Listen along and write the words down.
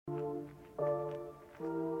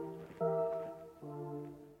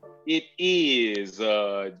It is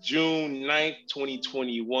June 9th,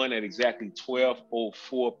 2021 at exactly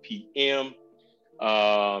 12:04 p.m.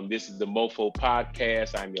 This is the Mofo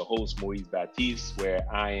podcast. I'm your host, Maurice Baptiste, where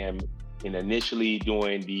I am initially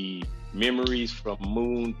doing the Memories from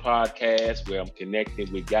Moon podcast, where I'm connecting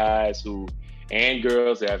with guys and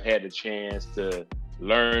girls that I've had the chance to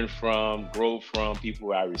learn from, grow from,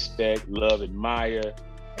 people I respect, love, admire.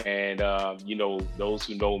 And, those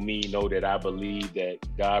who know me know that I believe that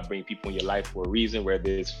God brings people in your life for a reason, whether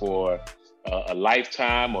it's for a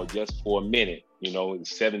lifetime or just for a minute.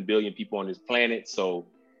 There's 7 billion people on this planet. So,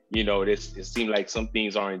 it seems like some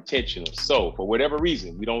things are intentional. So for whatever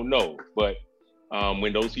reason, we don't know. But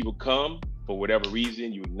when those people come, for whatever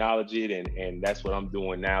reason, you acknowledge it. And that's what I'm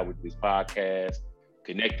doing now with this podcast,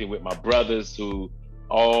 connecting with my brothers who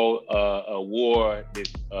all wore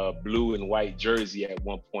this blue and white jersey at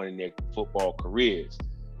one point in their football careers.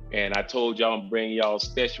 And I told y'all I'm bringing y'all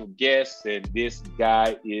special guests, and this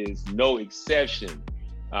guy is no exception.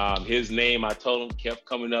 His name, I told him, kept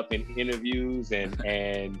coming up in interviews,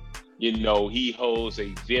 and he holds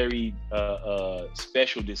a very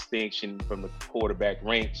special distinction from the quarterback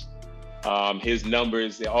ranks. His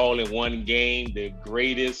numbers, all in one game, the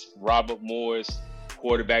greatest Robert Morris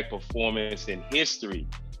quarterback performance in history.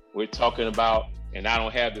 We're talking about, and I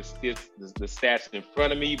don't have the stats in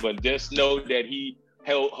front of me, but just know that he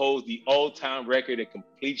holds the all-time record of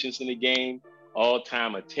completions in the game,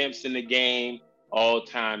 all-time attempts in the game,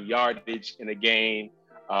 all-time yardage in the game,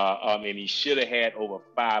 and he should have had over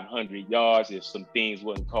 500 yards if some things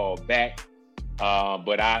wasn't called back.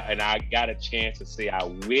 But I got a chance to say I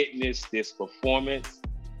witnessed this performance.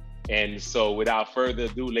 And so without further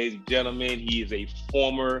ado, ladies and gentlemen, he is a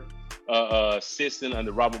former assistant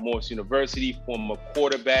under Robert Morris University, former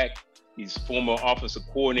quarterback. He's former offensive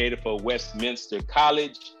coordinator for Westminster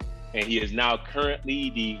College, and he is now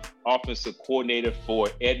currently the offensive coordinator for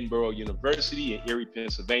Edinboro University in Erie,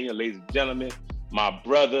 Pennsylvania. Ladies and gentlemen, my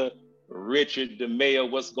brother, Richard DeMaio.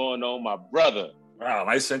 What's going on, my brother? Wow,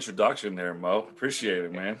 nice introduction there, Mo. Appreciate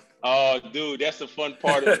it, man. Oh, dude, that's the fun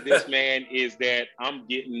part of this, man, is that I'm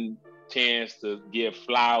getting chance to give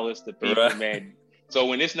flowers to people, right, man. So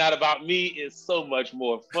when it's not about me, it's so much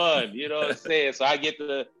more fun. You know what I'm saying? So I get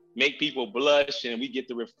to make people blush, and we get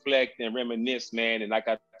to reflect and reminisce, man. And like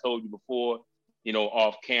I told you before,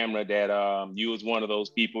 off camera, that you was one of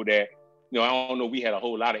those people that, I don't know, we had a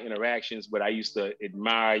whole lot of interactions, but I used to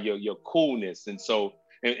admire your coolness. And so,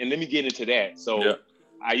 and let me get into that. So yeah.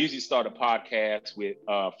 I usually start a podcast with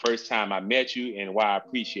first time I met you and why I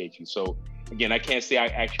appreciate you. So again, I can't say I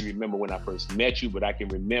actually remember when I first met you, but I can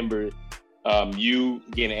remember you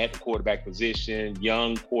getting at the quarterback position,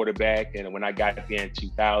 young quarterback, and when I got there in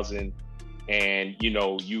 2000, and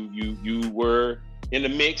you were in the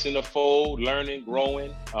mix, in the fold, learning,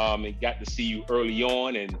 growing, and got to see you early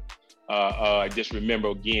on. And I just remember,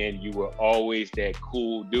 again, you were always that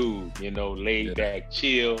cool dude, laid back,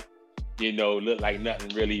 chill, look like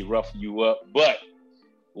nothing really rough you up. But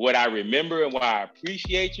what I remember and why I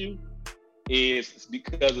appreciate you is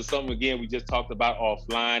because of something, again, we just talked about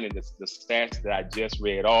offline, and the stats that I just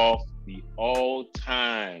read off, the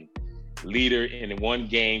all-time leader in one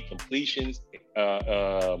game completions,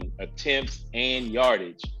 attempts, and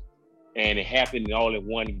yardage. And it happened all in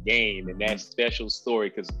one game. And that special story,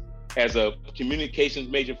 because as a communications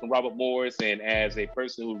major from Robert Morris and as a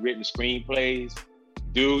person who's written screenplays,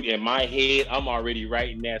 dude, in my head, I'm already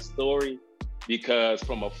writing that story, because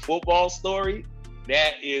from a football story,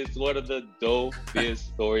 that is one of the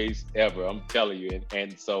dopest stories ever. I'm telling you.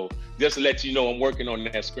 And so just to let you know, I'm working on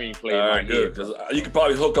that screenplay. All right, good. Because you could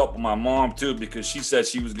probably hook up with my mom too, because she said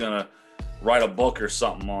she was going to write a book or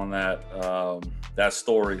something on that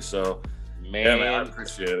story. So, man, I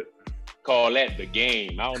appreciate it. Call that the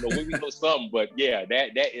game. I don't know, we know something, but yeah,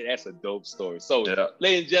 that's a dope story. So, yeah.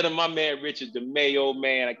 Ladies and gentlemen, my man Richard DeMaio,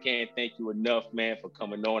 man, I can't thank you enough, man, for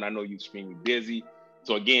coming on. I know you're extremely busy.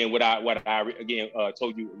 So again, what I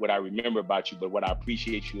told you what I remember about you, but what I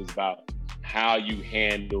appreciate you is about how you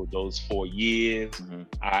handled those 4 years. Mm-hmm.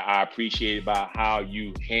 I appreciate about how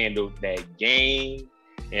you handled that game,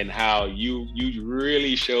 and how you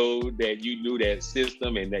really showed that you knew that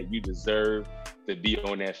system and that you deserved to be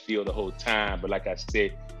on that field the whole time. But like I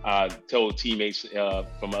said, told teammates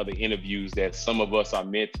from other interviews that some of us are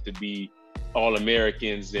meant to be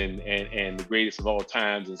All-Americans and the greatest of all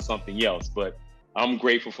times and something else. But I'm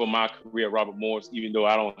grateful for my career at Robert Morris, even though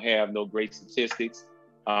I don't have no great statistics.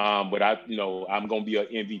 But I'm going to be an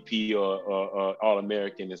MVP or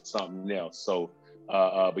All-American and something else. So,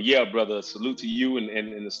 but yeah, brother, salute to you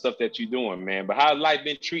and the stuff that you're doing, man. But how's life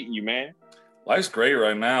been treating you, man? Life's great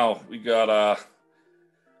right now. We got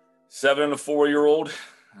 7 and a 4-year-old.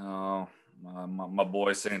 My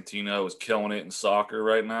boy Santino is killing it in soccer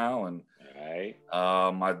right now, and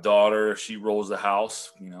my daughter, she rolls the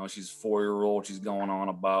house. She's 4-year-old. She's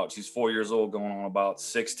 4 years old, going on about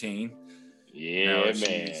 16. Yeah, man.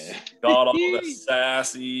 She's got all the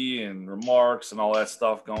sassy and remarks and all that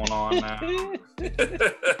stuff going on now.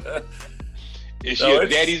 Is she a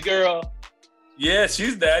daddy's girl? Yeah,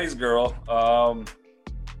 she's daddy's girl.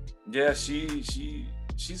 Yeah,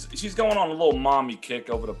 she's going on a little mommy kick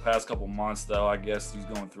over the past couple months, though. I guess she's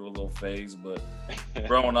going through a little phase, but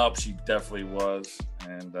growing up, she definitely was.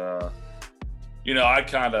 And I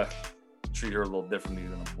kind of treat her a little differently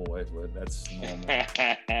than a boy, but that's normal.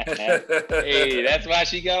 Hey, that's why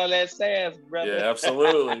she got all that sass, brother. Yeah,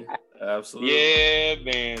 absolutely. Yeah,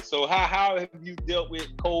 man. So how have you dealt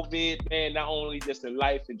with COVID, man? Not only just in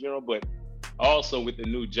life in general, but also with the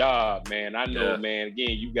new job, man. I know, man.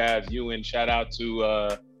 Again, you shout out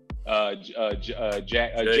to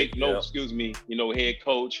Jake Note, excuse me. Head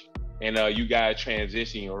coach, and you guys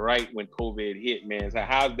transitioning right when COVID hit, man. So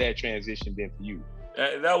how's that transition been for you?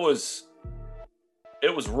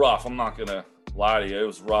 It was rough. I'm not gonna lie to you. It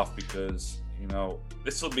was rough because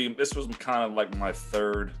this was kind of like my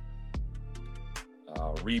third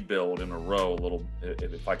rebuild in a row, a little,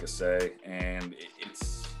 if I could say. And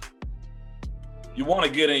it's, you want to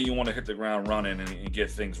get in, you want to hit the ground running and get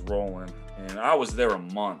things rolling. And I was there a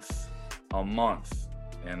month,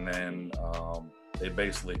 and then they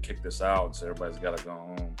basically kicked us out and said everybody's got to go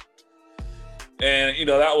home. And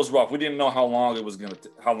that was rough. We didn't know how long it was gonna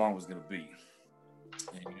be.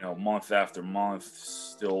 And, month after month,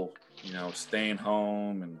 still staying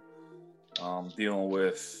home and dealing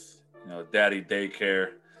with daddy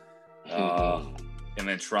daycare, and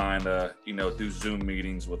then trying to do Zoom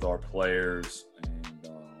meetings with our players. And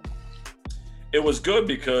it was good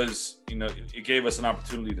because it gave us an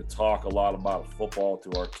opportunity to talk a lot about football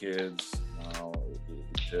to our kids,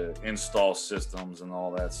 to install systems and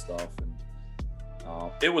all that stuff. And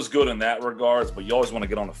it was good in that regards, but you always want to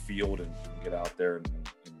get on the field and get out there and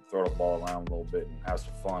throw the ball around a little bit and have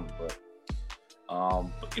some fun. But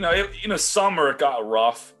summer it got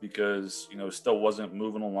rough because it still wasn't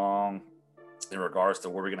moving along in regards to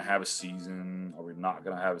were we going to have a season, or we're not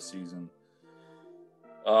going to have a season.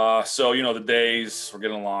 So the days were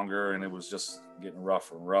getting longer, and it was just getting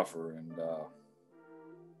rougher and rougher. And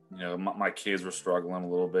my kids were struggling a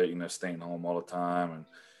little bit, staying home all the time, and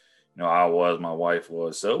my wife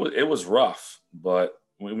was, so it was rough. But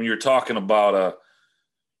when you're talking about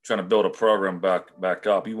trying to build a program back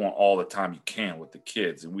up, you want all the time you can with the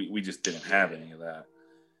kids, and we just didn't have any of that.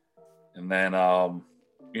 And then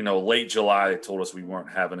late July they told us we weren't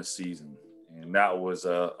having a season, and that was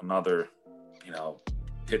another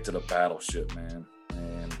hit to the battleship, man.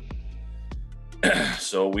 And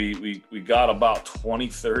so we got about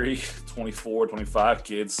 23, 24, 25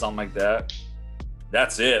 kids, something like that.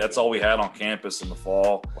 That's it. That's all we had on campus in the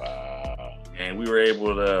fall. Wow. And we were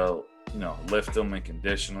able to lift them and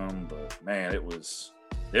condition them, but man, it was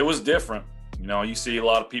different. You see a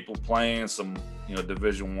lot of people playing some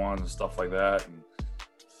Division I and stuff like that, and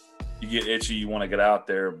you get itchy, you want to get out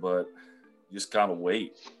there, but you just kind of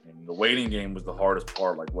wait. And the waiting game was the hardest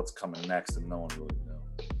part, like what's coming next, and no one really knew.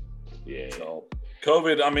 Yeah. So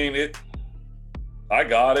COVID, I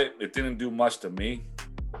got it. It didn't do much to me.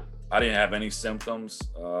 I didn't have any symptoms.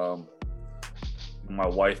 My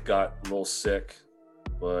wife got a little sick,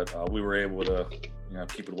 but we were able to,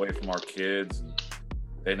 keep it away from our kids, and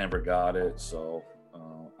they never got it. So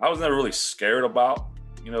I was never really scared about,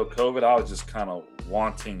 COVID. I was just kind of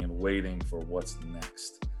wanting and waiting for what's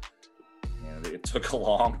next. And it took a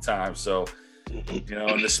long time. So,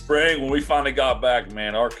 in the spring, when we finally got back,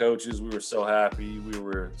 man, our coaches, we were so happy. We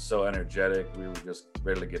were so energetic. We were just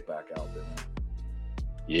ready to get back out there, man.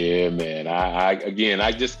 Yeah, man.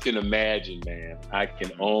 I just can imagine, man. I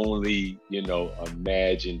can only,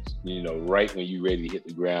 imagine, right when you're ready to hit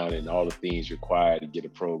the ground and all the things required to get a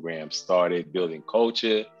program started, building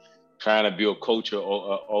culture, trying to build culture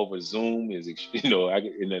over Zoom is,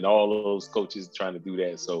 and then all of those coaches trying to do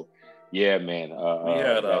that. So, yeah, man.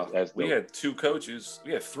 We had two coaches.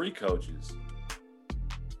 We had three coaches.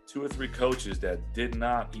 2 or 3 coaches that did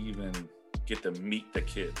not even get to meet the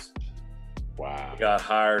kids. Wow. We got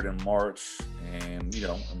hired in March, and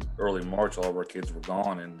in early March, all of our kids were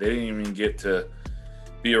gone, and they didn't even get to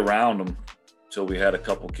be around them until we had a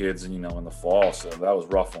couple kids, in the fall. So that was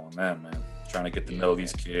rough on them, man. Trying to get to know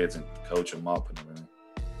these kids and coach them up and everything.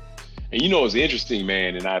 And it's interesting,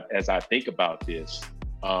 man. And as I think about this,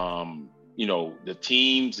 the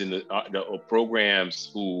teams and the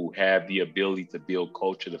programs who have the ability to build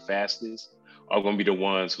culture the fastest are going to be the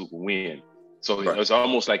ones who can win. So it's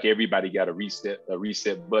almost like everybody got a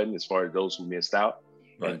reset button as far as those who missed out.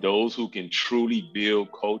 Right. And those who can truly build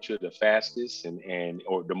culture the fastest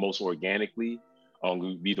or the most organically are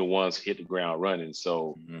going to be the ones hit the ground running.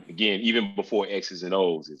 So again, even before X's and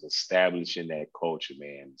O's is establishing that culture,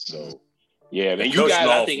 man. So yeah, man, you guys,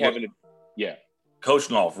 I think Coach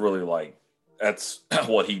Nolf really that's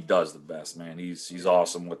what he does the best, man. He's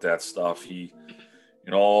awesome with that stuff. He,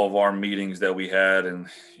 all of our meetings that we had and,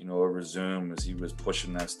 over Zoom, as he was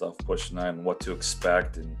pushing that, and what to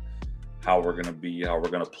expect and how we're going to be, how we're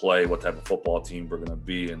going to play, what type of football team we're going to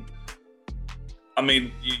be. And I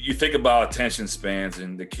mean, you think about attention spans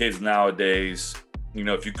and the kids nowadays,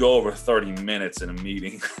 if you go over 30 minutes in a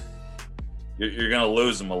meeting, you're going to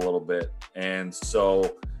lose them a little bit. And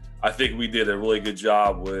so I think we did a really good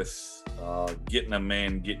job with getting them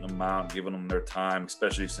in, getting them out, giving them their time,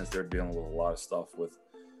 especially since they're dealing with a lot of stuff with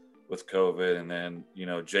COVID. And then,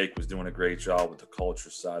 Jake was doing a great job with the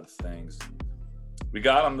culture side of things. We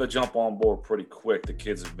got them to jump on board pretty quick. The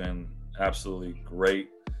kids have been absolutely great.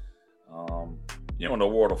 In the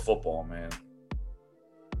world of football, man,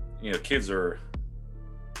 it's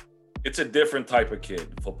a different type of kid,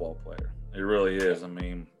 football player. It really is. I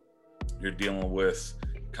mean, you're dealing with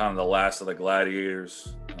kind of the last of the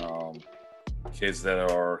gladiators, kids that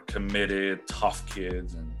are committed, tough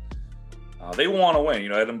kids, and they want to win.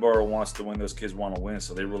 Edinboro wants to win. Those kids want to win,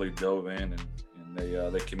 so they really dove in and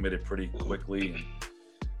they committed pretty quickly, and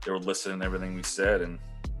they were listening to everything we said, and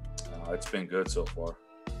it's been good so far.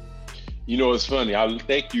 It's funny. I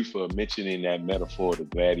thank you for mentioning that metaphor, the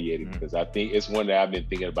gladiator, because I think it's one that I've been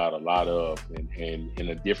thinking about a lot of, and in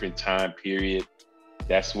a different time period,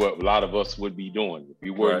 that's what a lot of us would be doing. If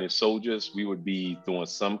we weren't as soldiers, we would be doing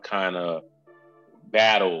some kind of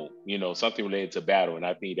battle, something related to battle. And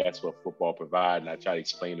I think that's what football provides. And I try to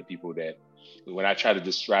explain to people that when I try to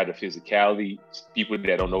describe the physicality, people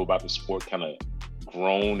that don't know about the sport kind of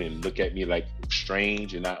groan and look at me like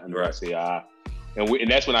strange. And I say,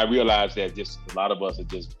 and that's when I realized that just a lot of us are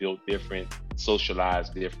just built different,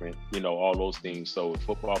 socialized different, all those things. So with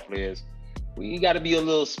football players, you got to be a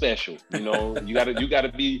little special, you got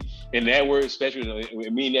to be, in that word special,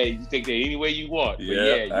 it mean that you take that any way you want. But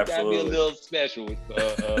you got to be a little special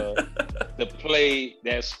to play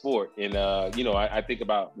that sport. And, I think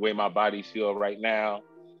about where my body feels right now,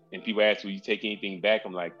 and people ask, will you take anything back?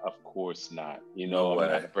 I'm like, of course not. I'm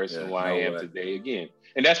not the person who I am today again.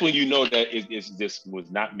 And that's when that this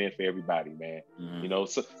was not meant for everybody, man.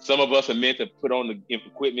 So some of us are meant to put on the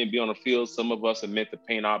equipment, be on the field. Some of us are meant to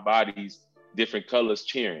paint our bodies different colors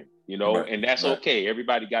cheering, and that's okay.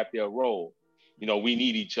 Everybody got their role. We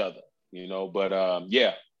need each other, but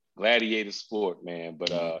gladiator sport, man.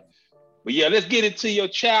 But yeah, let's get into your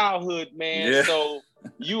childhood, man. Yeah. So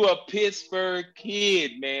you a Pittsburgh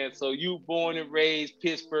kid, man. So you born and raised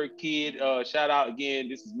Pittsburgh kid. Shout out again.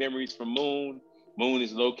 This is Memories from Moon. Moon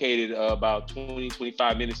is located about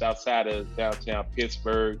 20-25 minutes outside of downtown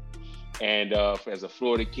Pittsburgh. And as a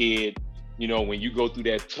Florida kid, when you go through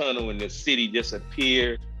that tunnel and the city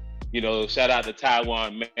disappeared, shout out to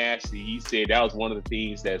Taiwan Massey. He said that was one of the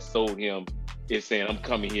things that sold him, is saying, I'm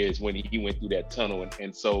coming here, is when he went through that tunnel.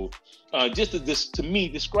 And so just to me,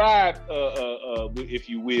 describe, if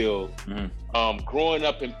you will, growing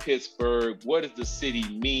up in Pittsburgh, what does the city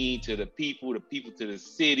mean to the people to the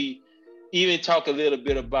city? Even talk a little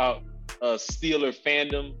bit about Steeler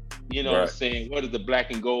fandom, what I'm saying? What does the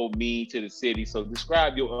black and gold mean to the city? So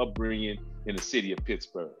describe your upbringing in the city of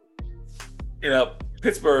Pittsburgh.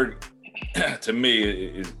 Pittsburgh to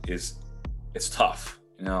me is it's tough.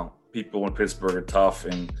 People in Pittsburgh are tough,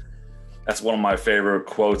 and that's one of my favorite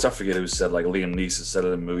quotes. I forget who said, like Liam Neeson said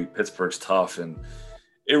in the movie, Pittsburgh's tough, and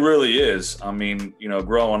it really is. I mean,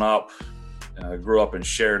 growing up, I grew up in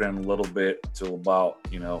Sheridan a little bit till about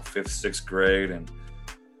 5th, 6th grade, and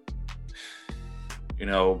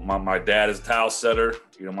my dad is a towel setter.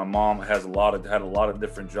 My mom had a lot of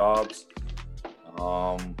different jobs.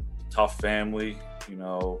 Tough family.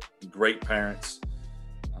 Great parents.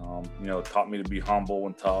 Taught me to be humble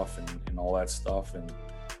and tough and all that stuff, and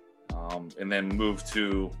then moved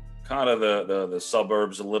to kind of the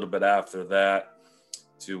suburbs a little bit after that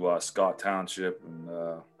to Scott Township and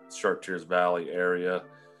Chartiers Valley area,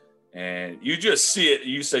 and you just see it.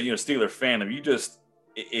 You said Steeler fandom.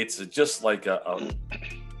 It's just like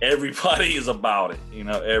everybody is about it.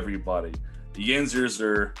 Everybody. The Yinzers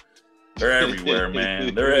they're everywhere,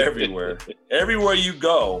 man. They're everywhere. Everywhere you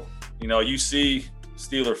go, you see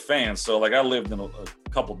Steeler fans. So like I lived in a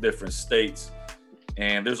couple different states,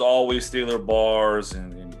 and there's always Steeler bars,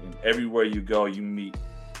 and everywhere you go, you meet,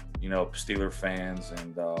 Steeler fans,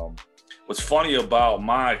 and what's funny about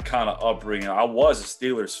my kind of upbringing, I was a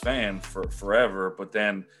Steelers fan for forever, but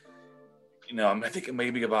then, I think it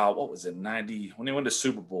maybe about, 90, when they won the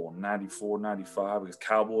Super Bowl, 94, 95 against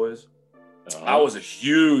Cowboys. Uh-huh. I was a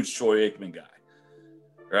huge Troy Aikman guy,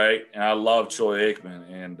 right? And I love Troy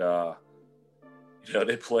Aikman. And,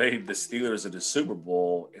 they played the Steelers in the Super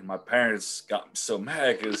Bowl, and my parents got so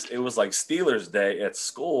mad because it was like Steelers Day at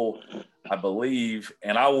school, I believe,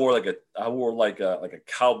 and I wore like a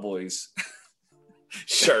Cowboys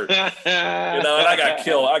shirt, and I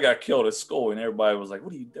got killed at school, and everybody was like,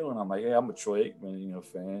 "What are you doing?" I'm like, "Yeah, I'm a Troy Aikman,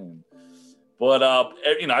 fan." But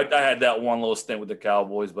I had that one little stint with the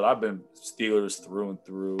Cowboys, but I've been Steelers through and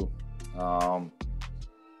through.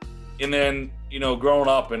 And then growing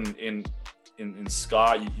up in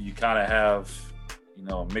Scott, you kind of have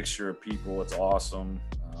a mixture of people. It's awesome.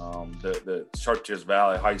 The Chartiers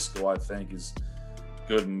Valley High School, I think, is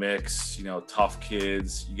good mix, tough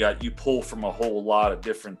kids. You pull from a whole lot of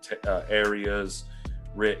different areas,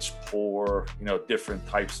 rich, poor, different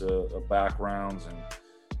types of backgrounds.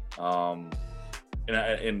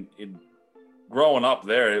 And growing up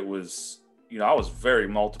there, it was, I was very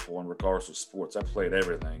multiple in regards to sports. I played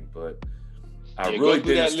everything, but I really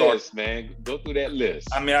didn't start. List, man. Go through that list.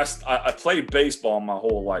 I mean, I played baseball my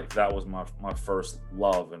whole life. That was my first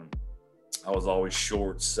love, and I was always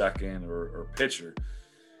short, second, or pitcher.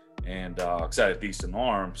 And because I had a decent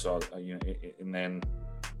arm, so and then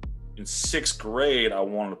in 6th grade, I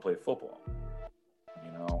wanted to play football.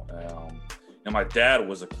 And my dad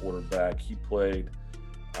was a quarterback. He played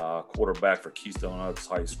quarterback for Keystone Oaks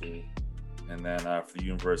High School, and then for the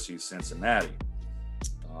University of Cincinnati.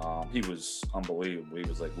 He was unbelievable. He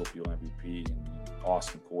was like Whoopie MVP and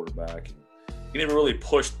awesome quarterback. And he never really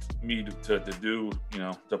pushed me to do,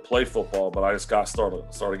 to play football, but I just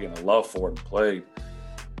started getting a love for it and played.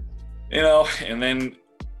 And then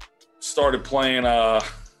started playing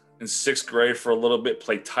in 6th grade for a little bit,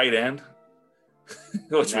 played tight end,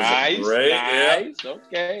 which was great. Nice. Yeah.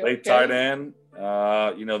 Okay. Played tight end.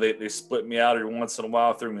 They split me out every once in a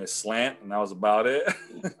while, threw me a slant, and that was about it.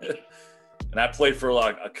 And I played for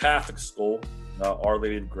like a Catholic school, Our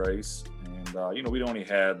Lady of Grace. And, we'd only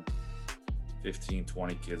had 15,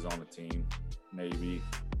 20 kids on the team, maybe.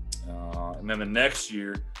 And then the next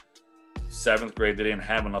year, 7th grade, they didn't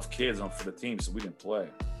have enough kids on for the team, so we didn't play.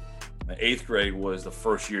 And 8th grade was the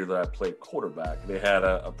first year that I played quarterback. They had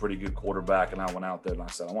a pretty good quarterback, and I went out there and I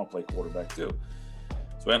said, I want to play quarterback too.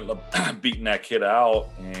 So I ended up beating that kid out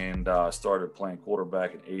and started playing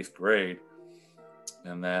quarterback in 8th grade.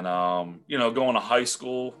 And then, going to high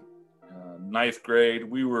school, 9th grade,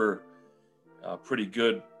 we were a pretty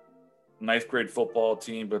good 9th grade football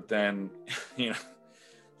team. But then,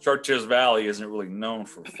 Chartiers Valley isn't really known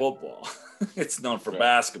for football. It's known for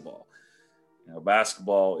basketball.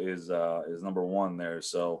 Basketball is number one there.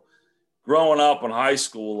 So growing up in high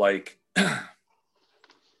school, like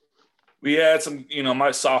we had some, my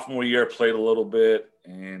sophomore year played a little bit,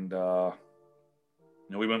 and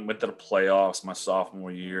we went to the playoffs my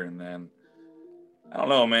sophomore year, and then I don't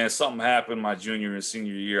know, man, something happened my junior and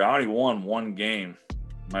senior year. I only won one game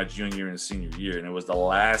my junior and senior year, and it was the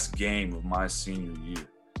last game of my senior year.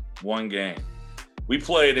 One game. We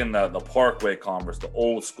played in the Parkway Conference, the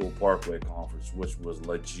old school Parkway Conference, which was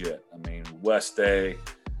legit. I mean, West Day,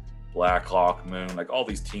 Blackhawk, Moon, like all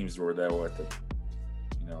these teams were there were at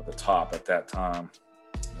the top at that time.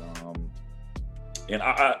 And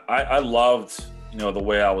I loved, the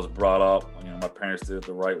way I was brought up. My parents did it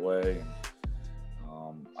the right way.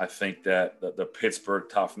 And I think that the Pittsburgh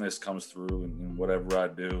toughness comes through in whatever I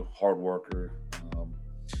do, hard worker.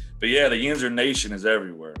 But yeah, the Yinzer Nation is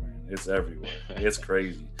everywhere, man. It's everywhere. It's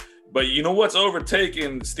crazy. But you know what's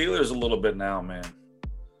overtaken Steelers a little bit now, man?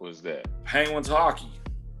 What's that? Penguins hockey.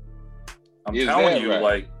 I'm telling you,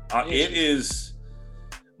 right? It is.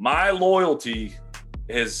 My loyalty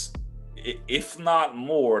is, if not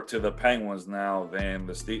more, to the Penguins now than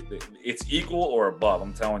the Steelers. It's equal or above.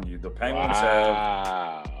 I'm telling you, the Penguins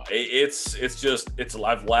have. It's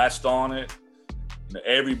I've latched on it.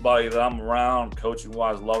 Everybody that I'm around, coaching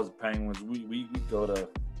wise, loves the Penguins. We go to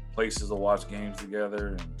places to watch games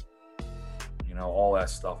together, and all that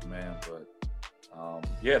stuff, man. But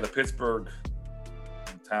the Pittsburgh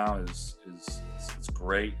town is it's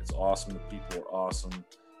great. It's awesome. The people are awesome.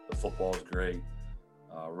 The football is great.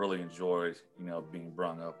 Really enjoyed being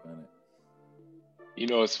brought up in it.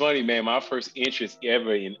 It's funny, man. My first interest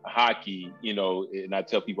ever in hockey, and I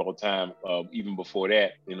tell people all the time, even before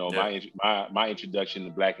that, my introduction to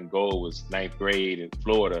black and gold was 9th grade in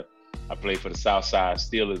Florida. I played for the Southside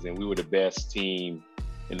Steelers, and we were the best team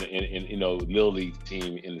in Little League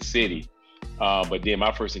team in the city. But then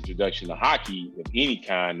my first introduction to hockey of any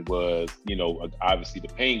kind was, obviously the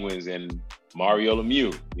Penguins and Mario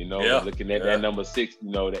Lemieux, looking at that number 6,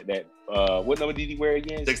 what number did he wear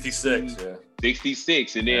again? 66,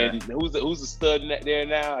 66. And then who's the stud there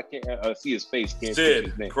now? I can't see his face. Can't see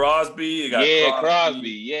his name. Crosby. You got Crosby.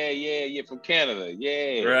 Yeah, from Canada.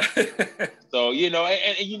 Yeah. Right. So,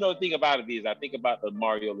 the thing about it is I think about the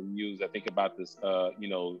Mario Lemieux. I think about this,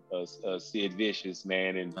 Sid Vicious,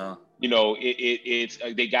 man. And, it's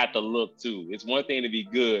they got the look too. It's one thing to be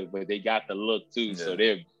good, but they got the look too. Yeah. So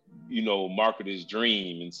they're, marketer's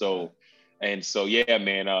dream. And so, yeah,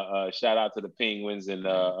 man, shout out to the Penguins and,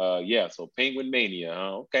 so Penguin Mania.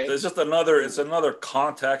 Okay. So it's another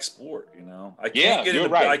contact sport, I can't get into,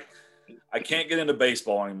 right. I can't get into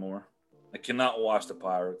baseball anymore. I cannot watch the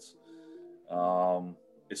Pirates.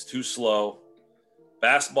 It's too slow.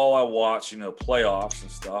 Basketball I watch, playoffs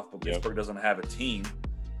and stuff, but Pittsburgh doesn't have a team.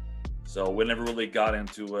 So we never really got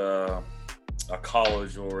into a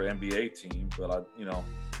college or NBA team, but I,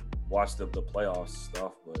 watched the playoffs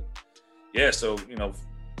stuff. But yeah, so,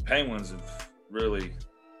 Penguins have really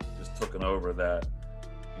just taken over that,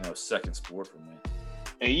 second sport for me.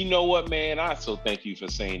 And you know what, man? I so thank you for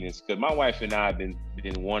saying this, because my wife and I have been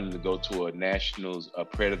wanting to go to a Nashville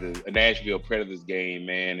Predators game,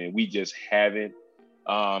 man, and we just haven't.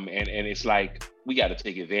 And it's like we got to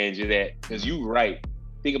take advantage of that, because you're right.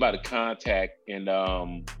 Think about the contact, and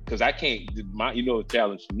because I can't. The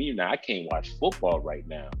challenge for me now. I can't watch football right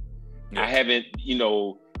now. Yeah. I haven't.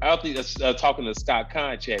 I don't think talking to Scott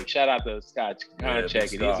Konchak. Shout out to Scott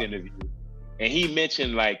Konchak in his interview. And he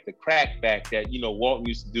mentioned like the crackback that, Walton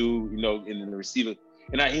used to do, in the receiver.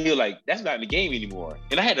 And I hear like, that's not in the game anymore.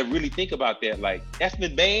 And I had to really think about that. Like, that's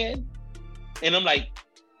been banned. And I'm like,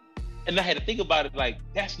 and I had to think about it like,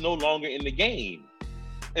 that's no longer in the game.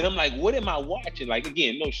 And I'm like, what am I watching? Like,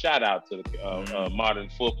 again, no shout out to the modern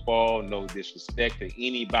football, no disrespect to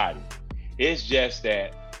anybody. It's just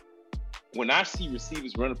that when I see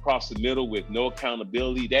receivers run across the middle with no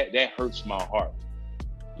accountability, that hurts my heart.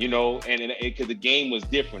 And because the game was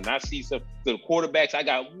different. I see some the quarterbacks. I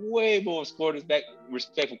got way more respect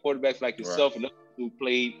for quarterbacks like yourself and others who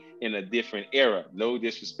played in a different era. No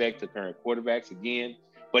disrespect to current quarterbacks again,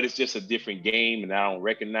 but it's just a different game, and I don't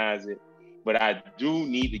recognize it. But I do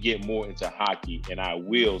need to get more into hockey, and I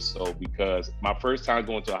will so, because my first time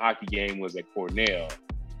going to a hockey game was at Cornell,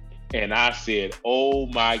 and I said, "Oh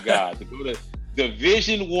my God, to go to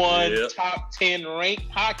Division I, top 10 ranked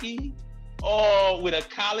hockey." With a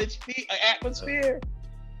college atmosphere,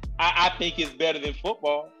 I think it's better than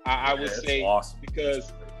football. I would say, awesome.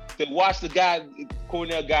 Because to watch the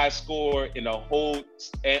Cornell guy score and the whole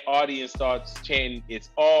audience starts chanting, "It's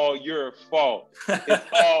all your fault." It's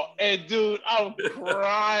all, and dude, I'm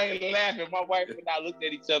crying, laughing. My wife and I looked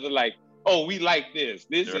at each other like, "Oh, we like this.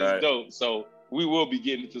 This is dope." So we will be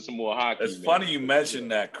getting into some more hockey. It's funny you mentioned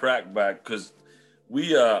that crackback, because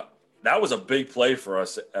that was a big play for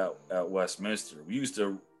us at Westminster. We used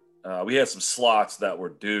to, we had some slots that were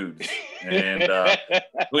dudes, and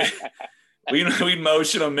we'd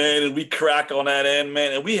motion them in, and we crack on that end,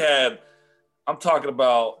 man. And we had, I'm talking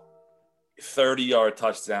about 30-yard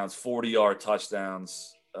touchdowns, 40-yard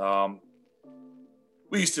touchdowns.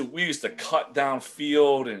 We used to cut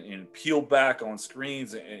downfield and peel back on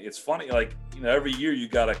screens. And it's funny, like, every year you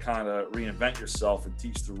got to kind of reinvent yourself and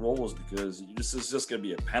teach the rules, because it's just going to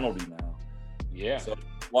be a penalty now. Yeah. So a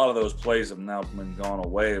lot of those plays have now been gone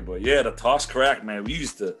away. But yeah, the toss crack, man, we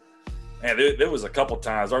used to, man, there was a couple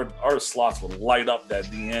times our slots would light up that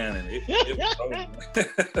DN, and it was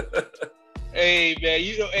over. Hey,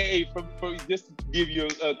 man, from just to give you,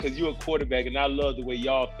 because you're a quarterback, and I love the way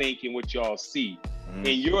y'all think and what y'all see.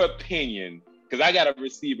 In your opinion, because I got a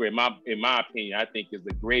receiver, in my opinion, I think is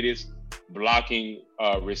the greatest blocking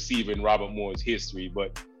receiver in Robert Moore's history.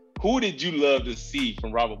 But who did you love to see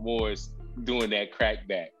from Robert Moore's doing that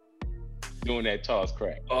crackback, doing that toss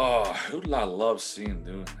crack? Oh, who did I love seeing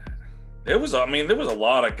doing that? There was a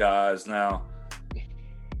lot of guys now.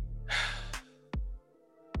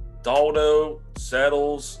 Daldo,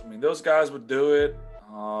 Settles, those guys would do it.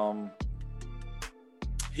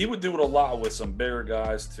 He would do it a lot with some bigger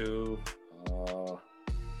guys too.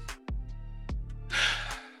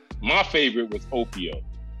 My favorite was Opio.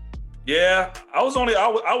 Yeah, I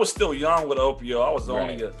was still young with Opio. I was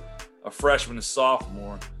only a freshman and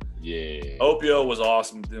sophomore. Yeah. Opio was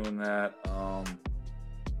awesome doing that.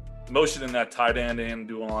 Motioning that tight end in,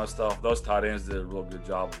 doing all that stuff. Those tight ends did a real good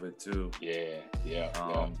job of it too.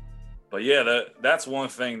 Yeah. But yeah, that's one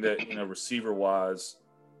thing that, receiver wise,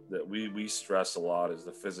 that we stress a lot is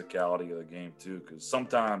the physicality of the game too, because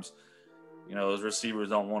sometimes You know, those receivers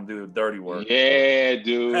don't want to do the dirty work. Yeah,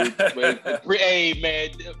 dude. Hey, man,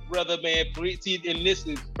 brother, man. And this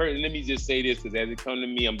is, let me just say this, because as it comes to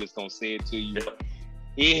me, I'm just going to say it to you. Yep.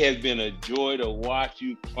 It has been a joy to watch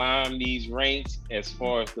you climb these ranks as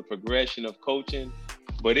far as the progression of coaching.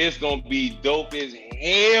 But it's going to be dope as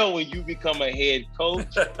hell when you become a head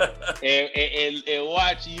coach and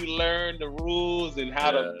watch you learn the rules and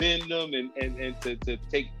how to bend them and to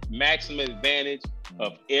take maximum advantage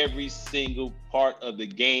of every single part of the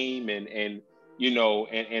game and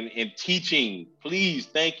teaching. Please,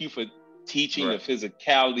 thank you for teaching the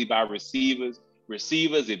physicality by receivers.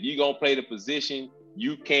 Receivers, if you're going to play the position,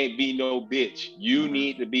 you can't be no bitch. You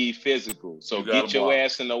need to be physical. So get your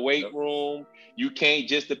ass in the weight room. You can't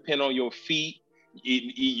just depend on your feet.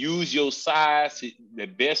 Use your size the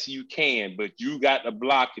best you can, but you got to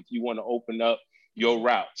block if you want to open up your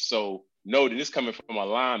route. So know that this coming from a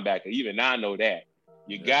linebacker. Even I know that.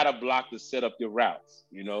 You got to block to set up your routes,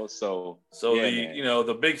 you know? So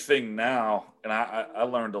the big thing now, and I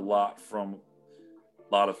learned a lot from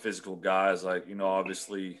a lot of physical guys, like, you know,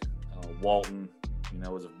 obviously Walton, you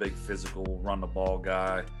know, was a big physical run the ball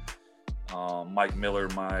guy. Mike Miller,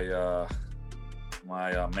 my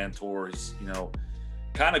mentor, he's, you know,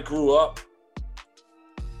 kind of grew up,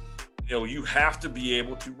 you know, you have to be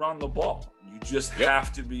able to run the ball. You just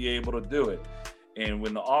have to be able to do it. And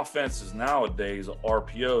when the offenses nowadays are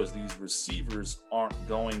RPOs, these receivers aren't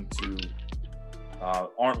learning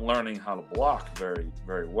how to block very,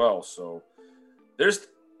 very well. So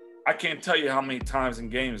I can't tell you how many times in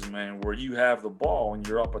games, man, where you have the ball and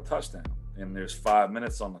you're up a touchdown and there's 5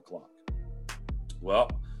 minutes on the clock.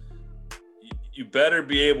 Well, you better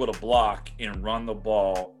be able to block and run the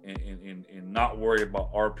ball and not worry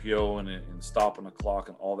about RPO and stopping the clock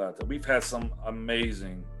and all that. We've had some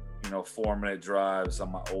amazing, you know, 4-minute drives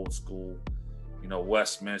on my old school, you know,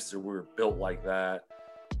 Westminster. We were built like that.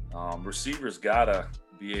 Receivers gotta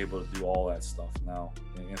be able to do all that stuff now.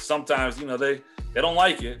 And sometimes, you know, they don't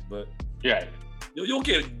like it, but they'll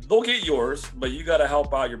get yours. But you gotta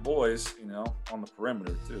help out your boys, you know, on the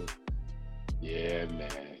perimeter too. Yeah,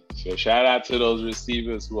 man. So shout out to those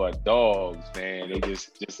receivers who are dogs, man. They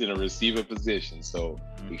just in a receiver position. So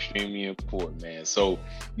extremely important, man. So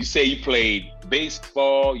you say you played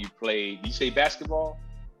baseball, you say basketball?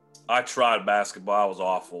 I tried basketball. I was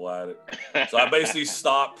awful at it. So I basically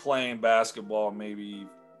stopped playing basketball maybe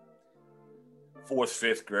 4th,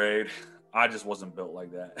 5th grade. I just wasn't built like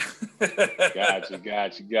that.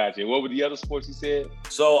 Gotcha. What were the other sports you said?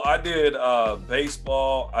 So I did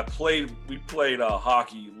baseball. We played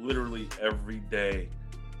hockey literally every day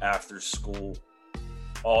after school,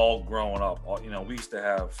 all growing up. You know, we used to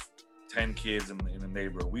have 10 kids in the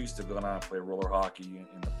neighborhood. We used to go down and play roller hockey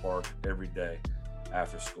in the park every day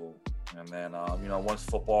after school. And then, you know, once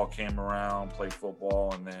football came around, played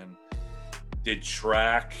football, and then did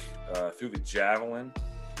track through the javelin,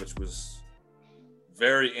 which was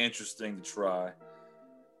very interesting to try.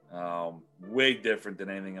 Way different than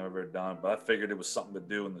anything I've ever done, but I figured it was something to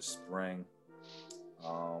do in the spring.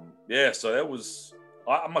 So that was,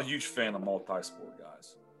 I'm a huge fan of multi-sport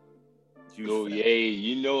guys.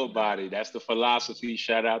 You know about it. That's the philosophy.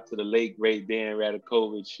 Shout out to the late, great Dan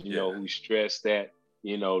Radakovich, you know, who stressed that,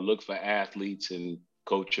 you know, look for athletes and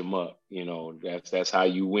coach them up. You know, that's how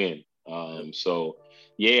you win. So,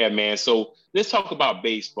 yeah, man. So let's talk about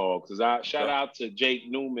baseball, because I shout out to Jake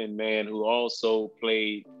Newman, man, who also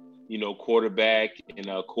played, you know, quarterback, and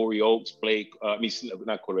Corey Oakes played,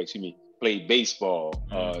 played baseball.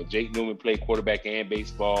 Jake Newman played quarterback and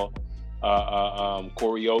baseball.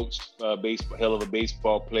 Corey Oakes, baseball, hell of a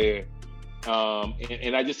baseball player.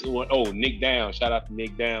 And I just want, Nick Downs, shout out to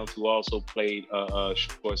Nick Downs, who also played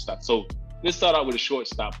shortstop. So let's start out with a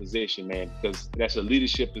shortstop position, man, because that's a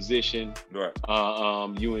leadership position. Right.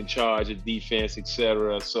 You in charge of defense,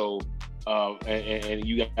 etc. So, and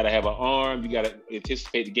you got to have an arm, you got to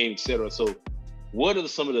anticipate the game, etc. So, what are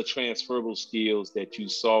some of the transferable skills that you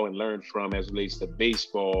saw and learned from as it relates to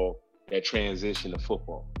baseball that transition to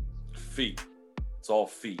football? Feet. It's all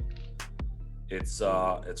feet. It's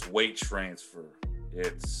weight transfer.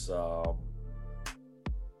 It's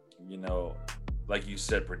you know, like you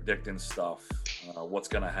said, predicting stuff, what's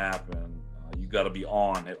going to happen. You got to be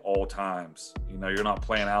on at all times. You know, you're not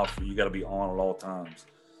playing outfield. You got to be on at all times.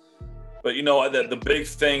 But, you know, the big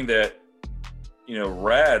thing that, you know,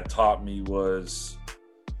 Rad taught me was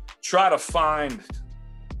try to find,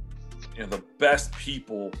 you know, the best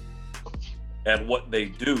people at what they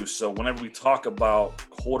do. So whenever we talk about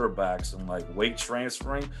quarterbacks and like weight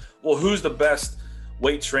transferring, well, who's the best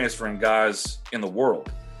weight transferring guys in the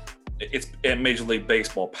world? It's at Major League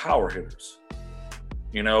Baseball power hitters,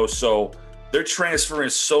 you know? So they're transferring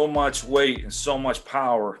so much weight and so much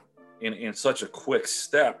power in such a quick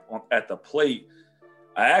step at the plate.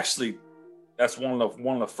 That's one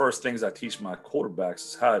of the first things I teach my quarterbacks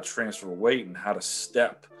is how to transfer weight and how to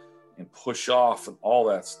step and push off and all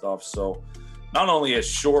that stuff. So not only as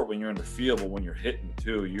short when you're in the field, but when you're hitting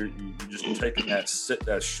too, you're just taking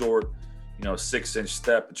that short, 6-inch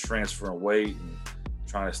step and transferring weight and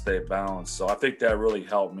trying to stay balanced. So I think that really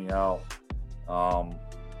helped me out,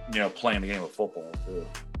 playing the game of football too.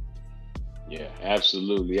 Yeah,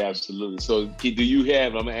 absolutely. So do you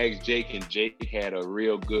have, I'm going to ask Jake, and Jake had a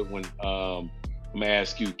real good one. I'm going to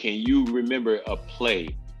ask you, can you remember a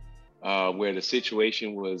play where the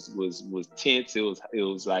situation was tense? It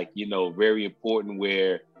was like, very important,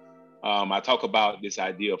 where I talk about this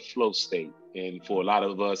idea of flow state. And for a lot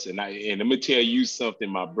of us, and let me tell you something,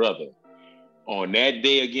 my brother, on that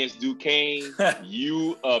day against Duquesne,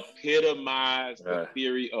 you epitomized the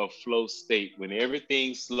theory of flow state, when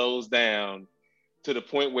everything slows down to the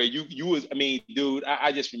point where you was, dude,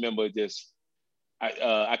 I just remember this.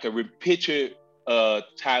 I could picture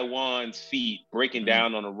Taiwan's feet breaking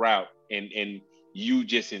down on a route and you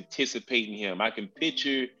just anticipating him. I can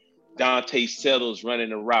picture Dante Settles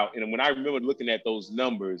running a route. And when I remember looking at those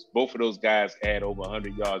numbers, both of those guys had over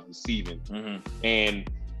 100 yards receiving. Mm-hmm. And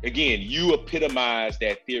again, you epitomize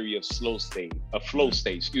that theory of flow state.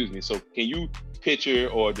 So can you picture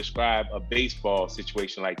or describe a baseball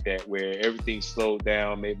situation like that, where everything slowed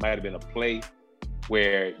down? It might have been a play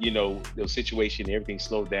where, the situation, everything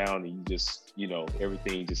slowed down and you just,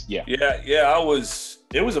 everything just, yeah. Yeah, it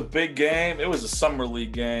was a big game. It was a summer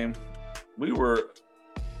league game. I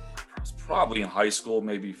was probably in high school,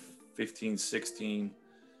 maybe 15, 16.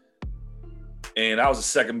 And I was at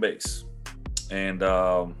second base. And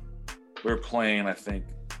we were playing, I think,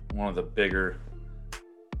 one of the bigger,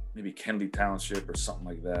 maybe Kennedy Township or something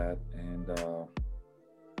like that. And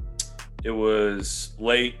it was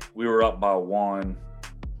late. We were up by 1.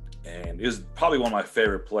 And it was probably one of my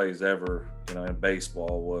favorite plays ever, in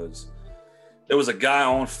baseball. There was a guy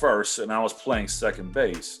on first, and I was playing second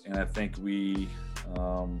base. And I think we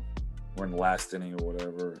were in the last inning or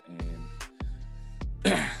whatever.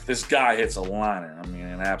 And this guy hits a liner.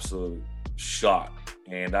 An absolute shot.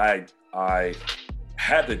 And I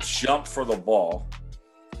had to jump for the ball,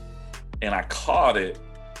 and I caught it.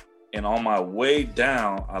 And on my way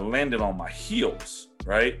down, I landed on my heels,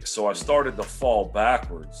 right? So I started to fall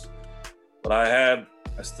backwards, but I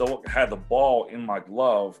still had the ball in my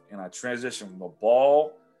glove, and I transitioned from the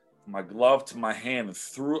ball, my glove to my hand, and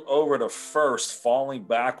threw over to first, falling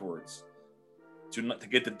backwards to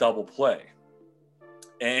get the double play.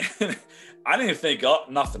 And I didn't think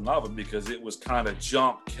nothing of it, because it was kind of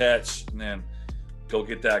jump, catch, and then go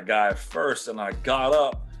get that guy first. And I got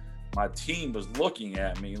up. My team was looking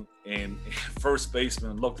at me, and first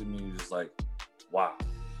baseman looked at me and was like, wow.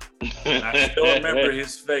 And I still remember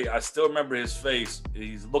his face.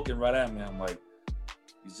 He's looking right at me. I'm like,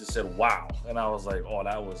 he just said, wow. And I was like, oh,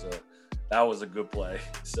 that was a good play.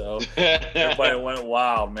 So everybody went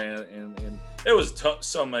wild, man. And it was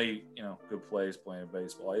so many, good plays playing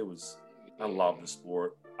baseball. I love the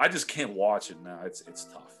sport. I just can't watch it now. It's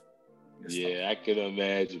tough. It's tough. I can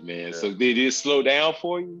imagine, man. Yeah. So did it slow down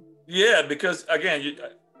for you? Yeah, because again,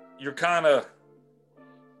 you're kind of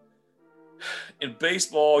in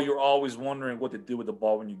baseball. You're always wondering what to do with the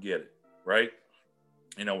ball when you get it, right?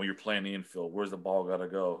 When you're playing the infield, where's the ball got to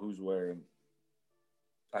go? Who's where? And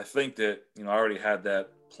I think that I already had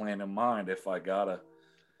that plan in mind if I got a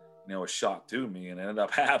shot to me, and it ended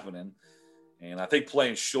up happening. And I think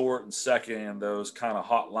playing short and second and those kind of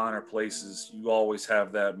hot liner places, you always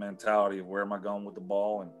have that mentality of where am I going with the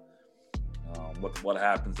ball and what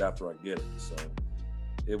happens after I get it. So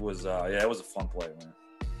it was it was a fun play, man.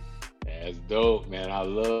 That's dope, man. I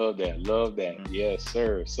love that. Mm-hmm. Yes,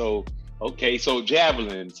 sir. So okay, so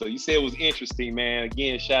javelin. So you said it was interesting, man.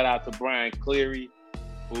 Again, shout out to Brian Cleary,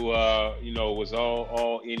 who was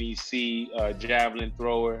all NEC javelin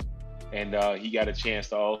thrower. And he got a chance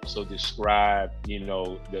to also describe,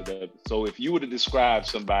 so if you were to describe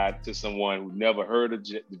to someone who never heard of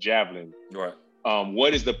the javelin, right?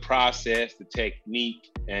 What is the process, the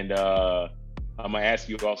technique? And I'm gonna ask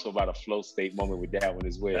you also about a flow state moment with that one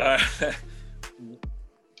as well.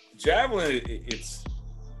 Javelin, it's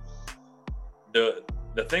the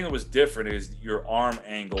thing that was different is your arm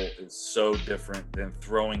angle is so different than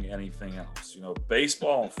throwing anything else.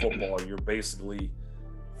 Baseball and football, you're basically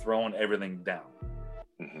throwing everything down.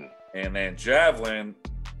 Mm-hmm. And then javelin,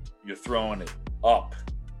 you're throwing it up,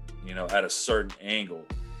 at a certain angle.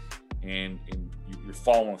 And you're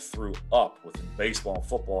following through up. Within baseball and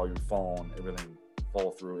football, you're follow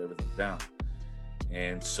through everything down.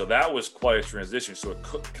 And so that was quite a transition. So it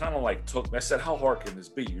kind of like I said, how hard can this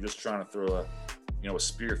be? You're just trying to throw a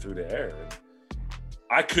spear through the air. And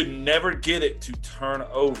I could never get it to turn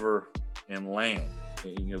over and land,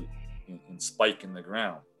 and spike in the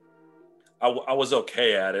ground. I was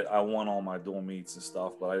okay at it. I won all my dual meets and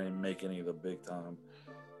stuff, but I didn't make any of the big time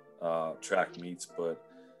track meets. But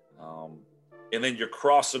and then you're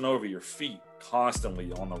crossing over your feet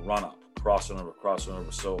constantly on the run up, crossing over.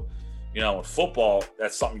 So, in football,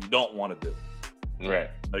 that's something you don't want to do. Right.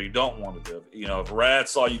 No, you don't want to do. If Rad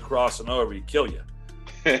saw you crossing over, he'd kill you.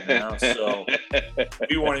 So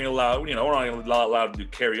we weren't even allowed. We're not even allowed to do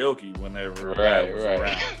karaoke whenever Rad was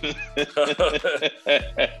around.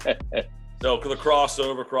 So the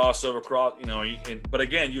crossover, but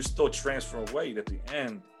again, you're still transferring weight at the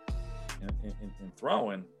end in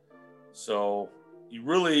throwing. So you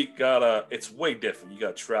really gotta. It's way different. You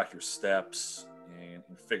gotta track your steps and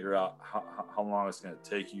figure out how long it's going to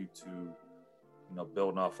take you to,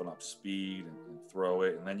 build enough speed and throw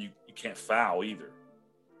it. And then you can't foul either.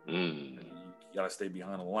 You got to stay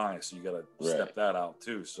behind the line. So you got to step that out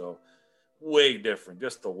too. So way different,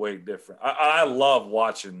 just a way different. I love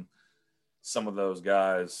watching some of those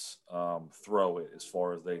guys throw it as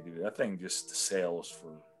far as they do. That thing just sails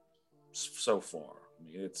for so far. I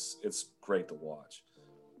mean, it's great to watch.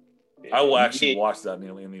 I will actually watch that in the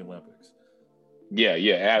Olympics. Yeah,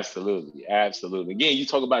 absolutely. Again, you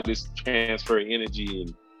talk about this transfer energy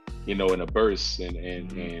and in a burst and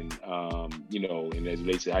and as it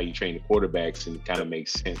relates to how you train the quarterbacks, and it kind of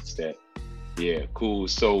makes sense that cool.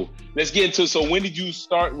 So let's get into when did you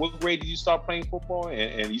start? What grade did you start playing football?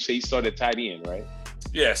 And you say you started tight end, right?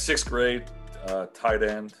 Yeah, 6th grade, tight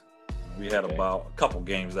end. We had about a couple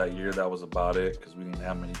games that year. That was about it because we didn't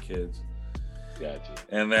have many kids. Gotcha.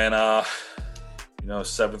 And then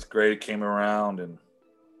 7th grade came around, and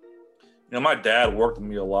my dad worked with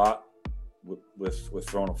me a lot with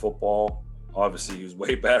throwing a football. Obviously, he was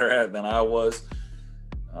way better at it than I was.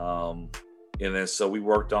 And then so we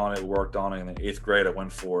worked on it. And in 8th grade, I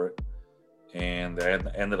went for it, and I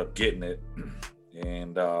ended up getting it.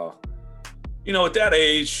 And at that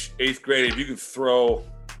age, 8th grade, if you can throw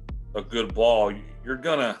a good ball, you're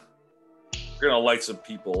gonna light some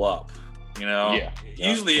people up.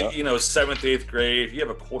 Usually, 7th, 8th grade, if you have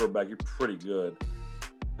a quarterback, you're pretty good.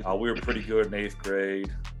 We were pretty good in 8th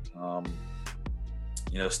grade.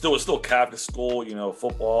 Still Catholic school,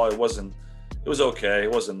 football. It was okay.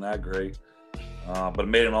 It wasn't that great. But it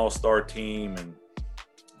made an all-star team, and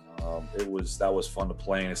that was fun to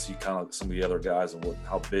play and to see kind of some of the other guys and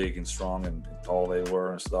how big and strong and tall they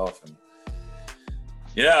were and stuff. And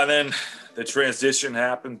and then the transition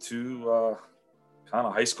happened to kind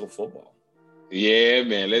of high school football. Yeah,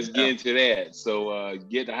 man. Let's get into that. So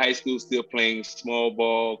get to high school, still playing small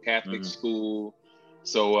ball, Catholic school.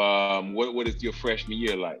 So what is your freshman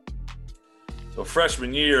year like? So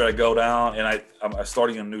freshman year, I go down and I'm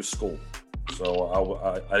starting a new school. So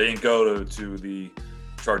I didn't go to the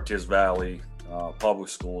Chartiers Valley public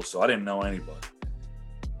school, so I didn't know anybody.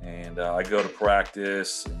 And I go to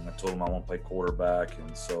practice, and I told them I want to play quarterback,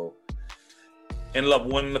 and so ended up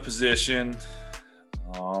winning the position.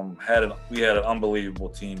 We had an unbelievable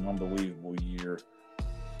team, unbelievable year.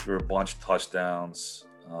 There were a bunch of touchdowns.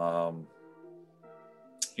 Got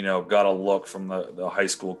a look from the high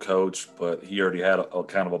school coach, but he already had a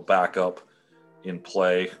kind of a backup in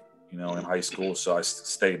play, in high school. So I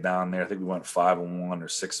stayed down there. I think we went 5-1 or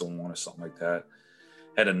 6-1 or something like that.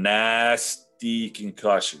 Had a nasty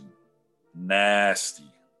concussion.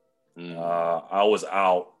 Nasty. I was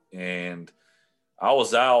out, and I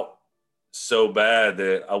was out so bad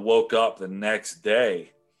that I woke up the next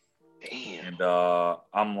day. Damn. And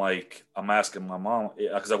I'm asking my mom,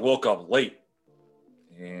 because I woke up late,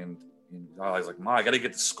 and I was like, Mom, I got to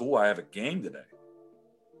get to school. I have a game today.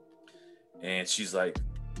 And she's like,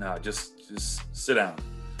 no, just sit down.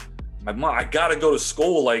 I'm like, Mom, I got to go to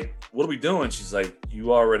school. Like, what are we doing? She's like,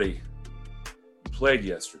 you already played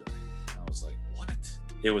yesterday. And I was like, what?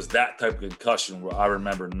 It was that type of concussion where I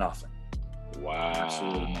remember nothing. Wow.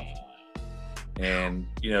 Absolutely nothing. And,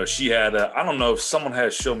 she had I don't know if someone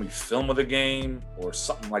had shown me film of the game or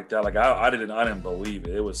something like that. Like, I didn't believe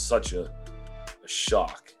it. It was such a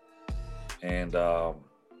shock. And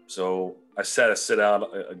so I had to sit out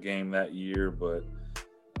a game that year, but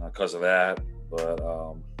because of that. But,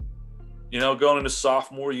 going into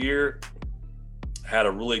sophomore year, had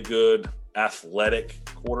a really good athletic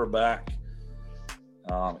quarterback.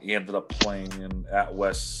 He ended up playing at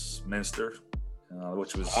Westminster,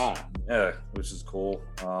 which is cool.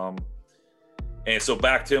 And so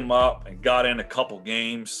backed him up and got in a couple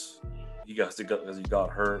games. He got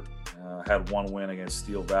hurt. Had one win against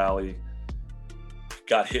Steel Valley.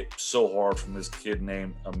 Got hit so hard from this kid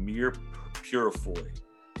named Amir Purifoy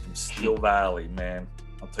from Steel Valley, man.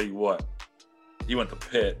 I'll tell you what, he went to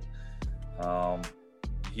Pitt.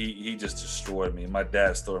 He just destroyed me. My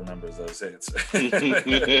dad still remembers those hits.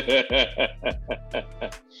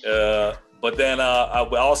 But then I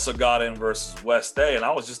also got in versus West A, and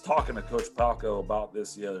I was just talking to Coach Palco about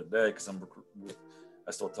this the other day because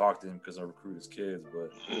I still talk to him because I recruit his kids.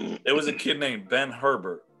 But it was a kid named Ben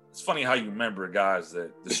Herbert. It's funny how you remember guys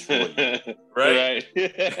that destroy you, right?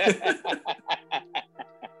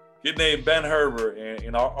 Kid named Ben Herbert,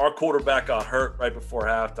 and our quarterback got hurt right before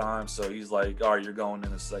halftime, so he's like, all right, you're going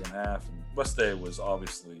in the second half. And West A was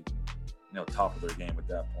obviously, top of their game at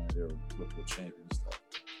that point. They were Whipple champions and stuff.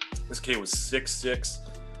 This kid was 6'6",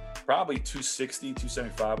 probably 260,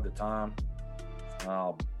 275 at the time.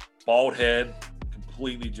 Bald head,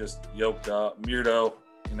 completely just yoked up. Mirdo,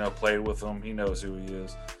 played with him. He knows who he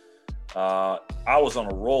is. I was on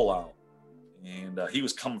a rollout, and he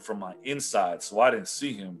was coming from my inside, so I didn't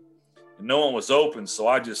see him. And no one was open, so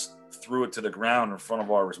I just threw it to the ground in front of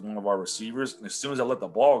one of our receivers. And as soon as I let the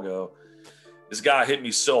ball go, this guy hit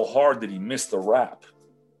me so hard that he missed the wrap.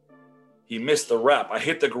 I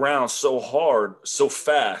hit the ground so hard, so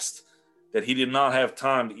fast, that he did not have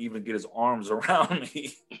time to even get his arms around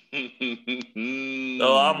me.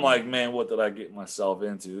 So I'm like, man, what did I get myself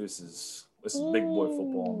into? This is big boy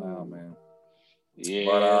football now, man.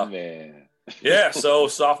 Yeah, man. Yeah, so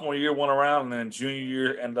sophomore year went around, and then junior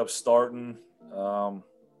year ended up starting.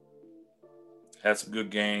 Had some good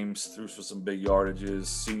games, threw for some big yardages.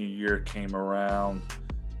 Senior year came around,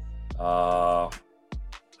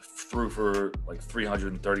 threw for like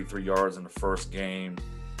 333 yards in the first game.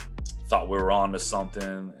 Thought we were on to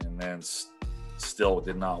something, and then still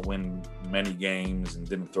did not win many games and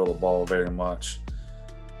didn't throw the ball very much.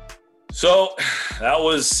 So that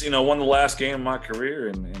was, one of the last games of my career,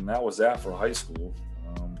 and that was that for high school.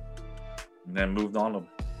 And then moved on to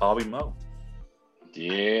Bobby Moe.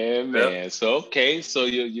 Yeah, man. Yep. So you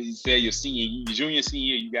said your junior,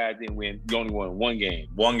 senior, you guys didn't win. You only won one game.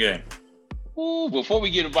 One game. Ooh, before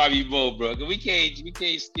we get to Bobby Moe, bro, we can't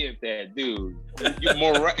skip that, dude. Your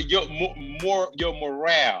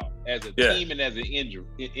morale as a team and as an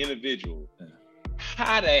individual. Yeah.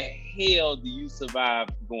 How the hell do you survive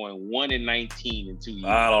going 1-19 in 2 years?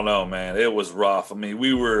 I don't know, man. It was rough. I mean, we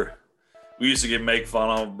used to get made fun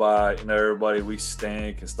of by everybody. We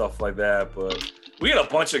stink and stuff like that. But we had a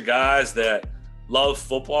bunch of guys that loved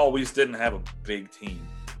football. We just didn't have a big team.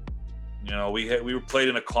 We were played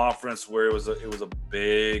in a conference where it was a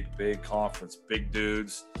big conference, big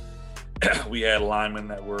dudes. We had linemen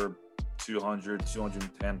that were 200,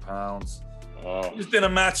 210 pounds. Oh. We just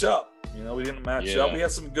didn't match up. We didn't match up. We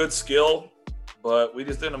had some good skill, but we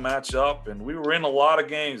just didn't match up. And we were in a lot of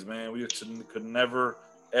games, man. We could never,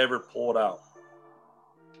 ever pull it out.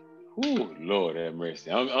 Ooh, Lord have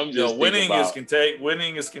mercy. I'm just winning is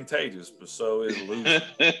contagious, but so is losing.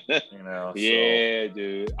 Yeah,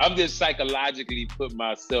 dude. I'm just psychologically putting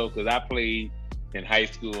myself, because I played in high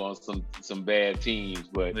school on some bad teams,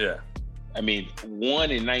 but yeah. I mean,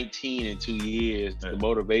 1-19 in 2 years, the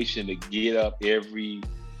motivation to get up every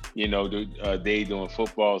day during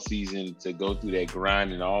football season, to go through that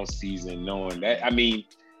grind in all season, knowing that. I mean,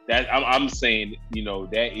 that I'm saying,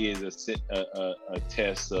 that is a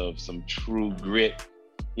test of some true grit.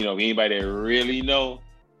 Anybody that really know,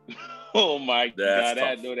 oh my God,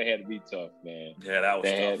 I know that had to be tough, man. Yeah, that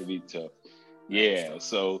had to be tough. Yeah,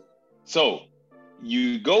 so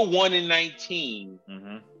you go 1-19.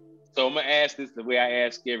 Mm-hmm. So I'm gonna ask this the way I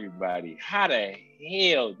ask everybody: how the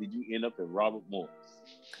hell did you end up at Robert Morris?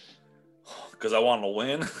 Because I wanted to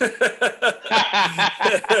win.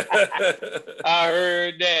 I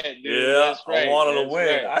heard that, dude. Yeah, that's right. I wanted to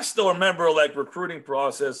win. Right. I still remember recruiting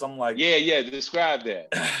process. I'm like, yeah. Describe that.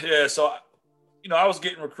 Yeah, so I was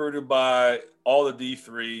getting recruited by all the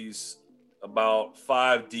D3s, about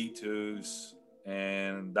 5 D2s,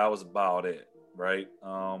 and that was about it, right?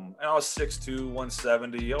 And I was 6'2",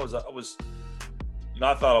 170. I was.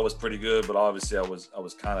 I thought I was pretty good, but obviously I was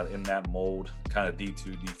kind of in that mold, kind of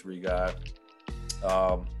D2, D3 guy.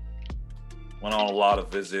 Went on a lot of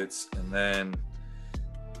visits, and then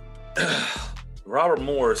Robert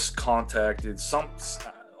Morris contacted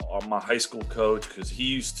my high school coach, because he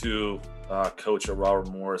used to coach at Robert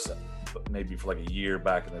Morris maybe for like a year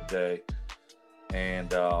back in the day.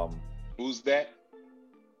 And who's that?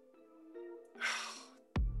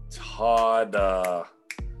 Todd.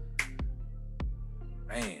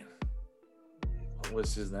 Man, what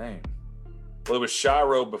was his name? Well, it was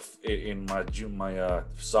Shiro in my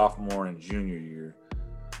sophomore and junior year.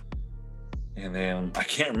 And then I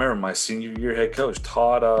can't remember my senior year head coach,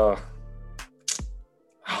 Todd. Oh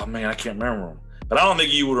man, I can't remember him. But I don't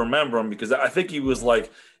think you would remember him because I think he was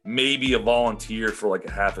like maybe a volunteer for like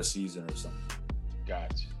a half a season or something.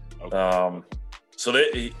 Gotcha. Okay. So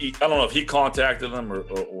I don't know if he contacted them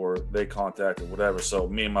or they contacted, whatever. So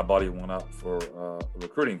me and my buddy went up for a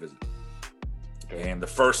recruiting visit. Okay. And the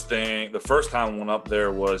first time I went up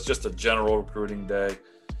there was just a general recruiting day.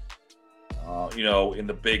 In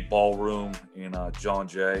the big ballroom in John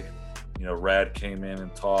Jay. Rad came in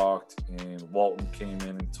and talked, and Walton came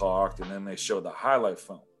in and talked, and then they showed the highlight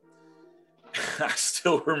film. I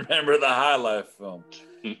still remember the highlight film.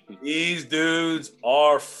 These dudes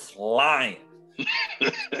are flying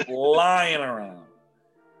around.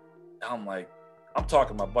 I'm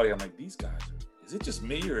talking to my buddy. I'm like, these guys, is it just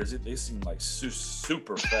me or is it they seem like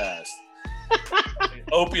super fast?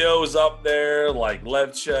 Opio is up there, like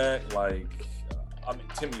Levchek,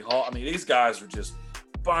 Timmy Hall. These guys are just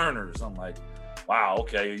burners. I'm like, wow,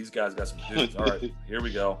 okay, these guys got some dudes. All right, here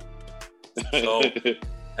we go. So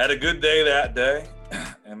had a good day that day,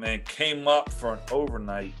 and then came up for an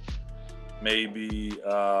overnight. Maybe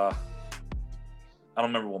I don't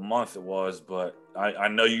remember what month it was, but I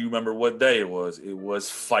know you remember what day it was. It was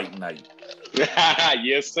fight night.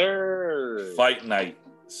 Yes, sir. Fight night.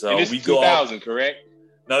 So and this we is go 2000, correct?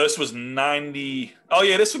 No, this was 90. Oh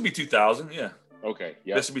yeah, this would be 2000. Yeah. Okay.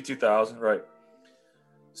 Yeah. This would be 2000, right?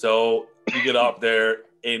 So we get up there,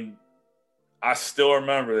 and I still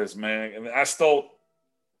remember this, man. And I still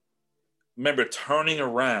remember turning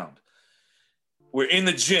around. We're in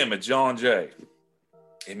the gym at John Jay,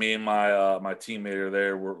 and me and my teammate are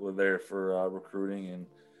there. We're there for recruiting, and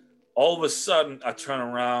all of a sudden I turn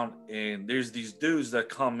around, and there's these dudes that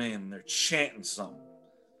come in. And they're chanting something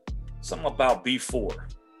about B4.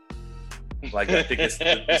 Like, I think it's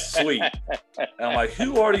sweet. And I'm like,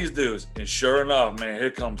 who are these dudes? And sure enough, man, here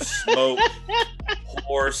comes Smoke,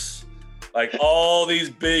 Horse, like all these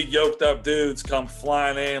big yoked up dudes come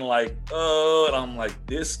flying in like, oh, and I'm like,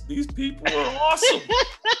 these people are awesome.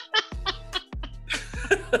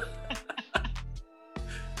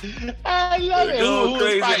 I love it. Who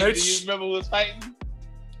was fighting? Do you remember who was fighting?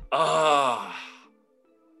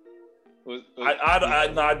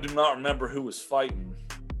 I do not remember who was fighting.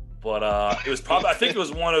 But it was probably, I think it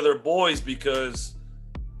was one of their boys because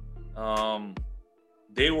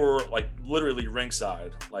they were like literally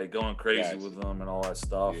ringside, like going crazy with them and all that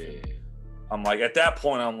stuff. Yeah. And I'm like, at that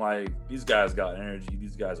point, I'm like, these guys got energy.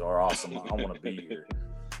 These guys are awesome. I want to be here.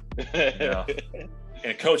 Yeah.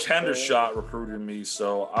 And Coach Hendershot recruited me,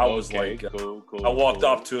 so I was cool, I walked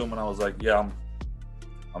up to him and I was like, yeah,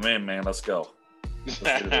 I'm in, man. Let's go. Let's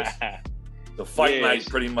do this. The fight night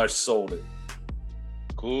pretty much sold it.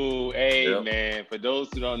 Cool. Hey, man, for those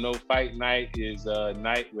who don't know, fight night is a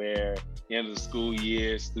night where end of the school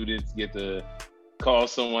year, students get to call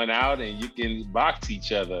someone out and you can box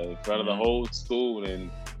each other in front of the whole school.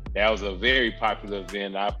 And that was a very popular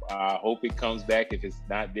event. I hope it comes back if it's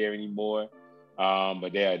not there anymore.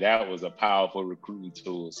 But that was a powerful recruiting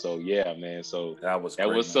tool. So yeah, man. So that was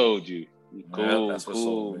sold you. Cool,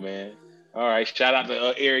 cool, man. All right. Shout out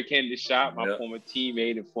to Eric Hendershot, my former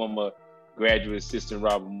teammate and former graduate assistant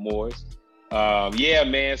Robert Morris. Yeah,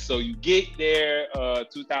 man. So you get there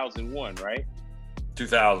 2001, right?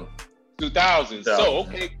 2000. So,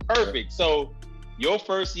 okay, perfect. So your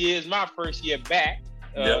first year is my first year back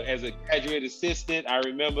as a graduate assistant. I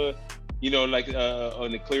remember, on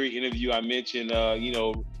the Cleary interview, I mentioned,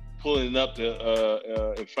 pulling up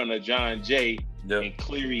in front of John Jay and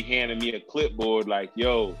Cleary handed me a clipboard like,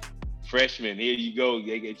 yo, freshman, here you go,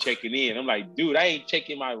 they get checking in. I'm like, dude, I ain't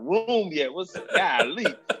checking my room yet. What's the golly?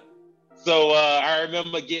 So I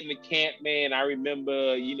remember getting to camp, man. I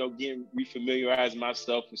remember, getting refamiliarizing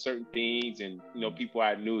myself with certain things and, people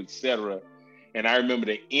I knew, etc. And I remember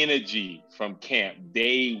the energy from camp.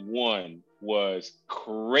 Day one was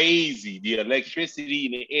crazy. The electricity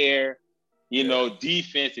in the air,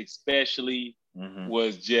 defense especially.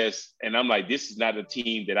 Was just, and I'm like, this is not a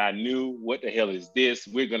team that I knew. What the hell is this?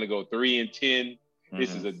 We're gonna go 3-10.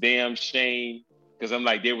 This is a damn shame, because I'm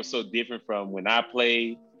like, they were so different from when I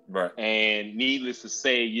played. Right. And needless to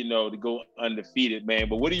say, to go undefeated, man.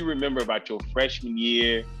 But what do you remember about your freshman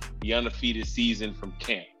year, the undefeated season from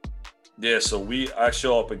camp? Yeah, so I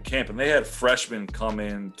show up in camp, and they had freshmen come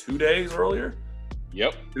in 2 days earlier.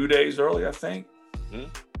 Yep. 2 days early, I think.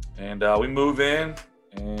 And we move in.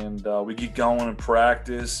 And we get going in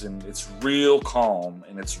practice, and it's real calm,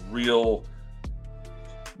 and it's real,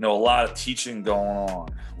 a lot of teaching going on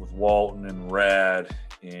with Walton and Rad,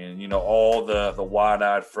 and, all the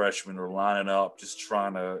wide-eyed freshmen are lining up, just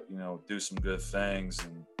trying to, do some good things.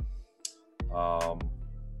 And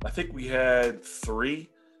I think we had 3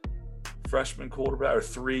 freshman quarterbacks or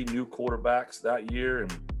 3 new quarterbacks that year,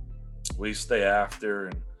 and we stay after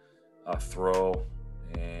and throw.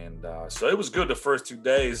 And so it was good the first 2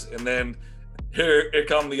 days. And then here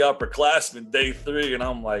come the upperclassmen, day 3. And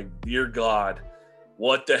I'm like, dear God,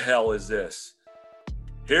 what the hell is this?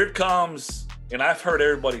 Here it comes. And I've heard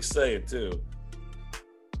everybody say it too.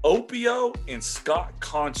 Opio and Scott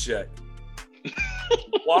Konchak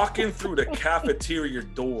walking through the cafeteria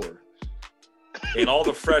door. And all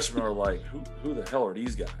the freshmen are like, who the hell are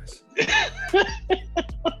these guys?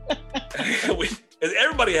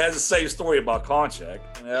 Everybody has the same story about Konchak.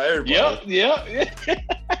 Yep.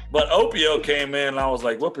 But Opio came in, and I was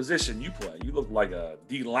like, what position you play? You look like a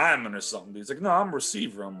D lineman or something. He's like, no, I'm a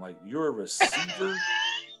receiver. I'm like, you're a receiver?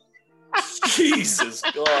 Jesus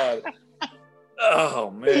God.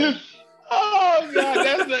 Oh, man. Oh,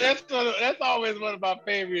 God. That's always one of my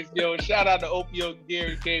favorites, yo. Shout out to Opio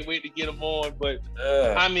Gary. Can't wait to get him on. But,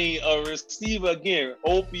 I mean, a receiver, again,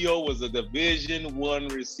 Opio was a Division I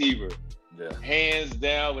receiver. Yeah. Hands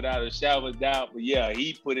down, without a shadow of a doubt. But, yeah,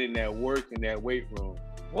 he put in that work in that weight room.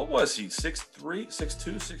 What was he? 6'3",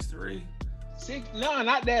 6'2", 6'3"? No,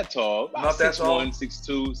 not that tall. About not that tall?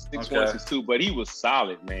 6'1", 6'2", but he was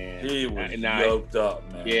solid, man. He was yoked up,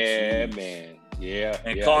 man. Yeah, jeez. Man. Yeah.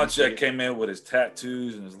 And Konchak came in with his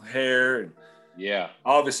tattoos and his hair. And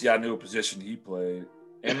obviously, I knew a position he played.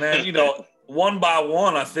 And then, one by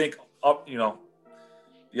one, I think,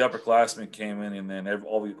 the upperclassmen came in, and then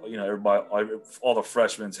everybody, all the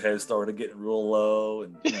freshmen's heads started getting real low.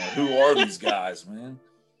 And who are these guys, man?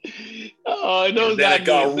 Oh, and those guys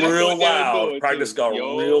got real loud. Practice got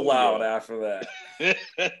real loud after that.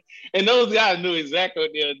 And those guys knew exactly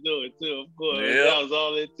what they were doing too, of course. Yep. That was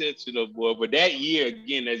all intentional, boy. But that year,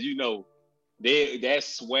 again, as you know, that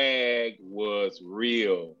swag was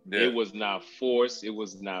real. Yeah. It was not forced. It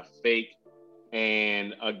was not fake.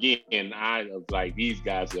 And again, I was like, these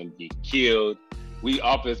guys are gonna get killed. We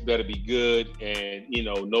offense better be good. And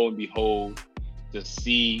lo and behold, to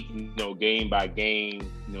see, game by game,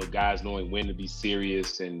 guys knowing when to be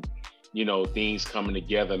serious and, things coming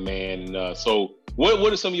together, man. So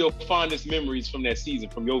what are some of your fondest memories from that season,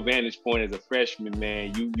 from your vantage point as a freshman,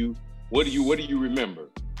 man? What do you remember?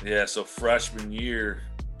 Yeah, so freshman year,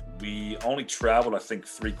 we only traveled, I think,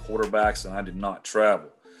 3 quarterbacks, and I did not travel.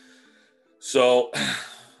 So,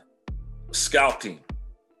 scout team.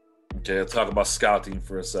 Okay, I'll talk about scout team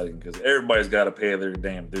for a second because everybody's got to pay their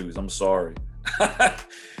damn dues. I'm sorry.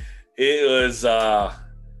 It was,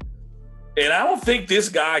 and I don't think this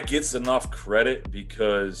guy gets enough credit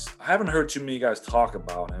because I haven't heard too many guys talk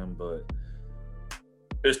about him, but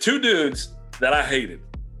there's 2 dudes that I hated,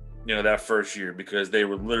 that first year because they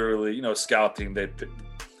were literally, scout team.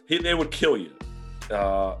 They would kill you.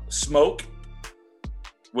 Smoke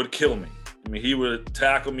would kill me. I mean, he would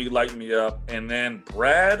tackle me, light me up. And then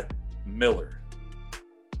Brad Miller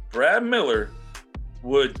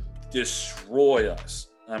would destroy us.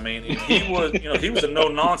 I mean, he was, he was a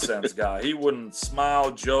no-nonsense guy. He wouldn't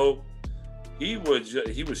smile, joke. He was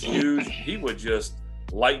huge. He would just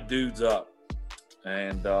light dudes up.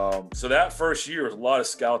 And so that first year was a lot of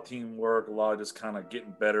scout team work, a lot of just kind of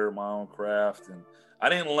getting better at my own craft. And I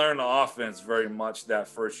didn't learn the offense very much that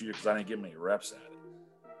first year because I didn't get many reps at it.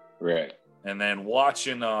 Right. And then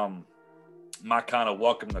watching my kind of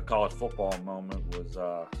welcome to college football moment was,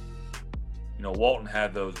 Walton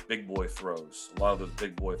had those big boy throws, a lot of those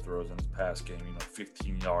big boy throws in his pass game,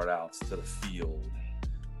 15-yard outs to the field,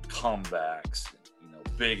 comebacks,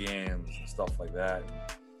 big ends and stuff like that.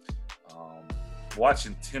 And,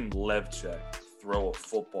 watching Tim Levchuk throw a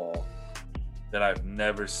football that I've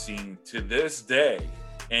never seen to this day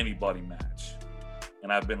anybody match.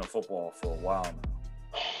 And I've been in football for a while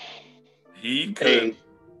now. He could. Hey,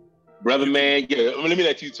 brother, man, let me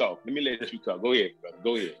let you talk. Go ahead, brother.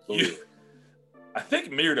 Go ahead. I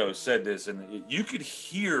think Mirdo said this, and you could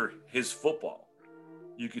hear his football.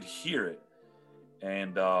 You could hear it.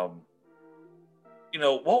 And,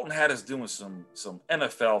 Walton had us doing some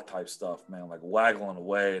NFL type stuff, man, like waggling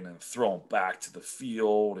away and then throwing back to the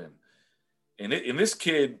field. And this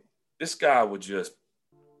this guy would just,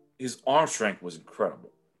 his arm strength was incredible.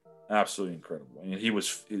 Absolutely incredible. I mean,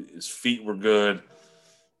 his feet were good.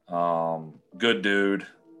 Good dude.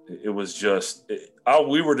 It was just,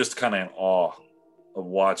 we were just kind of in awe of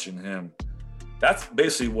watching him. That's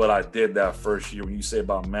basically what I did that first year. When you say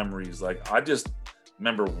about memories, like I just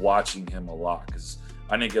remember watching him a lot because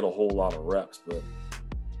I didn't get a whole lot of reps, but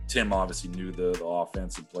Tim obviously knew the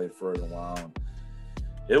offense and played for it a while. And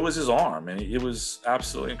it was his arm, and it was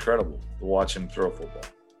absolutely incredible to watch him throw football.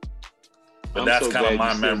 But that's kind of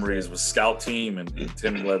my memories with scout team and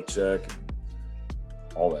Tim Levchek and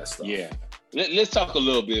all that stuff. Yeah. Let's talk a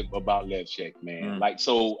little bit about Levchek, man. Like,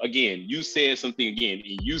 so again, you said something again,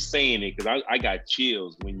 and you saying it, because I got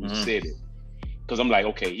chills when you said it. Because I'm like,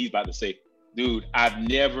 okay, he's about to say, dude, I've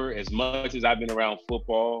never, as much as I've been around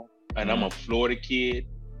football, and I'm a Florida kid,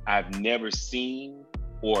 I've never seen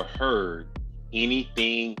or heard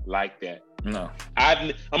anything like that. No.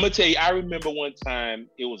 I'm going to tell you, I remember one time,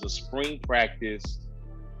 it was a spring practice,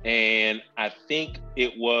 and I think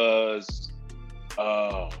it was,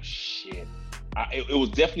 oh, shit. It was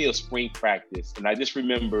definitely a spring practice, and I just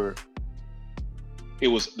remember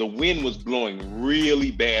the wind was blowing really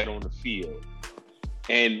bad on the field,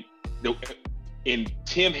 and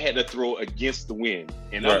Tim had to throw against the wind,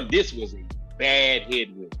 and this was a bad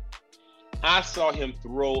headwind. I saw him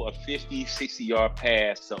throw a 50, 60-yard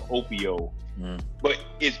pass to Opio, but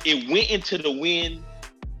it went into the wind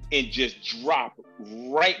and just dropped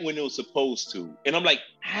right when it was supposed to, and I'm like,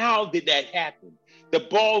 how did that happen? The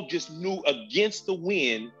ball just knew against the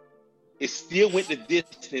wind. It still went the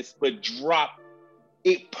distance, but dropped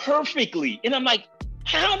it perfectly. And I'm like,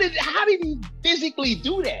 how did he physically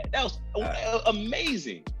do that? That was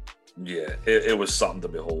amazing. Yeah, it was something to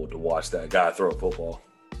behold, to watch that guy throw a football.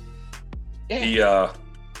 Yeah.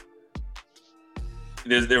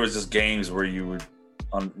 There was just games where you would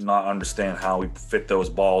not understand how he fit those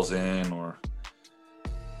balls in, or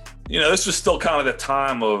this was still kind of the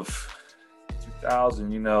time of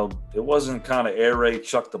 2000, it wasn't kind of air raid,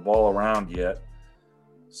 chuck the ball around yet.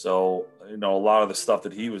 So, a lot of the stuff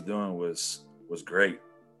that he was doing was great,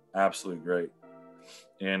 absolutely great.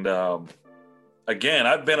 And again,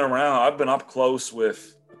 I've been up close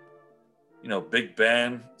with, Big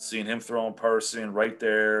Ben, seeing him throw in person right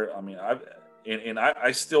there. I mean,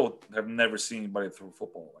 I still have never seen anybody throw a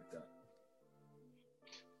football like that.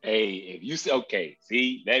 Hey, if you say, okay,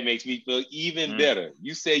 see, that makes me feel even better.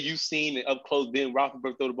 You say you've seen it up close, Ben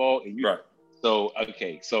Roethlisberger throw the ball, and right. So,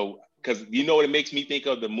 okay, so, because you know what it makes me think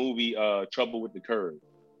of? The movie Trouble with the Curve.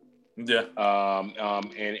 Yeah.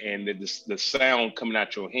 And the sound coming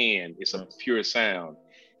out your hand, it's a pure sound.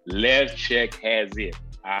 Levchek has it.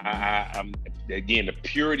 Again, the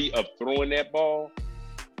purity of throwing that ball.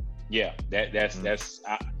 Yeah, that's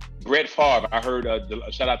Brett Favre. I heard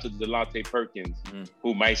shout out to Delonte Perkins,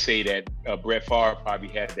 who might say that Brett Favre probably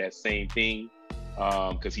had that same thing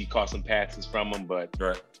because he caught some passes from him, but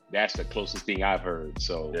that's the closest thing I've heard.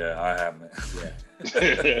 So yeah, I haven't.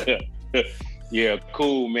 Yeah. Yeah,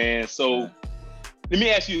 cool, man. So let me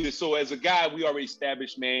ask you this. So as a guy, we already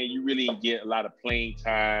established, man, you really didn't get a lot of playing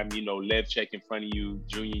time. Levchek in front of you,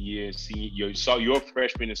 junior year, senior year. You saw your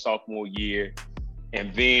freshman and sophomore year.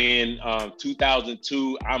 And then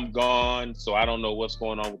 2002, I'm gone. So I don't know what's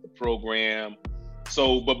going on with the program.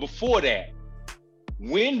 So, but before that,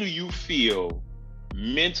 when do you feel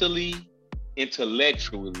mentally,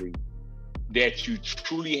 intellectually, that you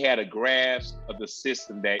truly had a grasp of the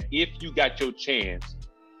system, that if you got your chance,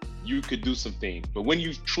 you could do some things? But when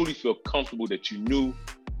you truly feel comfortable that you knew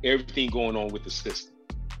everything going on with the system?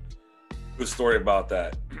 Good story about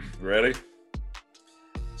that. Ready?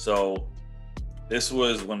 So this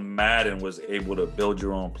was when Madden was able to build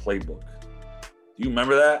your own playbook. Do you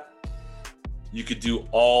remember that? You could do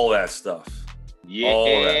all that stuff. Yeah. All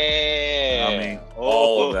of that. I mean,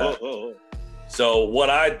 all of that. So what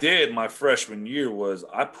I did my freshman year was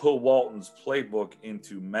I put Walton's playbook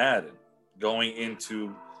into Madden going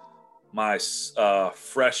into my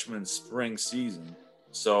freshman spring season.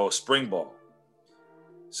 So spring ball.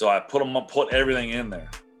 So I put everything in there.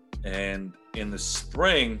 And in the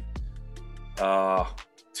spring,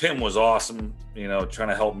 Tim was awesome, trying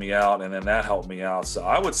to help me out. And then that helped me out. So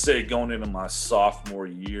I would say going into my sophomore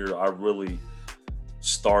year, I really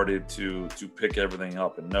started to pick everything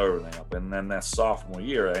up and know everything up. And then that sophomore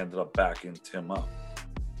year, I ended up backing Tim up.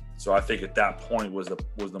 So I think at that point was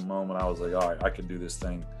the moment I was like, all right, I can do this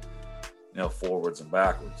thing, forwards and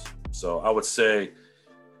backwards. So I would say,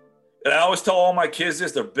 and I always tell all my kids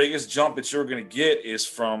this, the biggest jump that you're going to get is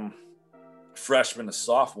from freshman to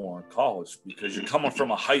sophomore in college, because you're coming from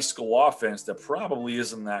a high school offense that probably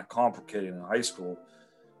isn't that complicated in high school,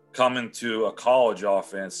 coming to a college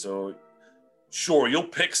offense. So sure, you'll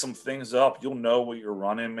pick some things up. You'll know what you're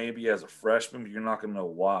running maybe as a freshman, but you're not going to know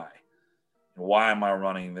why. Why am I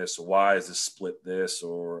running this? Or why is this split this?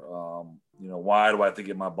 Or, why do I have to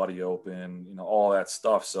get my buddy open? All that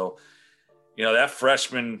stuff. So, that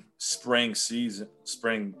freshman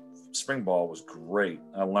spring ball was great.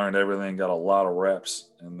 I learned everything, got a lot of reps.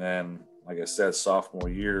 And then, like I said, sophomore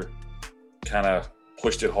year, kind of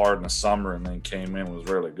pushed it hard in the summer and then came in and was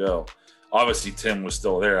ready to go. obviously Tim was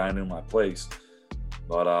still there. I knew my place,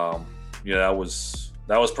 but yeah, that was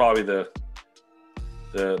probably the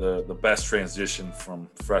best transition from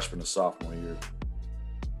freshman to sophomore year.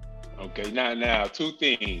 Okay, now two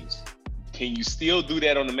things. Can you still do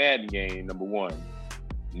that on the Madden game? Number one,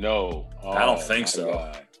 no. I don't think so.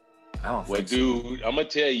 God. I don't Well, think so. dude, I'm gonna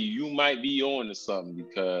tell you, you might be on to something,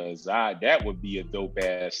 because that would be a dope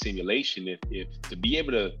ass simulation if to be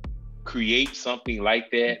able to create something like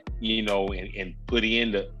that, you know, and put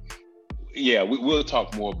in the. Yeah, we'll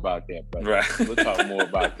talk more about that, brother. Right. We'll talk more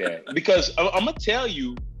about that, because I'm gonna tell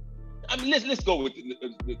you. I mean, let's go with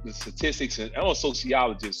the statistics, and I'm a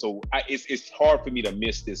sociologist, so it's hard for me to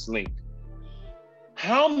miss this link.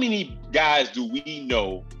 How many guys do we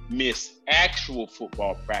know miss actual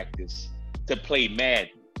football practice to play Madden?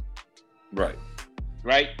 Right.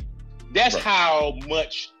 That's Right. how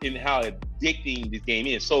much and how addicting this game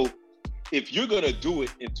is. So if you're gonna do it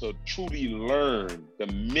and to truly learn the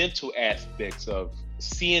mental aspects of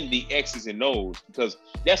seeing the X's and O's, because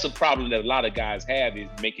that's a problem that a lot of guys have, is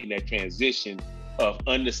making that transition of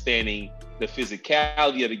understanding the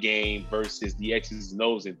physicality of the game versus the X's and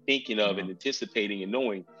O's, and thinking of and anticipating and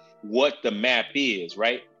knowing what the map is,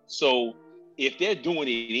 right? So if they're doing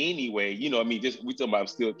it anyway, you know, I mean, we talking about, I'm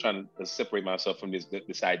still trying to separate myself from this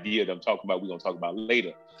idea that I'm talking about, we're gonna talk about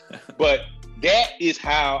later. But that is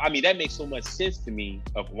how, I mean, that makes so much sense to me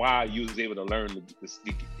of why you was able to learn the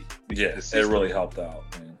It really helped out,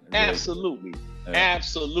 man. Absolutely. Yeah.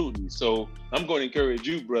 Absolutely. So I'm going to encourage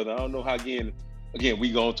you, brother. I don't know how, again,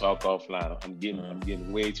 we gonna talk offline. I'm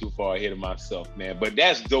getting way too far ahead of myself, man. But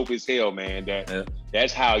that's dope as hell, man.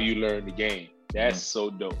 That's how you learn the game. That's so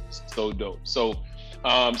dope. So dope. So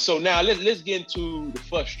now let's get into the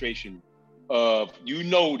frustration of, you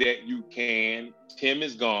know, that you can. Tim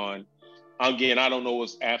is gone. Again, I don't know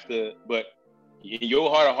what's after, but in your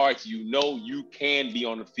heart of hearts, you know you can be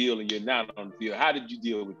on the field and you're not on the field. How did you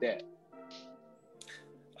deal with that?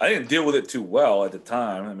 I didn't deal with it too well at the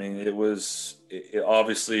time. I mean, it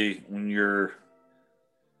obviously, when you're,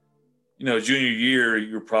 you know, junior year,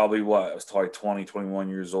 you're probably I was probably 20, 21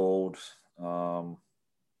 years old. You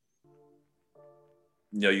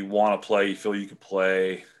know, you want to play, you feel you can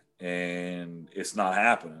play, and it's not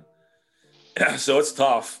happening. So it's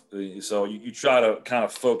tough. So you try to kind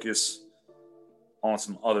of focus on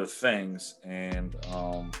some other things. And,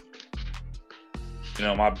 you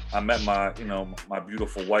know, I met my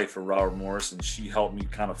beautiful wife at Robert Morris, and she helped me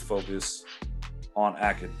kind of focus on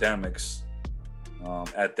academics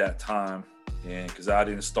at that time. And because I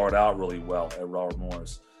didn't start out really well at Robert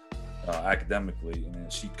Morris academically, and then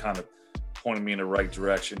she kind of pointed me in the right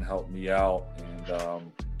direction, helped me out.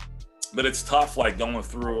 And but it's tough, like going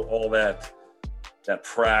through all that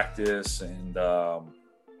practice and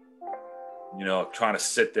you know, trying to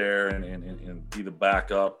sit there and be the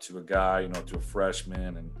backup to a guy, you know, to a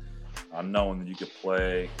freshman, and knowing that you could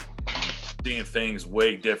play, seeing things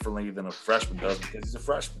way differently than a freshman does because he's a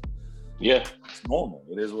freshman. Yeah, it's normal.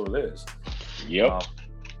 It is what it is. Yep.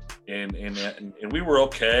 And we were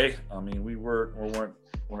okay. I mean, we weren't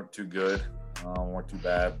too good, weren't too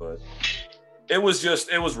bad, but it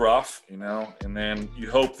was rough, you know. And then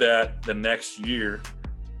you hope that the next year,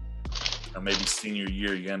 or maybe senior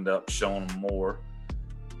year, you end up showing them more.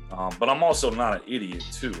 But I'm also not an idiot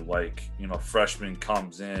too. Like, you know, a freshman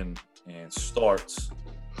comes in and starts,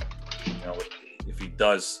 you know, if he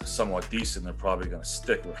does somewhat decent, they're probably going to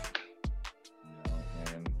stick with him. You know,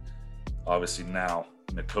 and obviously now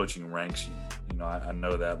in the coaching ranks, you know, I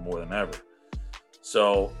know that more than ever.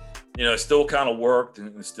 So, you know, it still kind of worked,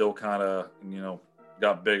 and it still kind of, you know,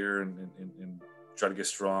 got bigger and tried to get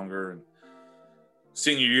stronger. And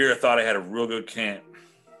senior year, I thought I had a real good camp.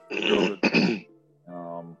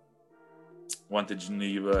 Went to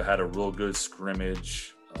Geneva, had a real good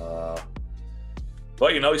scrimmage.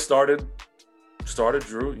 But, you know, he started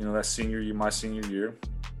Drew, you know, that senior year, my senior year.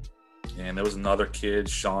 And there was another kid,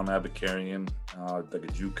 Sean Abakarian, like a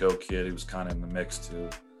JUCO kid. He was kind of in the mix too.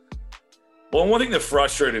 Well, one thing that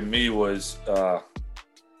frustrated me was there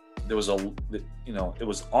was it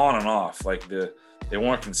was on and off. Like they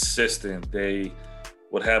weren't consistent. They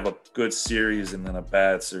would have a good series and then a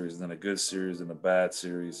bad series, and then a good series and a bad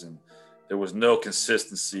series, and there was no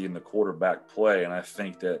consistency in the quarterback play. And I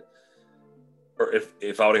think that, or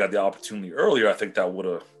if I would have got the opportunity earlier, I think that I would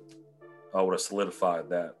have solidified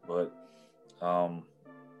that. But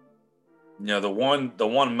you know, the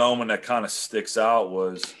one moment that kind of sticks out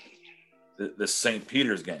was the St.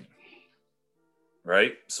 Peter's game,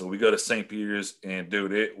 right? So we go to St. Peter's, and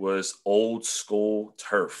dude, it was old school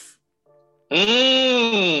turf.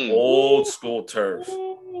 Old school turf.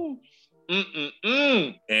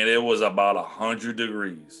 And it was about 100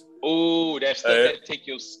 degrees. Oh, that stuff that take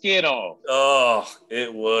your skin off. Oh,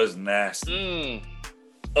 it was nasty.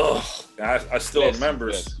 Oh, I still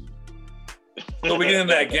remember. So we get in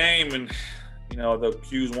that game, and the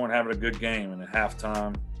Qs weren't having a good game. And at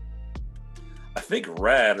halftime, I think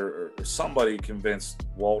Rad or somebody convinced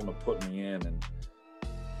Walton to put me in, and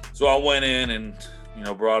so I went in and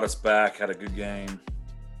brought us back, had a good game.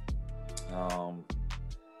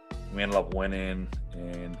 We ended up winning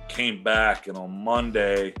and came back, and on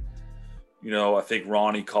Monday, I think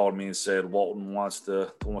Ronnie called me and said Walton wants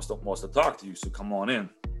to talk to you, so come on in.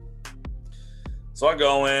 So I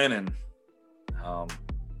go in, and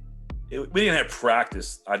we didn't have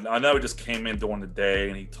practice. I know he just came in during the day,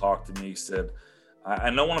 and he talked to me. He said, I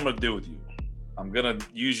know what I'm going to do with you. I'm going to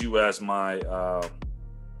use you as my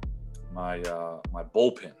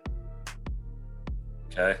bullpen.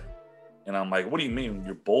 Okay? And I'm like, what do you mean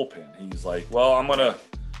your bullpen? He's like, well, I'm gonna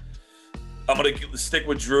stick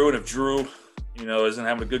with Drew, and if Drew, isn't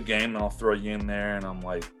having a good game, then I'll throw you in there. And I'm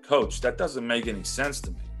like, Coach, that doesn't make any sense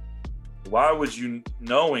to me. Why would you,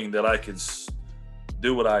 knowing that I could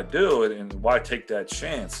do what I do, and why take that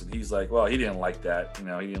chance? And he's like, well, he didn't like that. He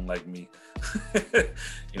didn't like me,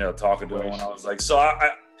 talking to him. And I was like, so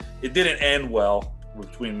it didn't end well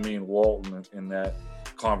between me and Walton in that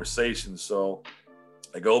conversation. So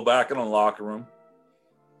I go back in the locker room,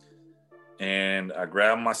 and I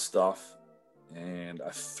grab my stuff, and I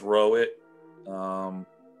throw it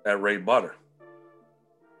at Ray Butter.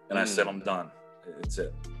 And I said, I'm done. It's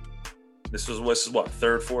it. This is what,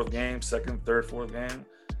 third, fourth game?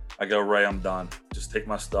 I go, Ray, I'm done. Just take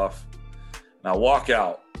my stuff. And I walk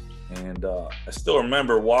out. And I still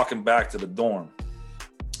remember walking back to the dorm.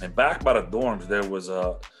 And back by the dorms, there was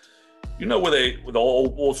where the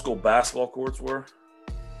old school basketball courts were?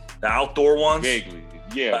 The outdoor ones? Vaguely.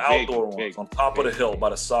 Yeah. The outdoor ones on top of the hill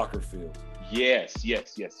by the soccer field. Yes.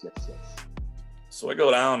 So I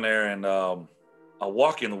go down there, and I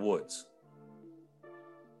walk in the woods.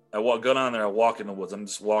 Go down there, I walk in the woods. I'm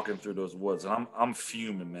just walking through those woods, and I'm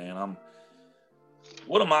fuming, man.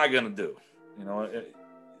 What am I going to do?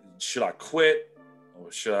 Should I quit,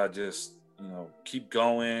 or should I just, keep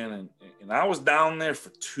going? And I was down there for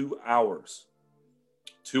 2 hours.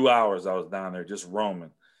 2 hours I was down there just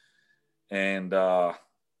roaming. And,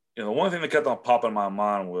 one thing that kept on popping in my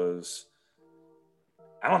mind was,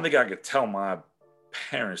 I don't think I could tell my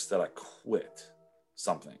parents that I quit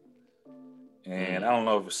something. And I don't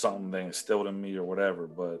know if it's something they instilled in me or whatever,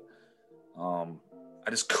 but I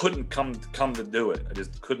just couldn't come to do it. I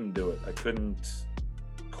just couldn't do it. I couldn't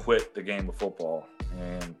quit the game of football.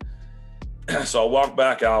 And so I walked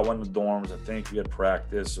back out, went to the dorms. I think we had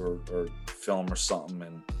practice or film or something,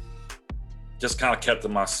 and just kind of kept to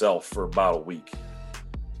myself for about a week.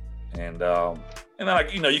 And then I,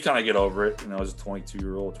 you kind of get over it. As a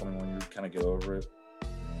 22-year-old, 21-year-old, kind of get over it.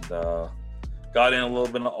 And got in a little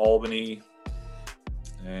bit in Albany,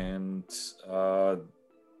 and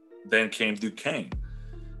then came Duquesne.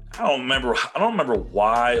 I don't remember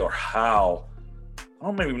why or how. I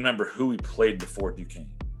don't maybe remember who we played before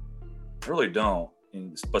Duquesne. I really don't.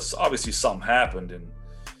 But obviously something happened. And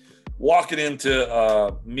walking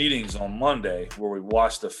into meetings on Monday where we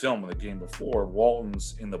watched the film of the game before,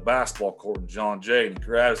 Walton's in the basketball court, and John Jay, and he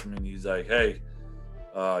grabs me and he's like, hey,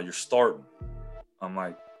 you're starting. I'm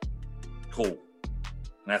like, cool.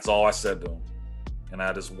 And that's all I said to him. And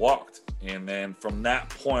I just walked. And then from that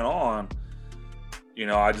point on,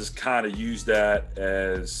 I just kind of used that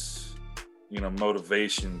as,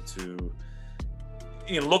 motivation to,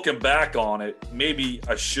 looking back on it, maybe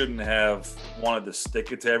I shouldn't have wanted to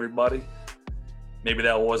stick it to everybody. Maybe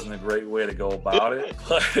that wasn't a great way to go about it.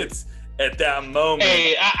 But it's at that moment.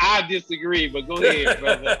 Hey, I disagree, but go ahead,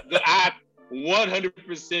 brother. I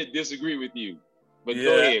 100% disagree with you. But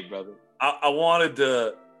go ahead, brother. I wanted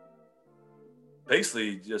to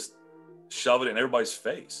basically just shove it in everybody's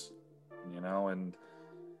face,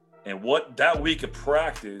 and what that week of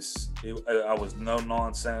practice, I was no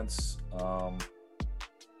nonsense.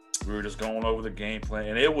 We were just going over the game plan,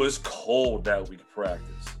 and it was cold that week of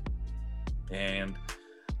practice. And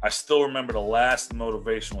I still remember the last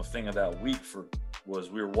motivational thing of that week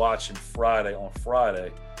was we were watching Friday.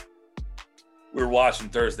 We were watching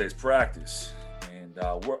Thursday's practice, and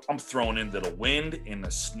I'm thrown into the wind and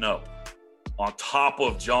the snow on top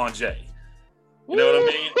of John Jay. You know what I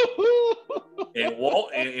mean?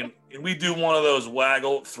 And we do one of those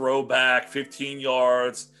waggle throwback 15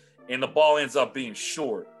 yards, and the ball ends up being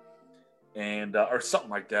short, and or something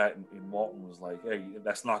like that. And Walton was like, "Hey,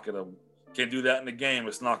 can't do that in the game.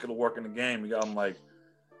 It's not gonna work in the game." I'm like,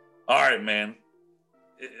 "All right, man.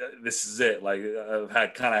 this is it. Like,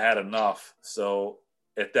 I've had enough. So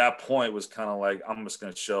at that point, it was kind of like, I'm just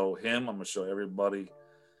going to show him. I'm going to show everybody.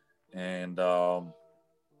 And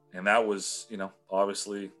that was,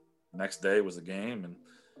 obviously next day was the game, and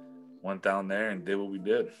went down there and did what we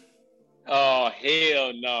did. Oh,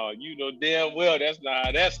 hell no. You know damn well that's not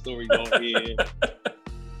how that story gonna end.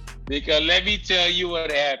 Because let me tell you what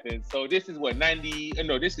happened. So this is what,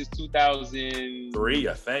 this is 2003,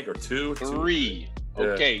 I think, or two. Three. Yeah.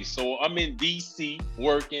 Okay, so I'm in DC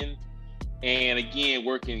working, and again,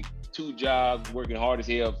 working 2 jobs, working hard as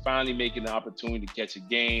hell, finally making the opportunity to catch a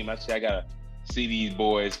game. I said, I gotta see these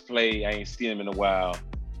boys play. I ain't seen them in a while.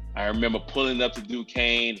 I remember pulling up to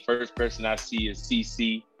Duquesne. The first person I see is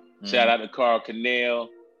CC. Shout out to Carl Cannell.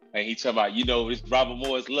 And he talking about, it's Robert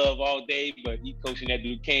Moore's love all day, but he coaching at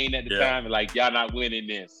Duquesne at the time. And like, y'all not winning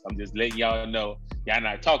this. I'm just letting y'all know. Y'all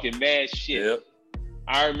not talking mad shit. Yep.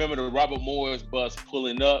 I remember the Robert Moore's bus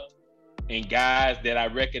pulling up, and guys that I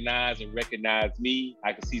recognize and recognize me.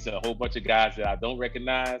 I can see a whole bunch of guys that I don't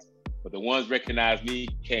recognize, but the ones recognize me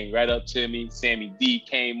came right up to me. Sammy D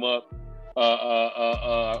came up.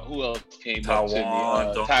 Who else came up to me?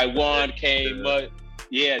 Taiwan came up.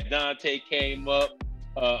 Yeah, Dante came up.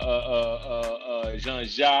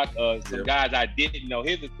 Jean-Jacques. Some guys I didn't know.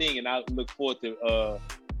 Here's the thing, and I look forward to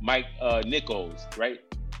Mike Nichols, right?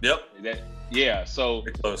 Yep. So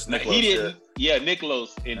Nicholas, he didn't. Yeah,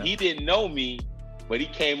 Nicholas, and he didn't know me, but he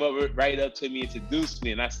came up right up to me, introduced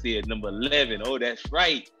me, and I said, number 11. Oh, that's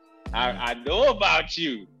right. I know about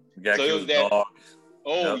you. So it was that. Dog.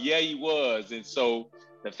 Oh, yeah, he was. And so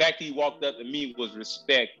the fact he walked up to me was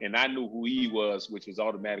respect, and I knew who he was, which was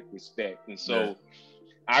automatic respect. And so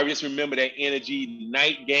I just remember that energy.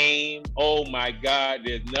 Night game. Oh, my God.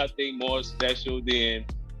 There's nothing more special than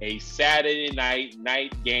a Saturday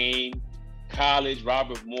night game, college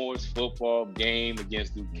Robert Moore's football game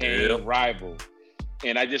against Duquesne rival.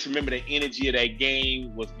 And I just remember the energy of that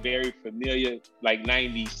game was very familiar, like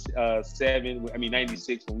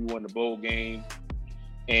 96 when we won the bowl game.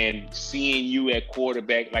 And seeing you at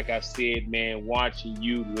quarterback, like I said, man, watching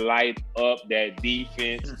you light up that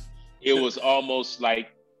defense, it was almost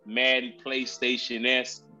like Madden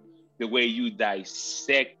PlayStation-esque, the way you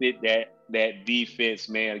dissected that defense,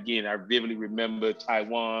 man. Again, I vividly remember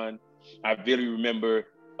Taiwan. I vividly remember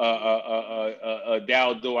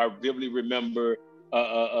Daldo. I vividly remember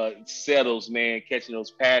Settles, man, catching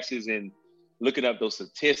those passes and looking up those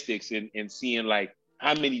statistics and seeing, like,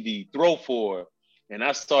 how many did he throw for? And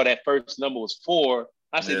I saw that first number was 4.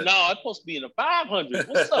 I said, no, it's supposed to be in the 500.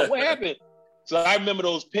 What's up? What happened? So I remember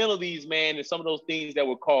those penalties, man, and some of those things that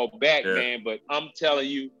were called back, man. But I'm telling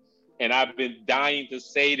you, and I've been dying to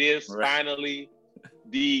say this, finally,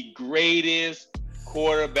 the greatest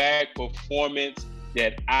quarterback performance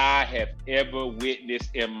that I have ever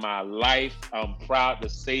witnessed in my life. I'm proud to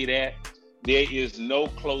say that. There is no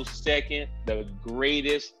close second. The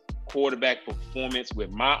greatest quarterback performance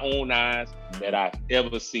with my own eyes that I've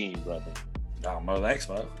ever seen, brother. Oh, Mo, thanks,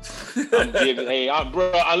 Mo. I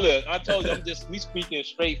told you, we speaking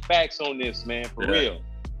straight facts on this, man, for real.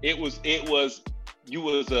 You was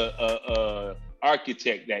a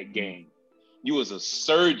architect that game. You was a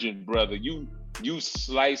surgeon, brother. You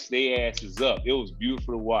sliced their asses up. It was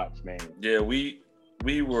beautiful to watch, man. Yeah, we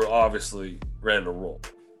were obviously ready to roll.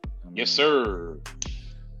 Yes, sir.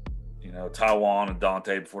 Taiwan and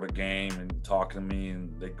Dante before the game and talking to me,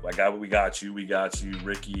 and we got you,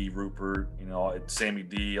 Ricky, Rupert, Sammy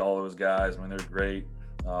D, all those guys. I mean, they're great.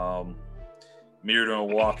 Mirdo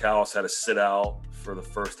and Walkhouse had to sit out for the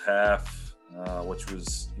first half, which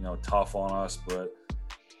was, tough on us, but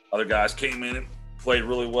other guys came in and played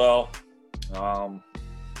really well. I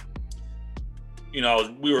was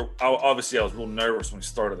real nervous when we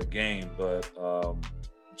started the game, but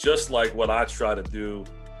just like what I try to do,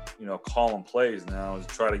 calling plays now is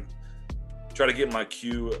try to get my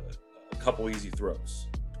cue a couple easy throws.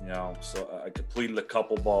 So I completed a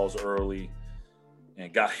couple balls early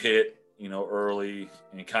and got hit, early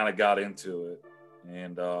and kind of got into it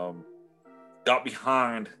and got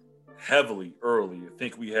behind heavily early. I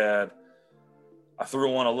think I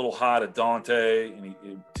threw one a little high to Dante and he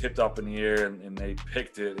tipped up in the air and they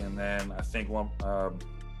picked it. And then I think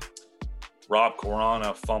Rob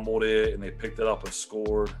Corona fumbled it and they picked it up and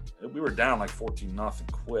scored. We were down like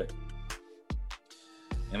 14-0 quick.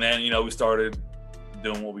 And then, we started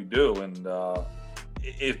doing what we do. And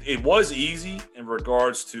it was easy in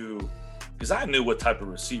regards to, because I knew what type of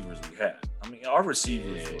receivers we had. I mean, our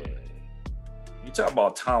receivers you talk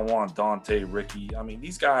about Taiwan, Dante, Ricky. I mean,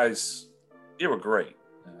 these guys, they were great.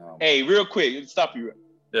 Hey, real quick, stop you.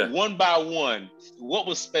 Yeah. One by one, what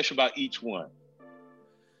was special about each one?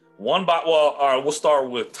 All right, we'll start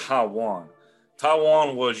with Taiwan.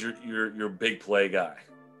 Taiwan was your big play guy.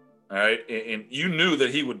 All right. And you knew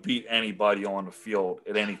that he would beat anybody on the field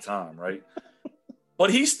at any time, right?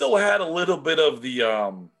 But he still had a little bit of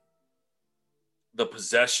the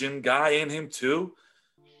possession guy in him too.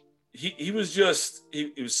 He was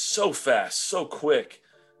so fast, so quick.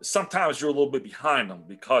 Sometimes you're a little bit behind him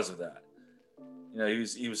because of that. He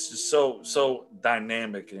was just so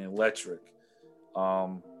dynamic and electric.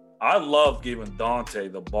 I love giving Dante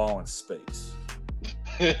the ball in space.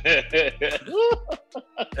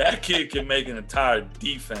 That kid can make an entire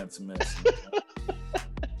defense miss.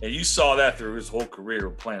 And you saw that through his whole career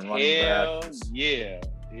playing running back. Yeah.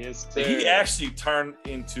 Yes, sir. He actually turned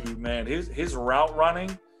into, man, his route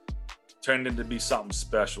running turned into be something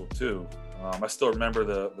special too. I still remember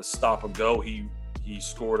the stop and go he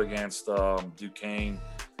scored against Duquesne.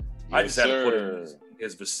 Yes, I just had to put it in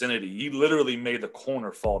his vicinity. He literally made the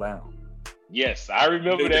corner fall down. Yes, I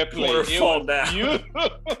remember that play. Fall down.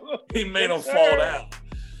 He made him fall down.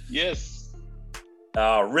 Yes.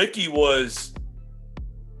 Ricky was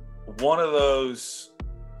one of those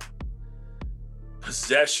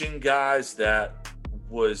possession guys that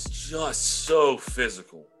was just so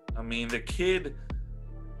physical. I mean, the kid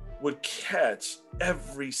would catch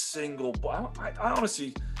every single ball. I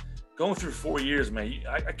honestly, going through 4 years, man,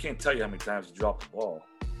 I can't tell you how many times he dropped the ball.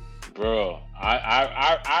 Bro,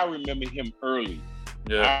 I remember him early.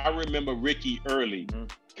 Yeah. I remember Ricky early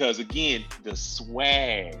because, again, the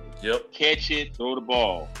swag. Yep. Catch it, throw the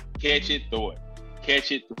ball. Catch it, throw it.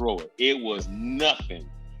 Catch it, throw it. It was nothing.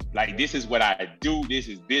 Like, this is what I do. This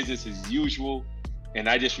is business as usual. And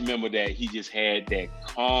I just remember that he just had that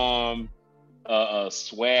calm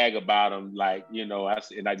swag about him. Like,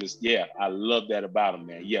 I love that about him,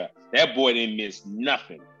 man. Yeah, that boy didn't miss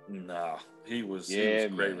nothing. Nah, he was a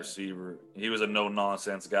great receiver. He was a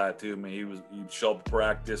no-nonsense guy, too, man. He'd show up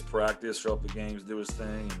practice, show up the games, do his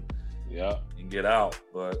thing, and get out.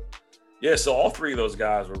 But, yeah, so all three of those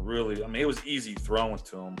guys were really – I mean, it was easy throwing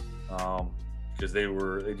to them because they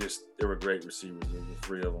were great receivers, the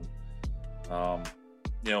three of them.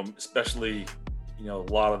 Especially, a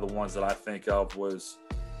lot of the ones that I think of was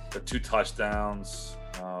the 2 touchdowns.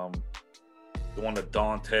 The one that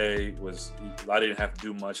Dante I didn't have to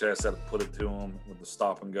do much. I just had to put it to him with the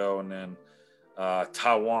stop and go. And then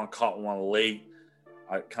Taiwan caught one late.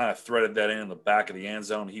 I kind of threaded that in the back of the end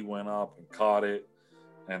zone. He went up and caught it.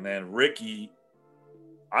 And then Ricky,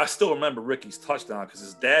 I still remember Ricky's touchdown because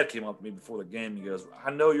his dad came up to me before the game. He goes, I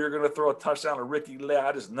know you're going to throw a touchdown to Ricky.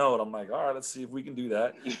 I just know it. I'm like, all right, let's see if we can do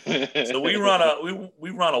that. So we run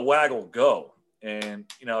a waggle go. And,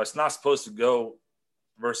 it's not supposed to go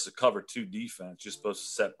versus a cover 2 defense. You're supposed to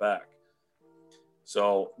set back.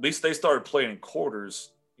 So at least they started playing in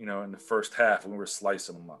quarters, in the first half, and we were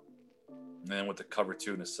slicing them up. And then with the cover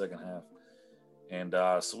 2 in the second half. And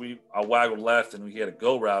so I waggled left, and we had a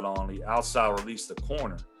go route on. The outside released the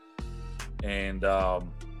corner. And the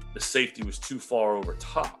safety was too far over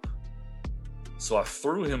top. So I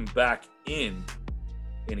threw him back in,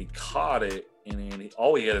 and he caught it. And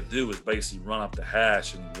all he had to do was basically run up the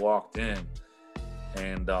hash, and he walked in.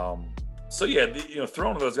 And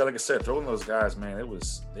throwing those guys, like I said, throwing those guys, man,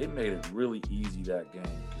 they made it really easy that game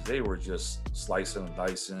because they were just slicing and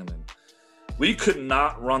dicing, and we could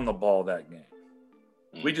not run the ball that game.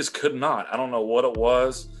 We just could not. I don't know what it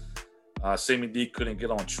was. Sammy D couldn't get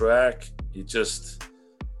on track. It just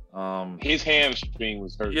his hamstring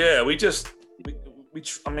was hurt. Yeah, we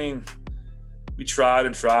tried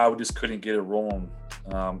and tried. We just couldn't get it rolling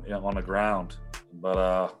on the ground.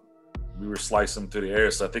 But we were slicing through the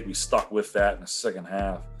air, so I think we stuck with that in the second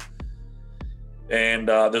half. And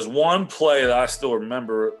there's one play that I still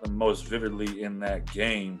remember the most vividly in that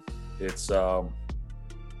game. It's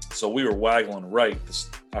so we were waggling right.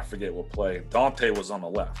 I forget what play. Dante was on the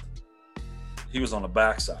left. He was on the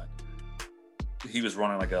backside. He was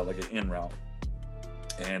running like an in route.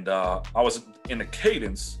 And I was in the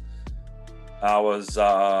cadence. I was,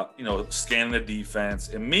 scanning the defense,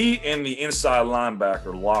 and me and the inside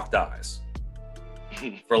linebacker locked eyes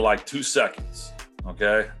for like 2 seconds,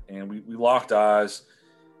 okay? And we locked eyes,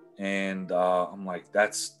 and I'm like,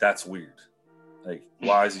 that's weird. Like,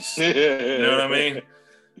 why is he? You know what I mean?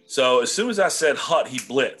 So as soon as I said hut, he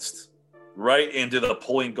blitzed right into the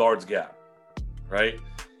pulling guard's gap, right?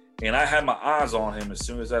 And I had my eyes on him as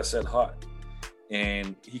soon as I said hut.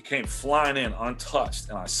 And he came flying in untouched,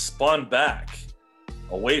 and I spun back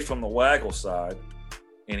away from the waggle side,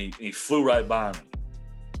 and he flew right by me.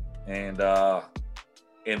 And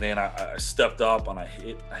then I stepped up and I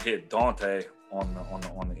hit Dante on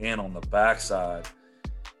the end on the backside,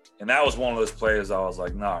 And that was one of those plays I was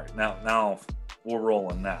like, nah, now we're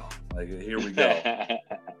rolling now. Like, here we go.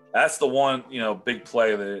 That's the one, big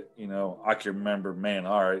play that, I can remember, man,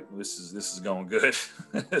 all right, this is going good.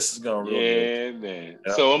 This is going real good. Yeah, man.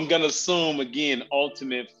 Yep. So I'm going to assume, again,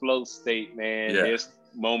 ultimate flow state, man. Yeah. This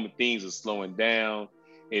moment, things are slowing down.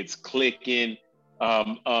 It's clicking.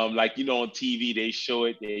 Like, on TV, they show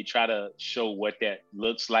it. They try to show what that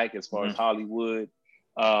looks like as far as Hollywood.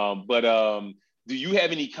 Do you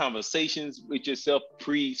have any conversations with yourself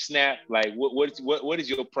pre-snap? Like, what is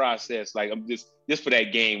your process? Like, I'm just for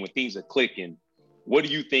that game when things are clicking. What are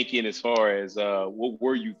you thinking as far as what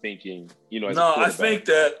were you thinking? As a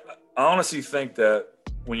I honestly think that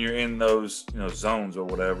when you're in those zones or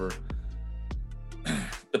whatever,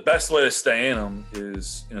 the best way to stay in them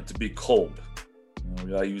is to be cold.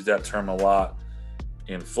 I use that term a lot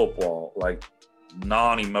in football, like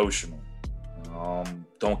non-emotional.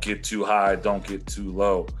 Don't get too high, don't get too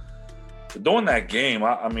low. So during that game,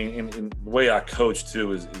 in the way I coach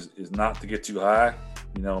too is not to get too high,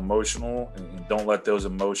 emotional, and don't let those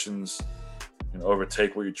emotions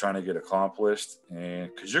overtake what you're trying to get accomplished.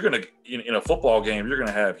 And because you're gonna in a football game, you're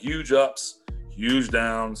gonna have huge ups, huge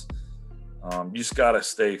downs. You just gotta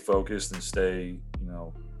stay focused and stay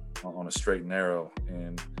on a straight and narrow.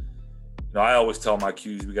 And I always tell my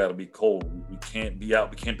Qs, we got to be cold. We can't be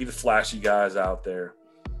out. We can't be the flashy guys out there.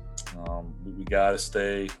 We got to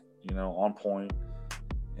stay, on point.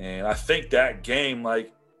 And I think that game,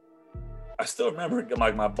 like, I still remember,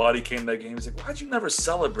 like, my buddy came to that game. He's like, why'd you never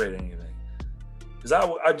celebrate anything? Because I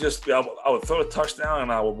would throw a touchdown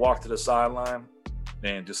and I would walk to the sideline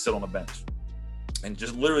and just sit on the bench and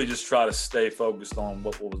just literally just try to stay focused on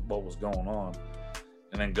what was going on,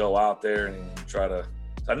 and then go out there and try to.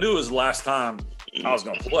 I knew it was the last time I was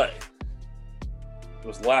going to play. It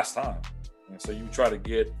was the last time. And so you try to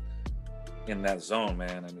get in that zone,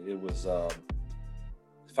 man. And it was,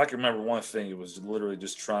 if I can remember one thing, it was literally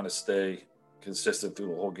just trying to stay consistent through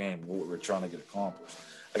the whole game, what we were trying to get accomplished.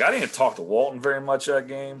 Like, I didn't talk to Walton very much that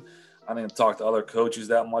game. I didn't talk to other coaches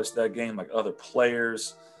that much that game, like other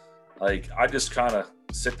players. Like, I just kind of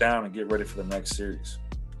sit down and get ready for the next series.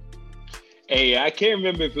 Hey, I can't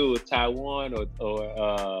remember if it was Taiwan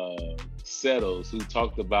or Settles who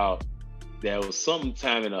talked about there was some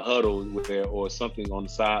time in a huddle or something on the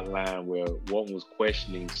sideline where Walton was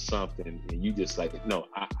questioning something, and you just like, no,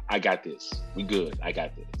 I got this. We good. I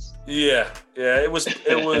got this. Yeah. It was.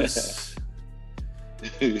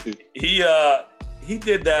 He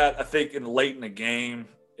did that, I think, late in the game,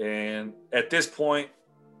 and at this point,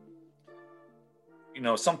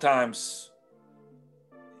 sometimes.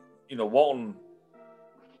 Walton,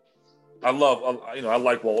 I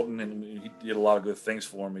like Walton, and he did a lot of good things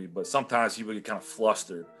for me, but sometimes he would get kind of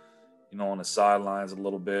flustered, on the sidelines a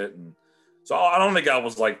little bit. And so I don't think I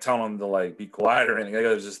was like telling him to like be quiet or anything.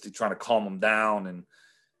 I was just trying to calm him down, and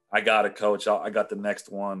I got it, coach. I got the next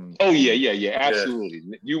one. Oh, yeah. Absolutely.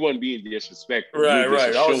 Yeah. You weren't being disrespectful.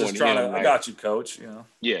 Right. I was just trying to, I got you, coach.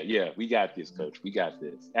 Yeah. We got this, coach. We got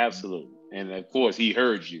this. Absolutely. And of course he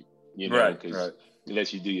heard you, because it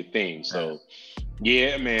lets you do your thing. So,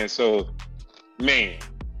 yeah, man. So, man,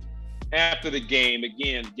 after the game,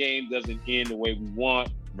 again, the game doesn't end the way we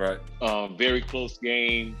want. Right. Very close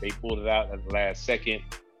game. They pulled it out at the last second.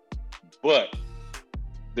 But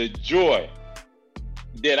the joy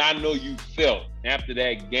that I know you felt after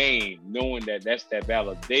that game, knowing that that's that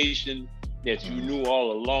validation that you knew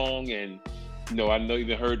all along. And, I know you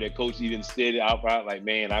even heard that coach even said it outright, like,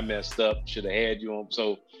 man, I messed up. Should have had you on.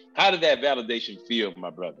 So, how did that validation feel, my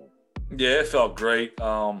brother? Yeah, it felt great.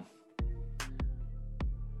 After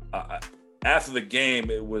the game,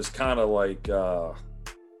 it was kind of like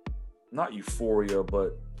not euphoria,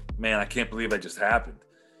 but man, I can't believe that just happened.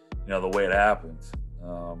 The way it happened.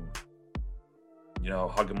 Hugging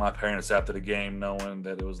my parents after the game, knowing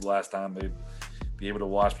that it was the last time they'd be able to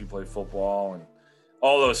watch me play football, and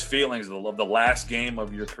all those feelings of the last game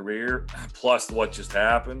of your career, plus what just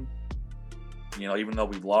happened. Even though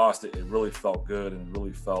we lost, it really felt good, and it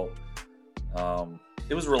really felt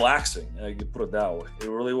it was relaxing. I could put it that way. It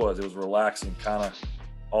really was. It was relaxing. Kind of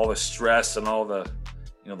all the stress and all the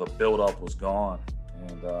the buildup was gone,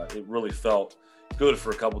 and it really felt good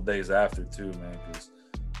for a couple of days after too, man. Because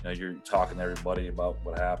you're talking to everybody about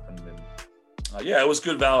what happened, and it was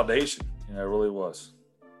good validation. It really was.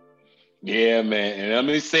 Yeah, man. And let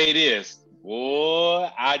me say this, boy,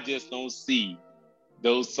 I just don't see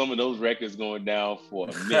some of those records going down for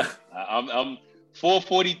a minute. I'm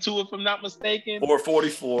 442 if I'm not mistaken.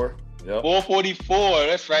 444. Yep. 444.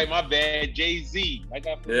 That's right. My bad. Jay-Z. I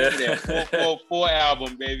got that 444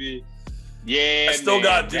 album, baby. Yeah. I still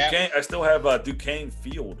got Duquesne. I still have Duquesne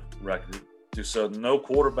Field record. So no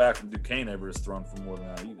quarterback from Duquesne ever has thrown for more than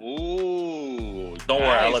that either. Ooh, don't worry,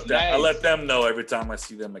 I nice. let them know every time I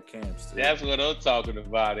see them at camps. Too. That's what I'm talking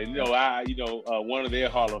about. And one of their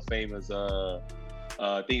Hall of Famers,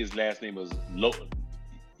 I think his last name was Loya.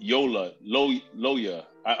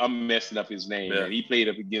 I'm messing up his name, man. He played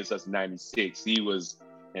up against us in '96. He was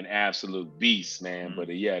an absolute beast, man. But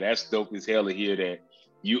that's dope as hell to hear that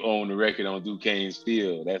you own the record on Duquesne's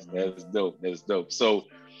field. That's dope. That's dope. So,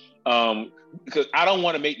 because I don't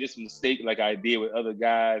want to make this mistake like I did with other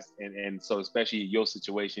guys, and so especially in your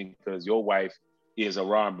situation, because your wife is a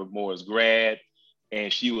Ron Moore's grad,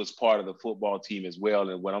 and she was part of the football team as well.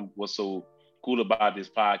 And what's so cool about this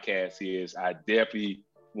podcast is I definitely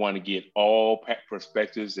want to get all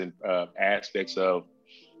perspectives and aspects of,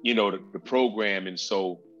 the program. And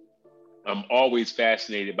so I'm always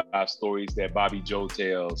fascinated by stories that Bobby Joe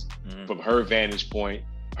tells from her vantage point.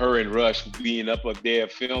 Her and Rush being up there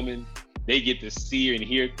filming, they get to see and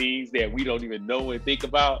hear things that we don't even know and think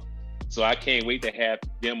about. So I can't wait to have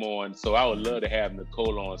them on. So I would love to have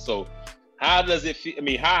Nicole on. So how does it feel? I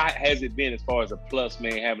mean, how has it been as far as a plus,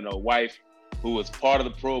 man, having a wife who was part of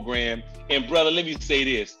the program? And brother, let me say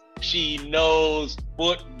this. She knows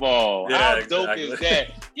football. Yeah, how dope is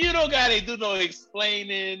that? You don't gotta do no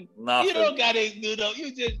explaining. Nothing. You don't gotta do no,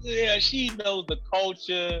 she knows the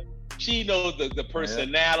culture. She knows the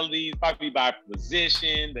personalities, probably by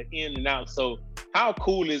position, the in and out. So how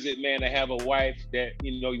cool is it, man, to have a wife that,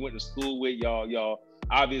 you went to school with, y'all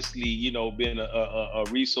obviously, been a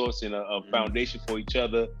resource and a foundation for each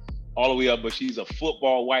other all the way up, but she's a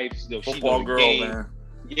football wife. Football girl, man.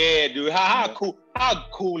 Yeah, dude. How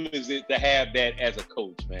cool is it to have that as a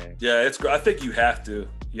coach, man? Yeah, it's great. I think you have to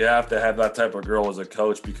have that type of girl as a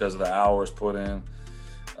coach because of the hours put in.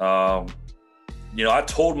 I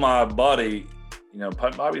told my buddy,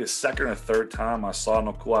 probably the second or third time I saw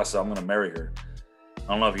Nicole, I said, I'm going to marry her. I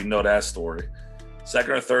don't know if you know that story.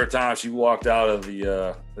 Second or third time she walked out of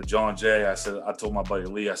the John Jay, I told my buddy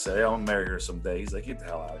Lee, I said, hey, I'm going to marry her someday. He's like, get the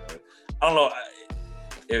hell out of here. I don't know.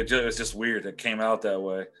 It's just weird. It came out that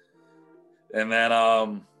way. And then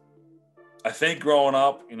I think growing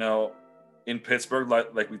up, in Pittsburgh,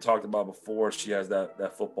 like we talked about before, she has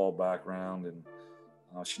that football background, and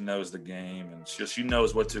she knows the game, and she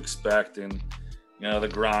knows what to expect, and the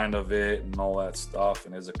grind of it and all that stuff.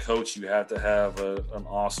 And as a coach, you have to have an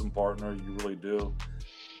awesome partner. You really do.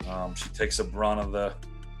 She takes a brunt of the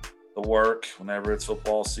work whenever it's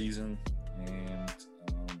football season, and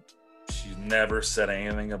she's never said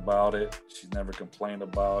anything about it. She's never complained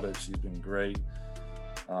about it. She's been great.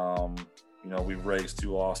 We've raised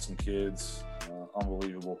two awesome kids,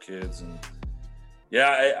 unbelievable kids, and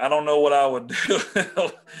I don't know what I would do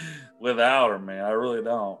without her, man. I really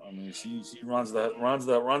don't. I mean, she runs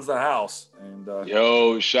the house.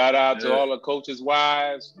 And shout out to all the coaches'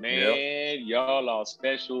 wives, man. Yep. Y'all are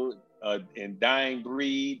special and dying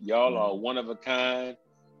breed. Y'all are one of a kind.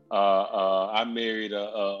 I married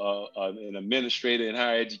an administrator in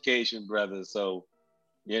higher education, brother. So,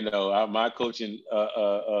 my coaching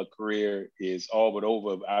career is all but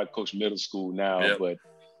over. I coach middle school now, but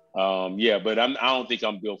I don't think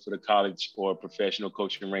I'm built for the college or professional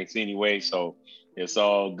coaching ranks anyway. So it's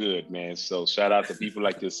all good, man. So shout out to people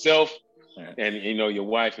like yourself and your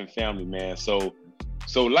wife and family, man. So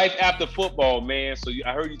life after football, man. So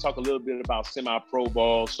I heard you talk a little bit about semi-pro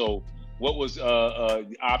ball. So what was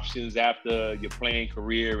the options after your playing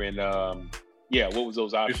career, and what was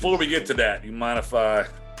those options? Before we get to that, you mind if I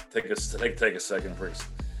take a second first?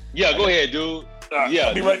 Yeah, go ahead, dude.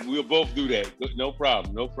 I'll be right. We'll both do that. No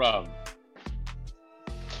problem.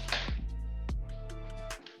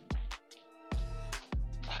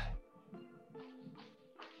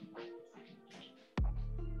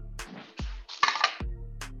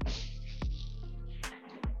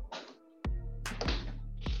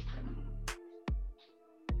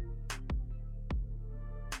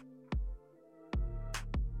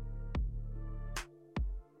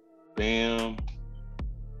 Bam.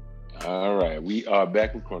 All right, we are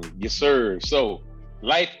back recording. Yes, sir. So,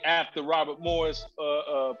 life after Robert Moore's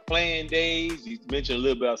playing days. You mentioned a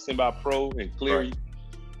little bit about semi-pro and Cleary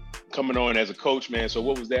coming on as a coach, man. So,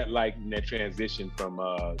 what was that like in that transition from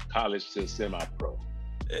college to semi-pro?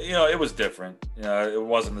 It was different. It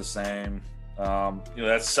wasn't the same.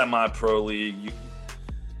 That semi-pro league,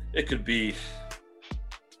 it could be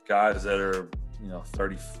guys that are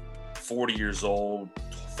 30, 40 years old,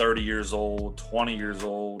 30 years old, 20 years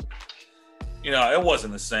old. It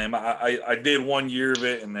wasn't the same. I did 1 year of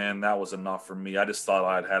it, and then that was enough for me. I just thought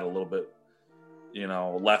I'd had a little bit,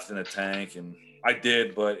 left in the tank, and I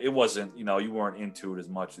did, but it wasn't, you weren't into it as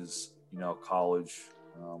much as, college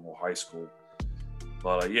or high school.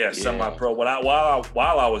 But semi-pro. While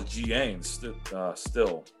I was GAing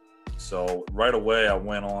still, so right away I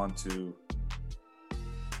went on to,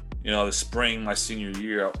 the spring my senior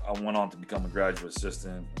year, I went on to become a graduate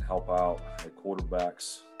assistant and help out at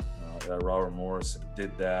quarterbacks at Robert Morris, and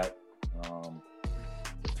did that for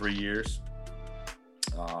 3 years.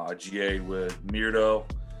 I GA'd with Mirdo,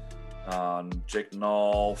 Jake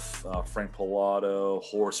Nolf, Frank Pilato.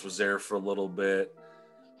 Horst was there for a little bit.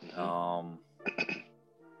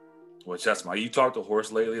 Which you talked to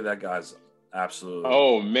Horst lately? That guy's absolutely.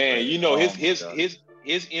 Oh man,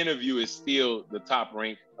 his interview is still the top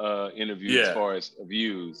ranked interview as far as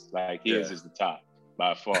views. Like his is the top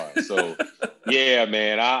by far. So yeah,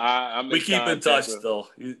 man, I'm. We keep in touch still.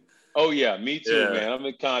 Oh yeah, me too, man. I'm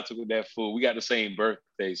in contact with that fool. We got the same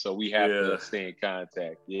birthday, so we have to stay in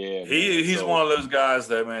contact. Yeah, he's one of those guys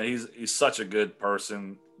that, man, he's such a good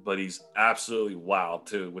person, but he's absolutely wild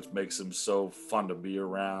too, which makes him so fun to be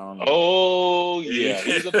around. Oh yeah,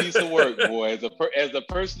 he's a piece of work, boy. As a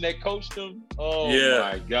person that coached him,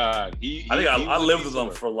 my God, I lived with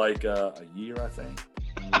him for like a year, I think.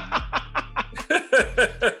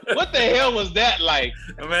 What the hell was that like,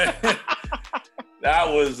 man? That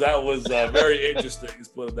was very interesting. Let's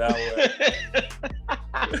put it that way.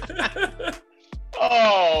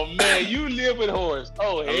 Oh man, you live with Horst.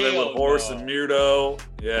 Oh, hell, I live with Horst and Mirdo.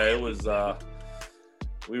 Yeah, it was.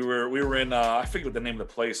 We were in. I forget what the name of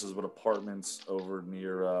the place is, but apartments over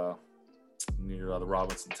near the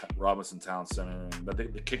Robinson Town Center, and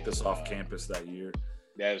they kicked us off campus that year.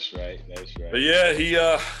 That's right. But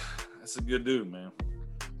yeah, that's a good dude, man.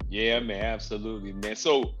 Yeah, man, absolutely, man.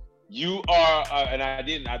 So you are, and I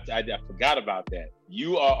forgot about that.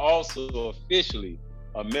 You are also officially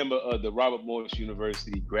a member of the Robert Morris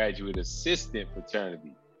University Graduate Assistant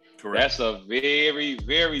Fraternity. Correct. That's a very,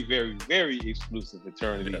 very, very, very exclusive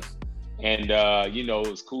fraternity. Yes. And,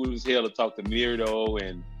 it's cool as hell to talk to Mirdo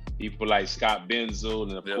and people like Scott Benzel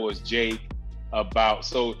and, of course, Jake about.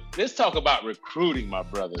 So let's talk about recruiting, my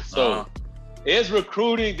brother. So there's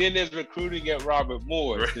recruiting, then there's recruiting at Robert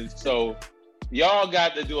Morris. And so y'all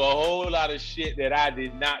got to do a whole lot of shit that I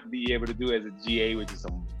did not be able to do as a GA, which is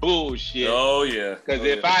some bullshit. Oh yeah. Because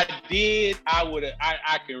if I did,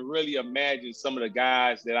 I can really imagine some of the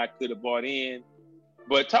guys that I could have brought in.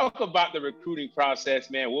 But talk about the recruiting process,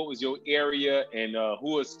 man. What was your area, and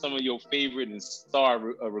who are some of your favorite and star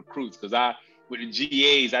recruits? Because with the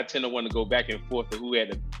GAs, I tend to want to go back and forth to who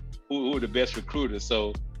were the best recruiters.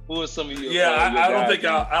 So who are some of your? Yeah, I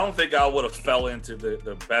don't think I would have fell into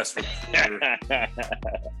the best recruiter.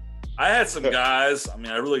 I had some guys. I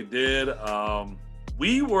mean, I really did. I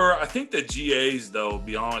think the GAs, though,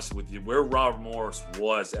 be honest with you, where Robert Morris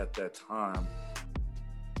was at that time,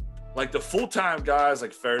 like the full-time guys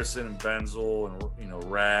like Ferguson and Benzel and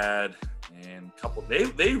Rad and a couple,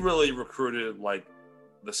 they really recruited like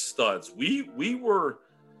the studs. We were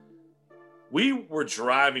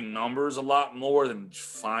driving numbers a lot more than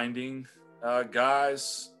finding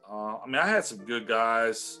guys. I mean, I had some good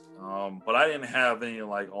guys, but I didn't have any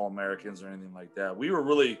like All-Americans or anything like that. We were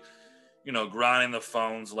really, grinding the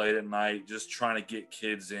phones late at night, just trying to get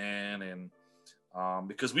kids in, and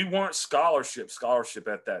because we weren't scholarship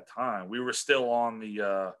at that time. We were still on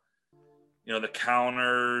the, the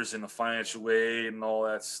counters and the financial aid and all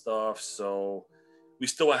that stuff. So we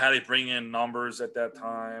still had to bring in numbers at that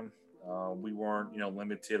time. We weren't,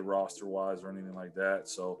 limited roster-wise or anything like that.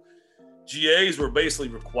 So GAs were basically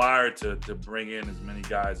required to bring in as many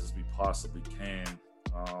guys as we possibly can.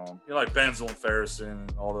 Like Benzel and Ferguson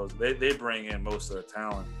and all those, they bring in most of the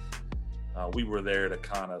talent. We were there to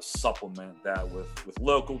kind of supplement that with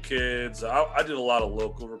local kids. I did a lot of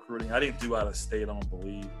local recruiting. I didn't do out of state, I don't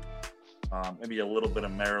believe. Maybe a little bit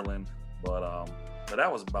of Maryland, but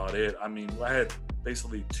that was about it. I mean, I had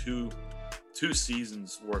basically two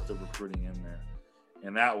seasons worth of recruiting in there,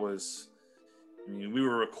 and that was, we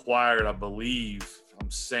were required, I believe, if I'm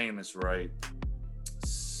saying this right,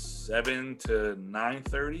 7 to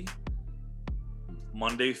 9:30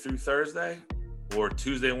 Monday through Thursday, or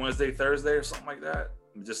Tuesday, Wednesday, Thursday, or something like that.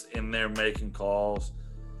 I'm just in there making calls.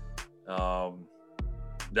 That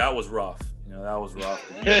was rough. That was rough.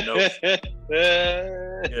 You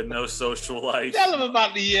had no social life. Tell them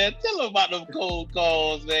about them cold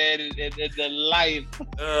calls, man, and the life.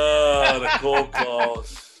 The cold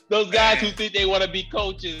calls. Those guys who think they want to be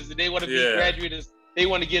coaches and they want to be graduates, they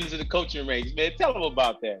want to get into the coaching ranks, man. Tell them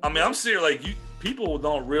about that. I mean, I'm serious. Like, people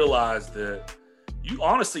don't realize that you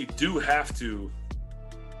honestly do have to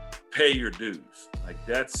pay your dues. Like,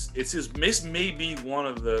 this may be one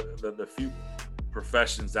of the few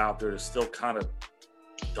professions out there that's still kind of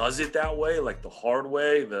does it that way, like the hard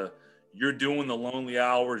way. You're doing the lonely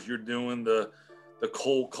hours, you're doing the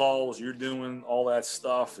cold calls, you're doing all that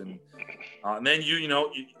stuff, and then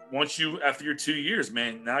once after your 2 years,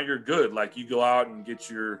 man, now you're good. Like you go out and get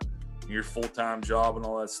your full-time job and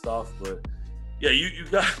all that stuff, but yeah, you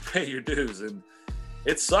gotta pay your dues, and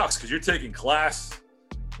it sucks because you're taking class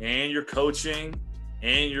and you're coaching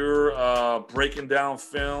and you're breaking down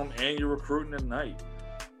film and you're recruiting at night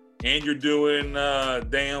and you're doing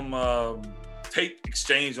tape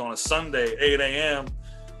exchange on a Sunday, 8 a.m.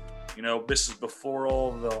 This is before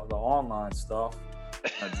all the online stuff.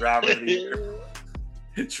 Driving to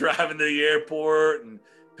the airport and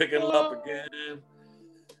picking it up again.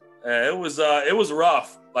 It was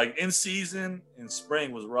rough. Like in season, in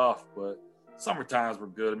spring was rough, but summer times were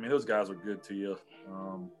good. I mean, those guys were good to you.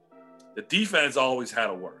 The defense always had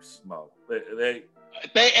it worse, Mo. They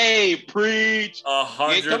preach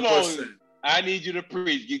 100%. Come on, I need you to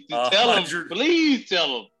preach. Tell them, please tell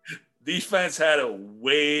them. Defense had it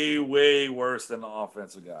way, way worse than the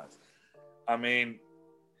offensive guys. I mean,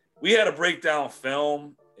 we had to break down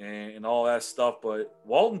film and all that stuff, but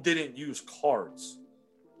Walton didn't use cards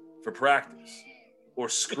for practice or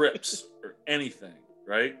scripts or anything,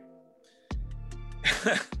 right?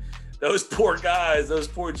 Those poor guys, those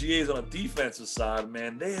poor GAs on the defensive side,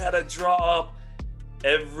 man, they had to draw up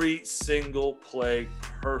every single play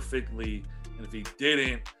perfectly. And if he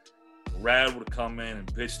didn't, Rad would come in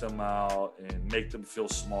and bitch them out and make them feel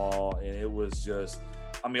small. And it was just,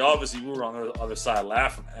 I mean, obviously we were on the other side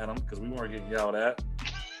laughing at them because we weren't getting yelled at.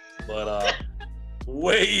 But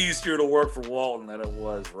way easier to work for Walton than it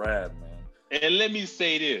was Rad, man. And let me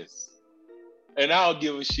say this, and I'll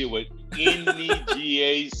give a shit what any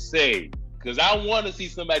GA say, because I want to see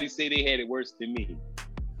somebody say they had it worse than me.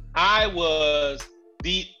 I was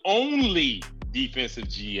the only defensive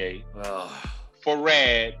GA for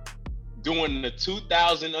Rad during the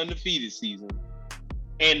 2000 undefeated season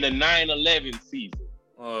and the 9/11 season.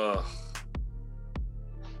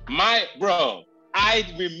 I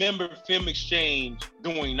remember film exchange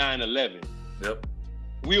doing 9/11. Yep.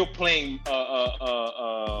 We were playing,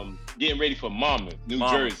 getting ready for Monmouth, New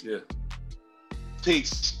Jersey. Yeah. To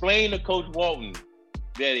explain to Coach Walton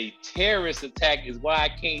that a terrorist attack is why I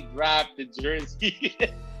can't drive to Jersey.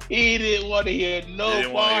 He didn't want to hear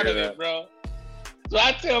no part of it, bro. So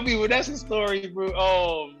I tell people that's a story, bro.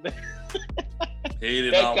 Oh, man. He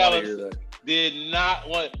did not want to hear that. Did not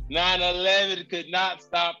want 9/11 could not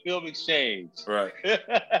stop film exchange. Right.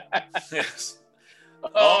 Yes.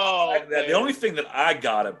 Oh, the only thing that I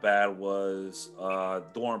got it bad was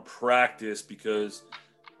during practice because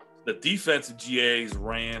the defensive GAs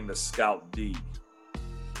ran the scout D.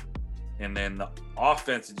 And then the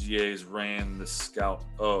offensive GAs ran the scout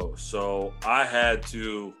O. So I had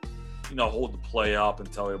to, hold the play up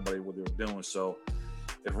and tell everybody what they were doing. So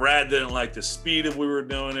if Rad didn't like the speed of we were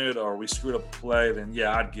doing it or we screwed up a play, then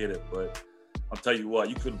yeah, I'd get it. But I'll tell you what,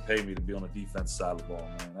 you couldn't pay me to be on the defense side of the ball,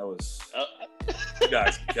 man. That was you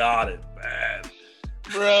guys got it bad.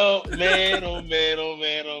 Bro, man, oh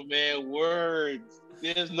man, words.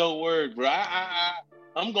 There's no word, bro.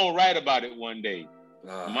 I'm gonna write about it one day.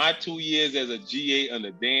 My 2 years as a GA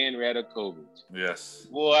under Dan Radakovich. Yes.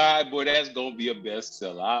 Boy, that's gonna be a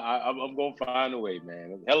bestseller. I'm gonna find a way,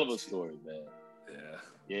 man. Hell of a story, man.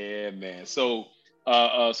 Yeah, man. So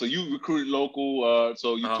you recruited local.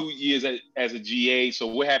 So you 2 years as a GA. So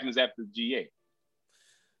what happens after the GA?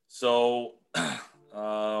 So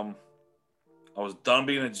I was done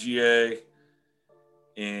being a GA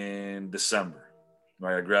in December.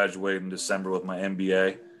 Right, I graduated in December with my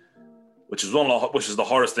MBA, which is the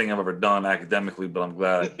hardest thing I've ever done academically, but I'm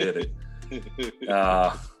glad I did it.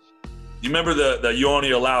 You remember that you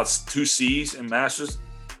only allowed 2 C's in masters?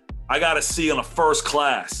 I got a C on a first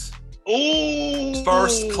class. Ooh,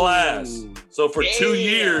 first class. So for 2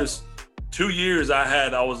 years,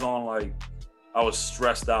 I was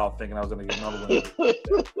stressed out thinking I was going to get another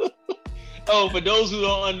one. Oh, for those who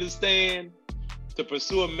don't understand, to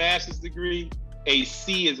pursue a master's degree, a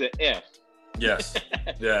C is an F. Yes.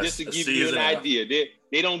 Yes. Just to give you an idea.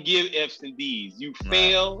 They don't give F's and D's. You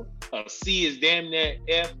fail, a C is damn near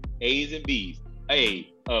F, A's and B's. A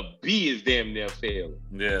B is damn near failing.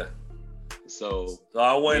 Yeah. So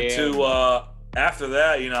I went to, after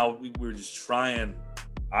that, we were just trying.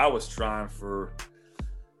 I was trying for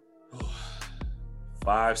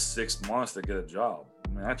 5-6 months to get a job. I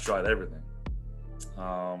mean, I tried everything.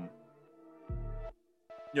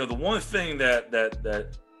 The one thing that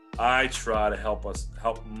I try to help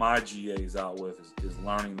my GAs out with is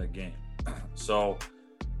learning the game. So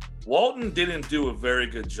Walton didn't do a very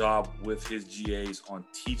good job with his GAs on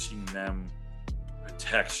teaching them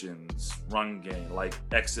protections, run game, like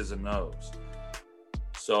X's and O's.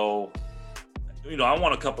 So, you know, I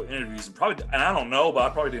won a couple of interviews and I don't know, but I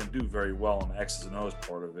probably didn't do very well on the X's and O's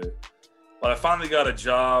part of it. But I finally got a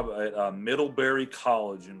job at Middlebury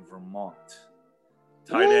College in Vermont.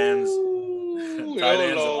 Tight ends and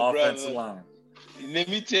offensive line. Let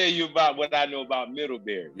me tell you about what I know about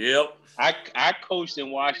Middlebury. Yep. I coached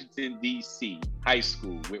in Washington, D.C. high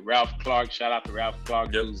school with Ralph Clark. Shout out to Ralph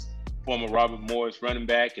Clark, who's former Robert Morris running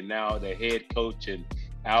back and now the head coach in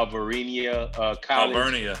Alvernia College.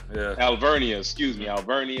 Alvernia.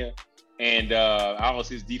 And I was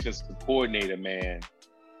his defensive coordinator, man.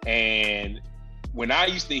 And when I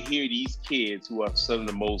used to hear these kids who are some of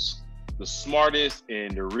the smartest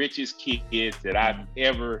and the richest kids that I've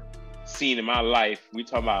ever seen in my life, we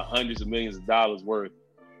talk about hundreds of millions of dollars worth,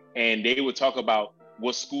 and they would talk about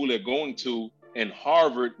what school they're going to, and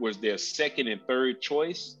Harvard was their second and third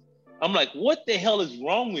choice. I'm like, what the hell is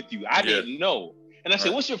wrong with you? I didn't know. And I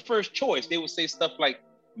said, what's your first choice? They would say stuff like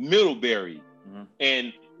Middlebury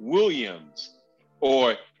and Williams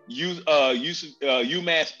or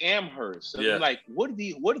UMass Amherst. And I'm like, what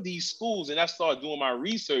are these schools? And I started doing my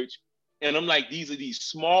research, and I'm like, these are these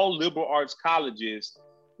small liberal arts colleges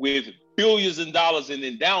with billions of dollars in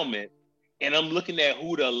endowment. And I'm looking at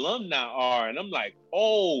who the alumni are, and I'm like,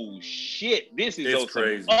 oh shit, this is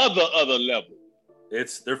crazy. Other level.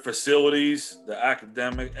 It's their facilities, the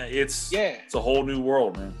academic. It's a whole new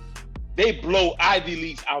world, man. They blow Ivy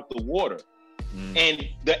Leagues out the water. And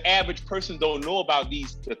the average person don't know about the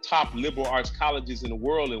top liberal arts colleges in the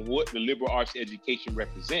world and what the liberal arts education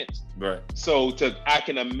represents. Right. So I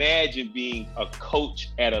can imagine being a coach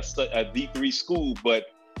at a D3 school, but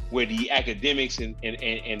where the academics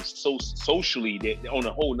and so socially they're on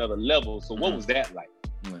a whole nother level. So what was that like?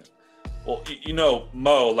 Well, you know,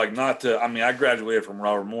 Mo, like I graduated from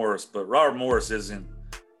Robert Morris, but Robert Morris isn't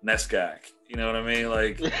NESCAC. You know what I mean?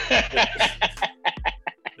 Like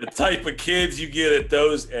the type of kids you get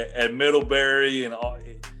at Middlebury and all,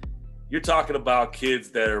 you're talking about kids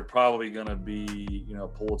that are probably going to be, you know,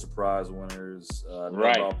 Pulitzer Prize winners,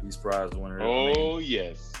 Nobel Peace Prize winners. Oh,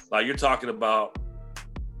 yes. Like you're talking about,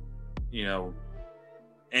 you know,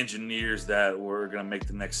 engineers that were going to make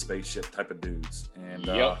the next spaceship type of dudes.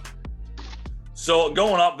 And so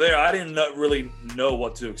going up there, I didn't really know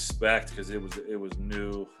what to expect because it was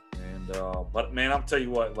new. And but man, I'll tell you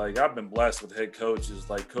what, like I've been blessed with head coaches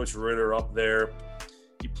like Coach Ritter up there.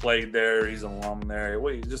 He played there. He's an alum there.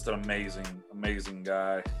 Well, he's just an amazing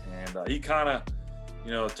guy. And he kind of,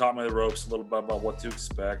 you know, taught me the ropes a little bit about what to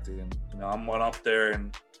expect. And, you know, I went up there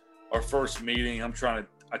and our first meeting,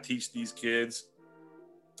 I teach these kids,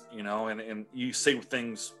 you know, and you say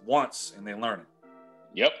things once and they learn it.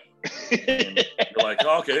 Yep. And you're like,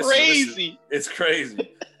 oh, okay, crazy. It's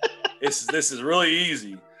crazy. This is really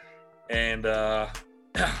easy. And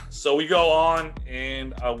so we go on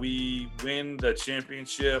and we win the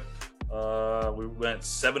championship. We went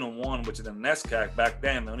 7-1, which in the NESCAC back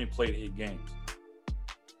then they only played 8 games.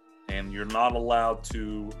 And you're not allowed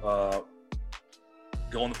to go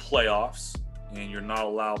in the playoffs, and you're not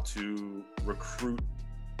allowed to recruit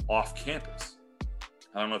off campus.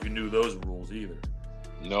 I don't know if you knew those rules either.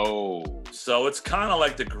 No. So it's kind of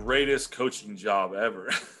like the greatest coaching job ever.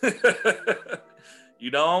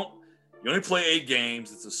 You only play 8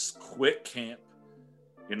 games. It's a quick camp.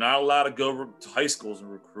 You're not allowed to go to high schools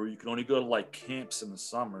and recruit. You can only go to like camps in the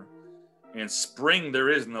summer. And spring, there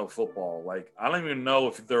is no football. Like, I don't even know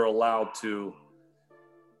if they're allowed to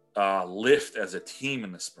lift as a team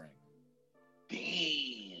in the spring.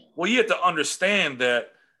 Damn. Well, you have to understand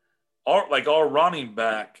that our running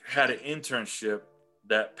back had an internship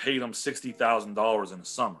that paid him $60,000 in the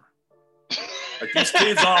summer. Like, these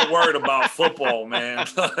kids aren't worried about football, man.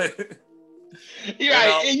 You're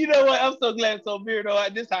right. And you know what? I'm so glad. So,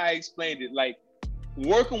 Beardo, this is how I explained it. Like,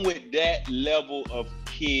 working with that level of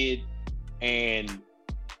kid and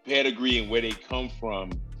pedigree and where they come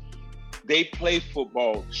from, they play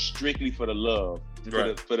football strictly for the love,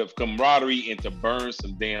 for the camaraderie, and to burn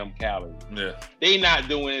some damn calories. Yeah. They not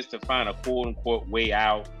doing this to find a quote unquote way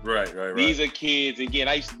out. Right. These are kids. Again,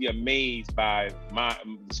 I used to be amazed by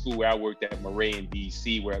the school where I worked at, Murray in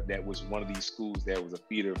DC, where that was one of these schools that was a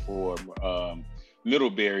feeder for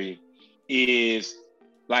Middlebury. Is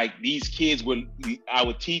like these kids I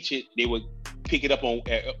would teach it, they would pick it up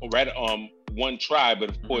on one try, but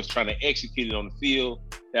of course trying to execute it on the field,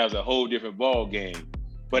 that was a whole different ball game.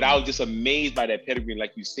 But I was just amazed by that pedigree.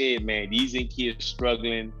 Like you said, man, these kids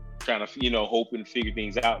struggling, trying to, hoping to figure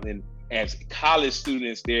things out. And as college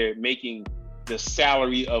students, they're making the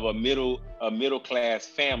salary of a middle class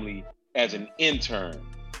family as an intern.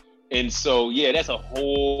 And so, yeah, that's a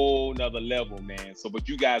whole nother level, man. So, but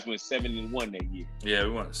you guys went 7-1 that year. Yeah,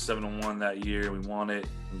 we went 7-1 that year. We won it.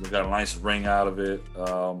 We got a nice ring out of it.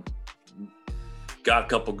 Got a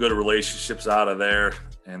couple good relationships out of there.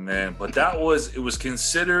 And then, but it was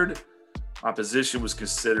considered, my position was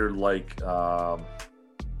considered like a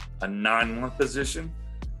 9-month position.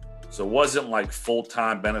 So it wasn't like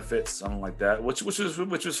full-time benefits, something like that, which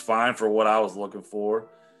was fine for what I was looking for.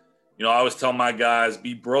 You know, I always tell my guys,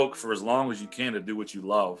 be broke for as long as you can to do what you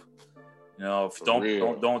love. You know,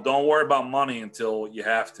 don't worry about money until you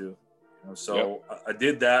have to. You know, so yep. I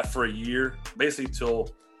did that for a year, basically till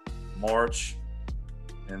March,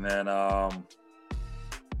 and then I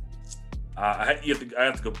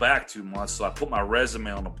have to go back 2 months. So I put my resume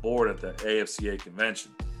on the board at the AFCA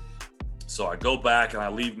convention. So I go back and I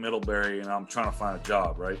leave Middlebury and I'm trying to find a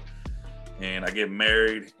job, right? And I get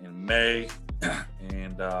married in May.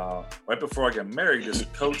 And right before I get married, this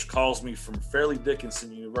coach calls me from Fairleigh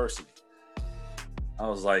Dickinson University. I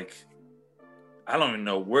was like, I don't even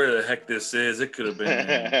know where the heck this is. It could have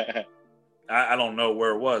been, I don't know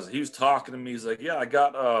where it was. He was talking to me. He's like, yeah, I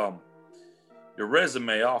got your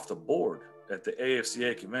resume off the board at the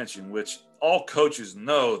AFCA convention, which all coaches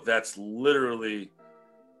know that's literally,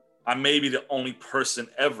 I may be the only person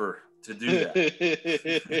ever to do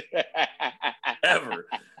that. Ever.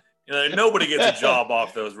 You know, nobody gets a job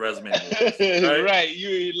off those resume boards, right? Right, you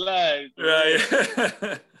ain't lying. Right.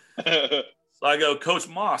 So I go, Coach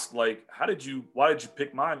Mosk, like, why did you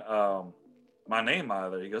pick my name out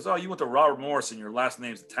of there? He goes, oh, you went to Robert Morris and your last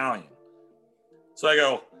name's Italian. So I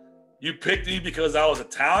go, you picked me because I was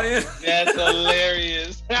Italian? That's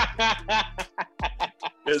hilarious.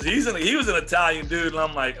 Because he was an Italian dude, and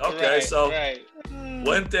I'm like, okay, right.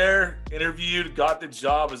 Went there, interviewed, got the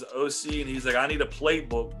job as OC, and he's like, I need a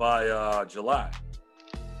playbook by July.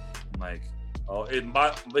 I'm like, oh,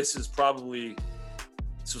 this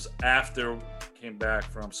was after I came back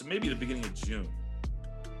from, so maybe the beginning of June.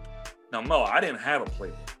 Now, Mo, I didn't have a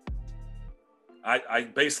playbook. I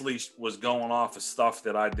basically was going off of stuff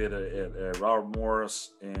that I did at Robert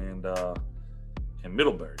Morris and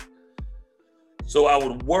Middlebury. So I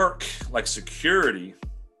would work like security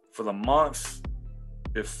for the month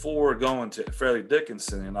before going to Fairleigh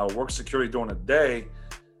Dickinson, and I would work security during the day.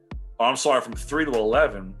 From 3 to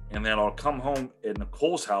 11, and then I'll come home at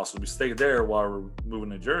Nicole's house. We stayed there while we were moving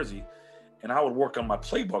to Jersey, and I would work on my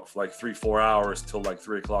playbook for like 3-4 hours till like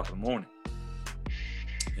 3 o'clock in the morning.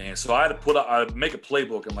 And so I'd make a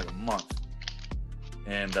playbook in like a month.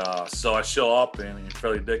 And so I show up in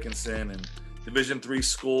Fairleigh Dickinson and Division III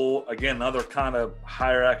school, again, another kind of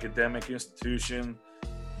higher academic institution.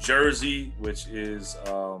 Jersey, which is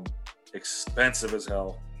expensive as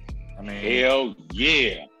hell. I mean, hell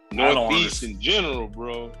yeah. Northeast in general,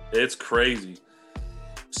 bro. It's crazy.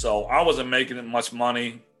 So I wasn't making it much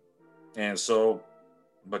money. And so,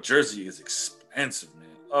 but Jersey is expensive, man.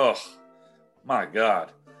 Oh, my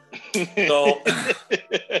God. So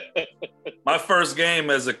my first game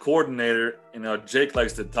as a coordinator, you know, Jake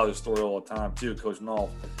likes to tell the story all the time too, Coach Nolf.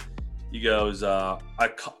 He goes,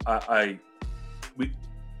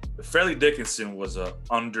 Fairleigh Dickinson was a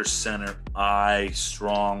under center,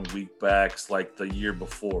 strong, weak backs like the year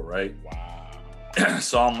before, right? Wow.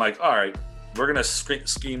 So I'm like, all right, we're going to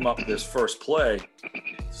scheme up this first play to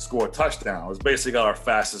score a touchdown. It was basically got our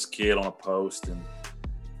fastest kid on a post. And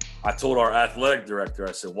I told our athletic director,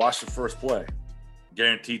 I said, watch the first play,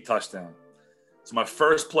 guaranteed touchdown. So my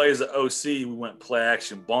first play as an OC, we went play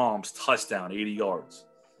action bombs, touchdown, 80 yards,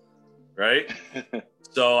 right?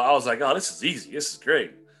 So I was like, oh, this is easy. This is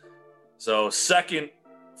great. So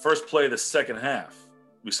first play of the second half,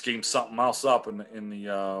 we schemed something else up in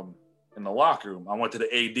the locker room. I went to the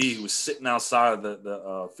AD who was sitting outside of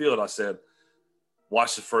the field. I said,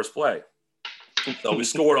 watch the first play. So we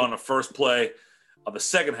scored on the first play of the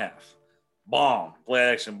second half. Bomb, play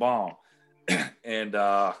action bomb. And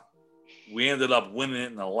we ended up winning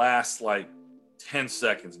it in the last like 10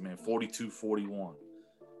 seconds, man, 42-41.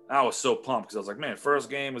 I was so pumped because I was like, man, first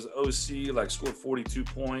game as OC, like scored 42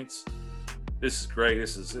 points. This is great.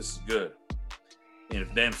 This is good. And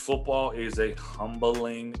then football is a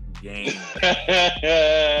humbling game.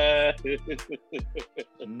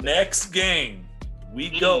 Next game,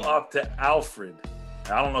 we go up to Alfred.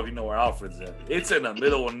 I don't know if you know where Alfred's at. It's in the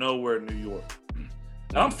middle of nowhere, New York.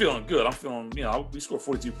 And I'm feeling good. I'm feeling, we scored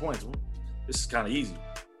 42 points. This is kind of easy.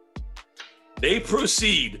 They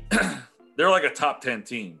proceed. They're like a top 10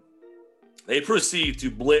 team. They proceed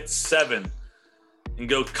to blitz 7 and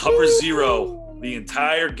go cover 0 the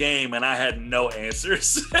entire game, and I had no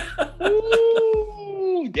answers.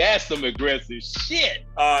 Ooh, that's some aggressive shit.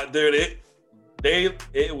 Dude,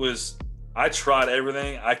 I tried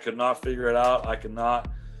everything. I could not figure it out. I could not.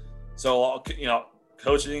 So,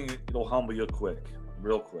 coaching, it'll humble you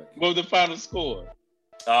real quick. What was the final score?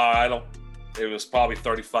 It was probably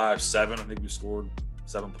 35-7. I think we scored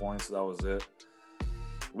 7 points. That was it.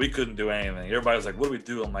 We couldn't do anything. Everybody was like, what do we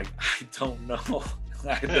do? I'm like, I don't know.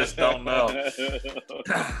 I just don't know.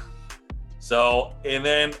 So, and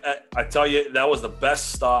then I tell you, that was the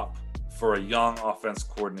best stop for a young offense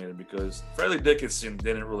coordinator because Fairleigh Dickinson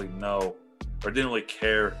didn't really know or didn't really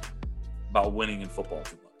care about winning in football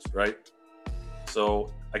too much, right?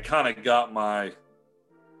 So I kind of got my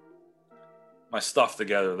stuff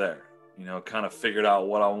together there, kind of figured out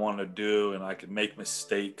what I wanted to do, and I could make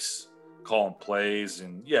mistakes calling plays,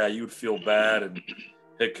 and yeah, you would feel bad, and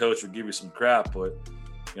head coach would give you some crap, but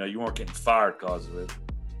you weren't getting fired because of it.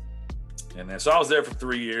 And then so I was there for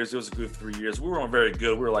 3 years. It was a good 3 years. We weren't very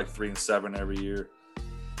good. We were like 3-7 every year.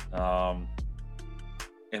 And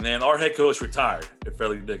then our head coach retired at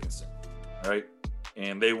Fairleigh Dickinson, right?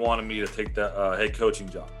 And they wanted me to take the head coaching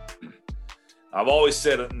job. I've always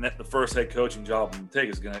said that the first head coaching job I'm going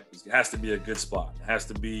to take it has to be a good spot. It has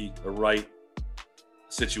to be the right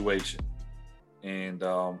situation. And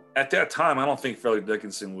at that time, I don't think Fairleigh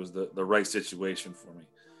Dickinson was the right situation for me.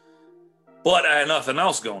 But I had nothing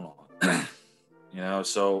else going on.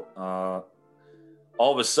 So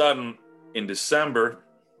all of a sudden in December,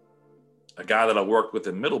 a guy that I worked with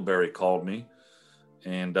in Middlebury called me,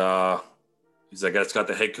 and he's like, I just got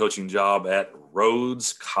the head coaching job at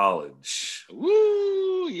Rhodes College.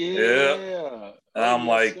 Woo, yeah. And I'm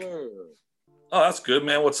like, sir. Oh, that's good,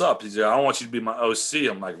 man. What's up? He's like, I want you to be my OC.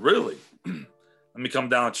 I'm like, really? Let me come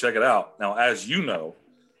down and check it out. Now, as you know,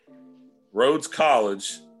 Rhodes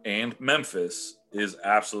College and Memphis is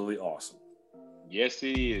absolutely awesome. Yes,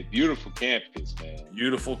 it is. Beautiful campus, man.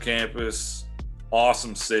 Beautiful campus.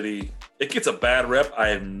 Awesome city. It gets a bad rep. I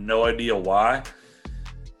have no idea why.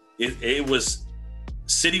 It was,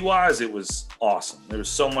 city-wise, it was awesome. There was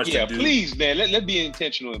so much to do. Yeah, please, man. Let's be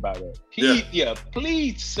intentional about that.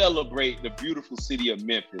 Please celebrate the beautiful city of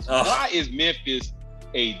Memphis. Why is Memphis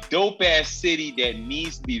a dope-ass city that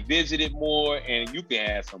needs to be visited more, and you can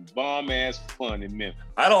have some bomb-ass fun in Memphis?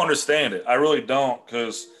 I don't understand it. I really don't,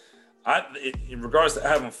 because in regards to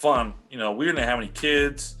having fun, we didn't have any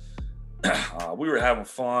kids. We were having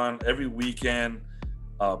fun every weekend.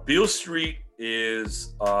 Beale Street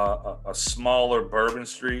is a smaller Bourbon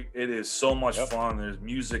Street. It is so much fun. There's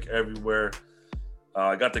music everywhere.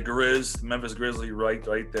 I got the Memphis Grizzly right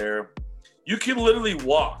there. You can literally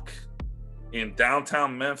walk in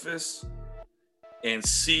downtown Memphis and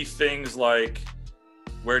see things like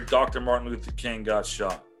where Dr. Martin Luther King got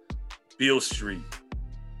shot, Beale Street,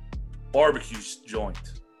 barbecue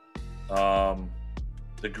joint,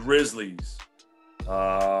 the Grizzlies,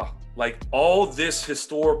 like all this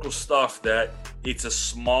historical stuff that it's a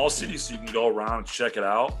small city so you can go around and check it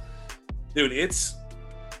out. Dude,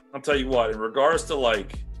 I'll tell you what, in regards to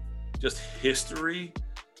like just history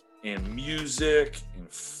and music and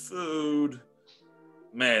food,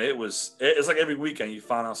 man, it's like every weekend you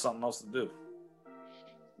find out something else to do.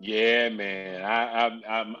 Yeah, man.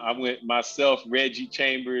 I went myself, Reggie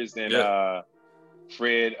Chambers, and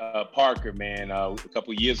Fred Parker, man. A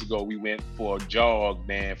couple years ago, we went for a jog,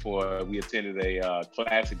 man. We attended a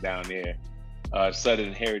classic down there,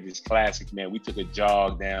 Southern Heritage Classic, man. We took a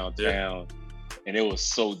jog downtown, and it was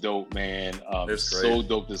so dope, man. So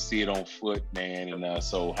dope to see it on foot, man. And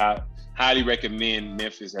so highly recommend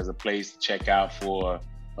Memphis as a place to check out for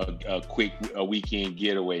a quick weekend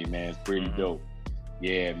getaway, man. It's pretty dope.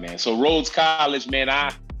 Yeah, man. So Rhodes College, man,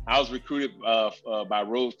 I was recruited by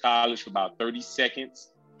Rhodes College for about 30 seconds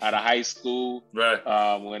out of high school. Right.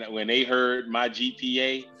 When they heard my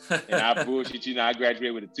GPA, and I bullshit, I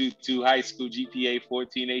graduated with a 2.2 high school GPA,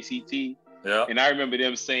 14 ACT. Yeah. And I remember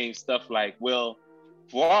them saying stuff like, well,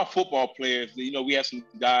 for our football players, we have some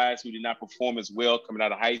guys who did not perform as well coming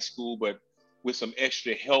out of high school, but with some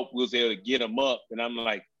extra help, we was able to get them up. And I'm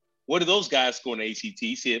like, what are those guys scoring ACT?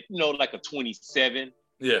 He said, like a 27.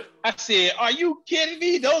 Yeah. I said, are you kidding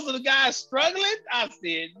me? Those are the guys struggling? I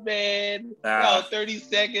said, man, that was 30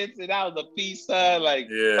 seconds and that was a piece, son. Like,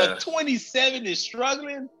 a 27 is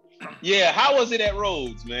struggling? Yeah, how was it at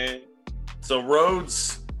Rhodes, man? So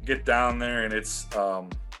Rhodes, get down there and it's a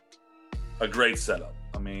great setup.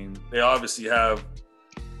 I mean, they obviously have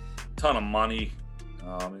a ton of money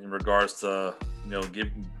in regards to,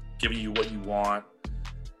 giving you what you want.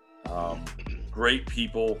 Great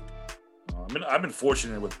people. I've been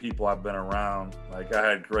fortunate with people I've been around. Like I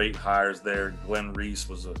had great hires there. Glenn Reese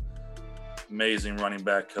was a amazing running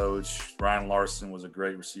back coach. Ryan Larson was a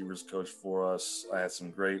great receivers coach for us. I had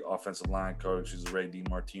some great offensive line coaches, Ray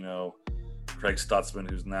DiMartino, Craig Stutzman,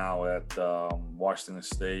 who's now at Washington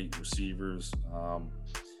State, receivers.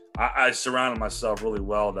 I surrounded myself really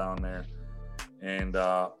well down there. And,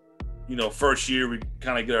 first year we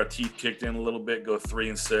kind of get our teeth kicked in a little bit, go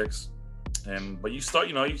 3-6. But you start,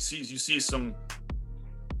 you see some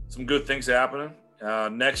good things happening.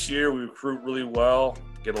 Next year we recruit really well,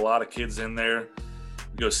 get a lot of kids in there.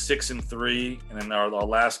 We go 6-3, and then our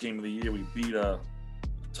last game of the year we beat a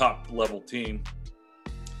top level team.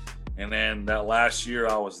 And then that last year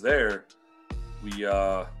I was there, we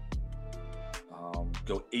go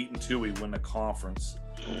 8-2. We win the conference.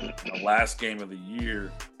 The last game of the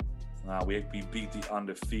year, we beat the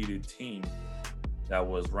undefeated team that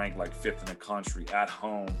was ranked like 5th in the country at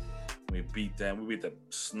home. We beat them. We beat the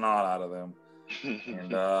snot out of them.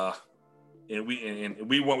 And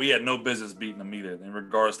we had no business beating them either in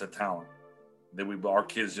regards to talent. Our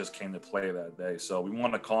kids just came to play that day. So we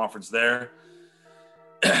won the conference there.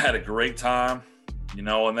 Had a great time,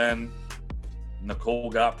 and then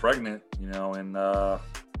Nicole got pregnant, and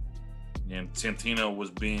Santino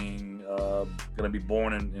was going to be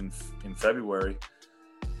born in February.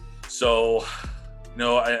 So,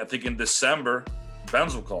 I think in December,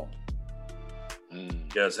 Benzel called. He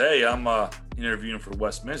goes, "Hey, I'm interviewing for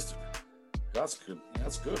Westminster." That's good.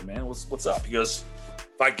 That's good, man. What's up? He goes,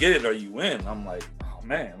 "If I get it, are you in?" I'm like, "Oh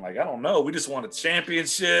man, I don't know. We just won a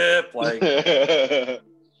championship.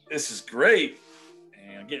 This is great,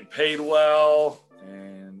 and I'm getting paid well,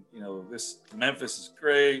 and this Memphis is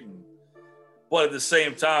great." But at the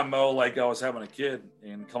same time, Mo, I was having a kid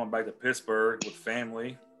and coming back to Pittsburgh with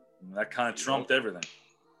family, and that kind of trumped everything.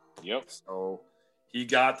 Yep. So he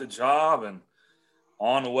got the job, and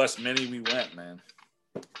on to West Mini we went, man.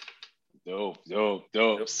 Dope.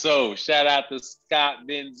 Yep. So shout out to Scott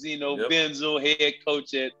Benzino, Benzel, head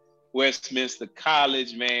coach at Westminster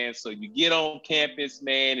College, man. So you get on campus,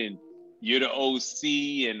 man, and you're the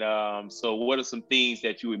OC. And so what are some things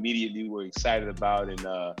that you immediately were excited about? And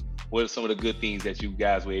what are some of the good things that you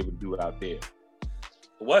guys were able to do out there?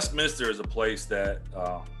 Westminster is a place that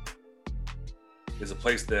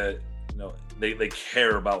they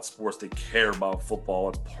care about sports. They care about football.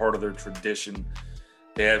 It's part of their tradition.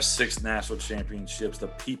 They have 6 national championships. The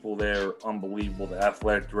people there are unbelievable. The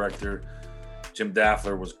athletic director, Jim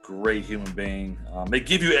Daffler, was a great human being. They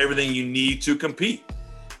give you everything you need to compete.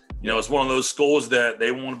 It's one of those schools that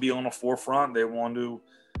they want to be on the forefront. They want to,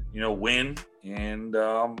 win, and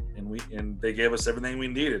they gave us everything we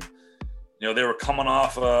needed. They were coming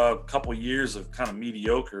off a couple years of kind of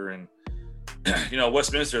mediocre, and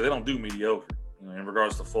Westminster, they don't do mediocre. In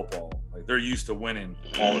regards to football, they're used to winning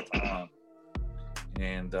all the time.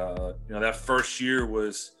 And that first year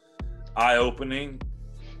was eye-opening.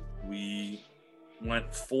 We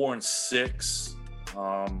went 4-6,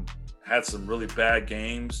 had some really bad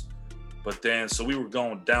games, but then so we were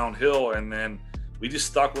going downhill, and then we just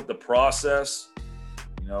stuck with the process.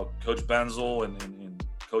 Coach Benzel and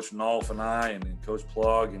Coach Nolf and I and Coach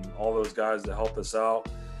Plug and all those guys that helped us out,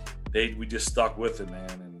 we just stuck with it, man.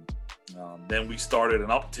 And then we started an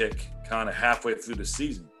uptick kind of halfway through the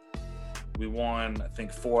season. We won, I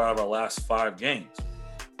think, 4 out of our last 5 games.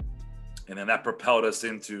 And then that propelled us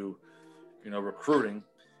into, recruiting.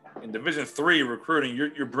 In Division III recruiting,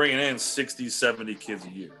 you're bringing in 60, 70 kids a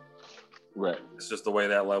year. Right. It's just the way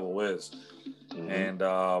that level is. Mm-hmm. And,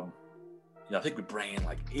 I think we bring in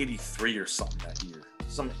 83 or something that year.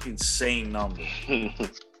 Some insane number.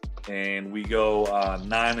 And we go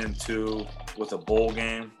 9-2 with a bowl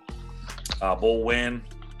win.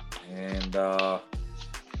 And,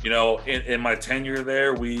 in my tenure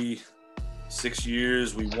there, 6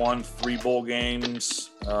 years, we won 3 bowl games.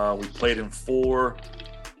 We played in 4.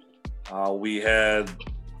 We had,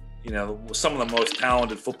 some of the most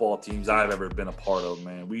talented football teams I've ever been a part of,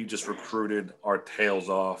 man. We just recruited our tails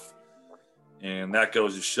off. And that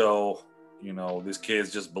goes to show, these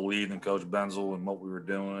kids just believed in Coach Benzel and what we were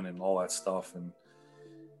doing and all that stuff. And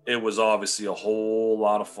it was obviously a whole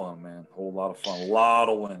lot of fun, man. A whole lot of fun. A lot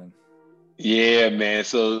of winning. Yeah, man.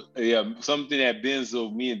 So, something that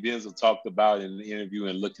me and Benzel talked about in the interview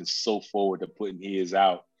and looking so forward to putting his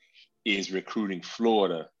out is recruiting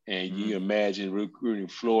Florida. And you imagine recruiting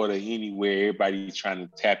Florida anywhere, everybody's trying to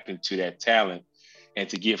tap into that talent. And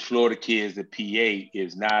to get Florida kids to PA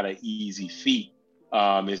is not an easy feat.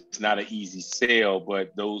 It's not an easy sell,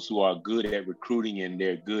 but those who are good at recruiting and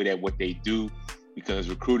they're good at what they do, because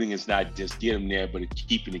recruiting is not just get them there, but it's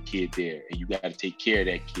keeping the kid there. And you got to take care of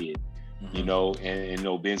that kid. Mm-hmm. And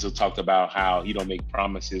Benzel talked about how he don't make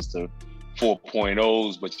promises to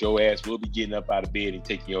 4.0s, but your ass will be getting up out of bed and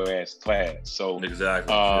taking your ass to class. So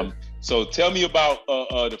exactly. So tell me about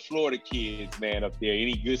the Florida kids, man, up there.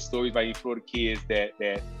 Any good stories about any Florida kids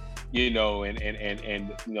that you know, and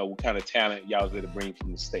you know, what kind of talent y'all going to bring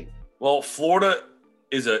from the state? Well, Florida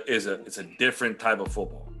it's a different type of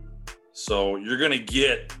football. So you're gonna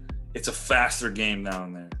get, it's a faster game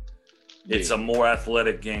down there. It's a more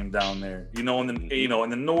athletic game down there. You know, in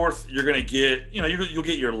the north, you're gonna get, you know, you'll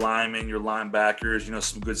get your linemen, your linebackers, you know,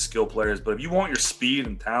 some good skill players. But if you want your speed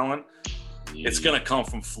and talent, it's gonna come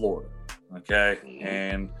from Florida. Okay,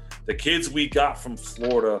 and the kids we got from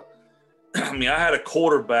Florida. I mean, I had a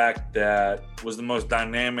quarterback that was the most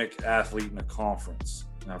dynamic athlete in the conference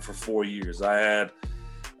for 4 years. I had,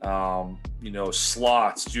 you know,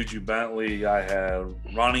 slots, Juju Bentley. I had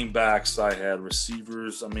running backs. I had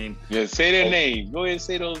receivers. I mean, say their names. Go ahead and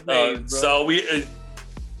say those names, bro. So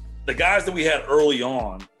the guys that we had early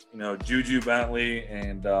on, you know, Juju Bentley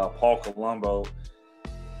and Paul Colombo,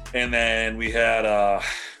 and then we had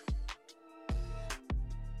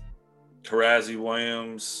Tarazi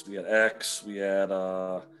Williams, we had X, we had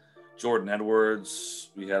Jordan Edwards,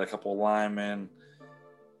 we had a couple of linemen.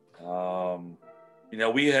 You know,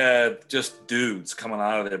 we had just dudes coming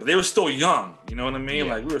out of there, but they were still young. You know what I mean?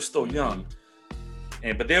 Like, we were still young.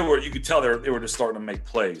 But you could tell they were just starting to make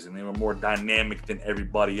plays, and they were more dynamic than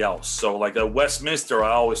everybody else. So, like at Westminster,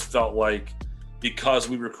 I always felt like because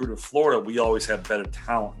we recruited Florida, we always had better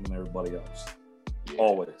talent than everybody else.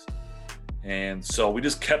 Always. And so we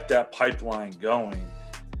just kept that pipeline going,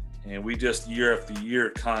 and we just year after year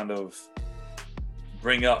kind of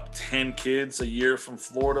bring up 10 kids a year from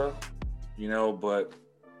Florida, you know, but,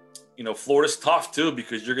 you know, Florida's tough too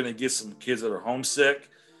because you're going to get some kids that are homesick.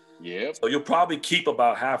 Yeah. So you'll probably keep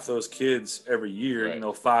about half those kids every year, you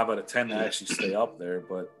know, 5 out of 10 that actually stay up there.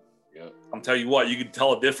 But I'm telling you what, you can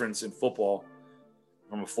tell a difference in football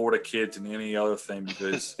from a Florida kid to any other thing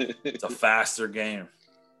because it's a faster game.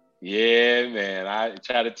 Yeah, man. I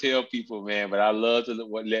try to tell people, man, but I love to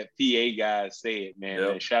let PA guys say it, man.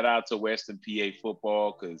 Yep. And shout out to Western PA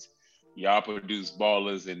football because y'all produce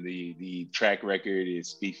ballers, and the track record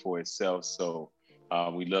speaks for itself. So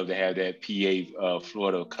we love to have that PA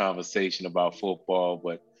Florida conversation about football,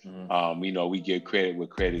 but you know, we give credit where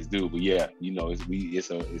credit's due. But yeah, you know,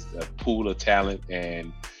 it's a pool of talent,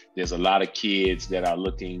 and there's a lot of kids that are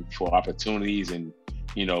looking for opportunities, and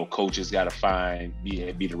you know, coaches got to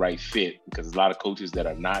be the right fit because there's a lot of coaches that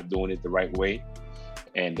are not doing it the right way.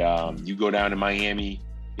 And you go down to Miami,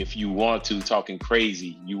 if you want to, talking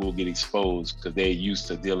crazy, you will get exposed because they're used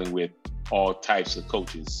to dealing with all types of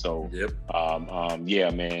coaches. So, yeah,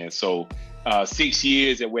 man. So 6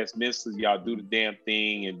 years at Westminster, y'all do the damn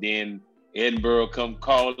thing, and then Edinboro come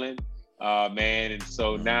calling. Man, and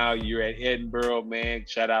so now you're at Edinboro, man.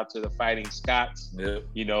 Shout out to the Fighting Scots.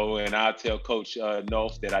 You know, and I'll tell Coach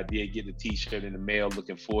North that I did get the T-shirt in the mail.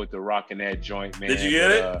 Looking forward to rocking that joint, man. Did you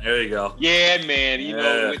get it? There you go. Yeah, man. You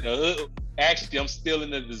know, with the hood. Actually, I'm still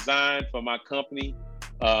in the design for my company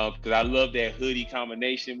because I love that hoodie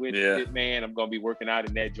combination with it, man. I'm gonna be working out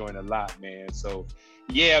in that joint a lot, man. So,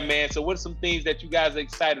 yeah, man. So, what are some things that you guys are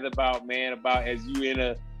excited about, man? About as you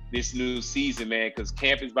enter this new season, man, because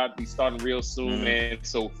camp is about to be starting real soon, man.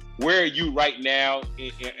 So where are you right now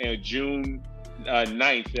in June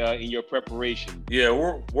 9th in your preparation? Yeah,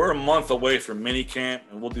 we're a month away from mini camp,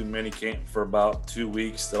 and we'll do mini camp for about 2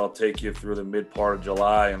 weeks. That'll take you through the mid part of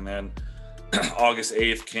July, and then August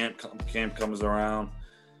 8th camp comes around.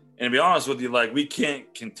 And to be honest with you, like, we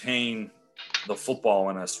can't contain the football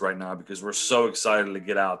in us right now because we're so excited to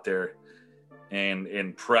get out there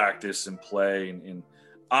and practice and play and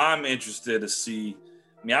I'm interested to see.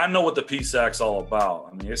 I mean, I know what the PSAC's all about.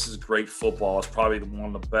 I mean, this is great football. It's probably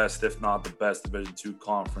one of the best, if not the best, Division II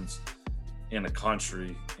conference in the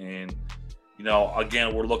country. And, you know,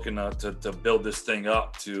 again, we're looking to build this thing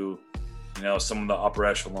up to, you know, some of the upper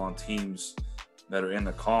echelon teams that are in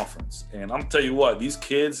the conference. And I'm telling you what, these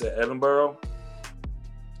kids at Edinboro,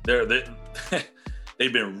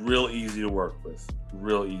 they've been real easy to work with,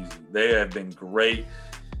 real easy. They have been great.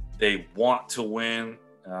 They want to win.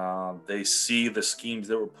 They see the schemes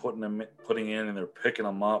that we're putting in, and they're picking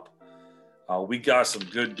them up. We got some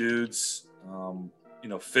good dudes, you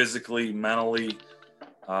know, physically, mentally.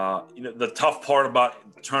 You know, the tough part about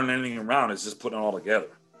turning anything around is just putting it all together.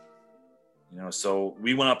 You know, so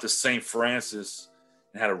we went up to St. Francis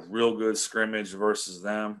and had a real good scrimmage versus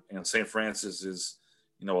them. And St. Francis is,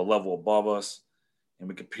 you know, a level above us, and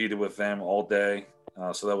we competed with them all day.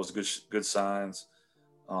 So that was good signs.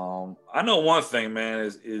 I know one thing, man,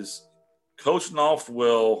 is Coach Knopf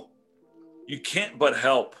you can't but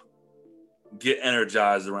help get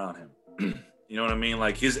energized around him. You know what I mean?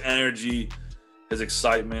 Like his energy, his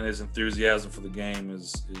excitement, his enthusiasm for the game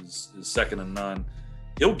is second to none.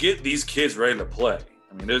 He'll get these kids ready to play.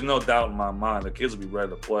 I mean, there's no doubt in my mind the kids will be ready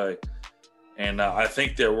to play. And I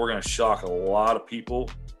think that we're going to shock a lot of people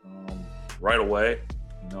right away,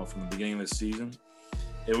 from the beginning of the season.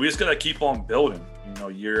 And we just got to keep on building,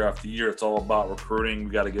 year after year. It's all about recruiting.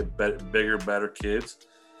 We got to get bigger, better kids.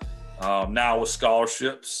 Now with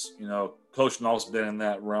scholarships, Coach Null's been in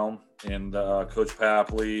that realm. And Coach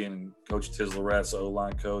Papley and Coach Tisleret's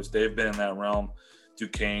O-line coach, they've been in that realm.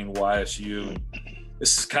 Duquesne, YSU.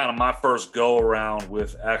 This is kind of my first go-around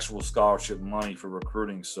with actual scholarship money for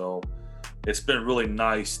recruiting. So it's been really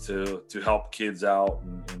nice to help kids out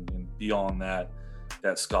and be on that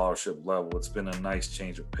scholarship level. It's been a nice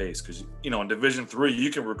change of pace because, in Division III, you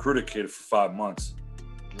can recruit a kid for 5 months.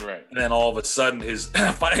 Right. And then all of a sudden his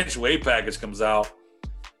financial aid package comes out.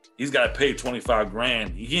 He's got to pay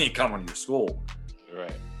 $25,000. He ain't coming to your school.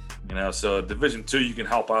 Right. So Division II, you can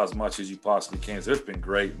help out as much as you possibly can. So it's been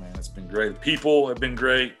great, man. It's been great. The people have been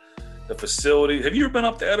great. The facility. Have you ever been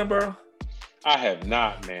up to Edinboro? I have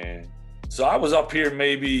not, man. So I was up here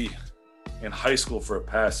maybe in high school for a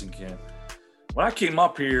passing camp. When I came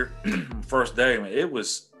up here first day, man,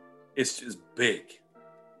 it's just big.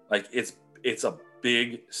 Like it's a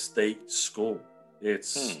big state school.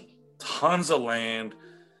 It's tons of land.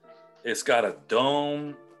 It's got a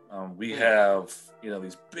dome. We have,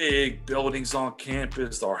 these big buildings on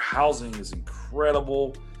campus. Our housing is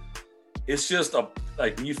incredible. It's just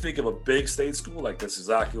when you think of a big state school, like that's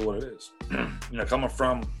exactly what it is. Coming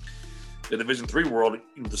from the Division III world,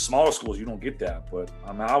 the smaller schools, you don't get that. But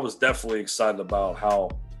I was definitely excited about how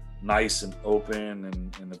nice and open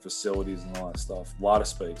and the facilities and all that stuff. A lot of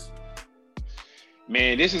space.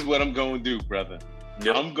 Man, this is what I'm going to do, brother.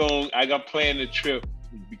 Yep. I got planned a trip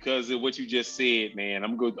because of what you just said, man.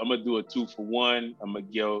 I'm going to do a 2-for-1. I'm going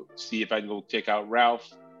to go see if I can go check out Ralph.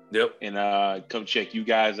 Yep. And come check you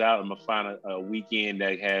guys out. I'm going to find a weekend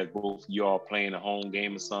that has both y'all playing a home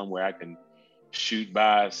game or something where I can shoot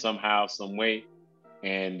by somehow, some way.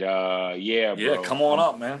 And bro, come on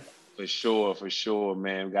up, man. For sure,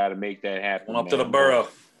 man. We got to make that happen. Up to the borough.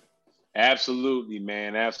 Absolutely,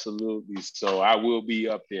 man. Absolutely. So I will be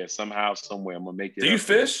up there somehow, somewhere. I'm gonna make it. Do you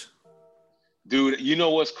fish? Dude, you know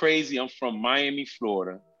what's crazy? I'm from Miami,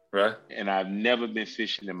 Florida. Right. And I've never been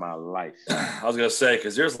fishing in my life. I was gonna say,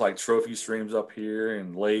 because there's like trophy streams up here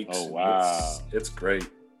and lakes. Oh wow. It's great.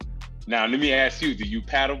 Now let me ask you, do you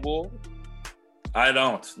paddleboard? I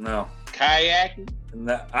don't, no. Kayaking?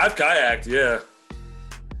 I've kayaked, yeah.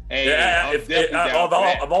 Hey,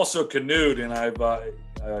 yeah, I've also canoed, and I've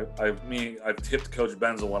tipped Coach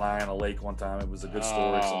Benzel when I on a lake one time. It was a good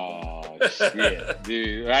story. Oh shit,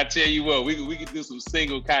 dude! I tell you what, we could do some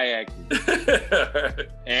single kayaking.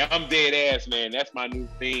 And I'm dead ass, man. That's my new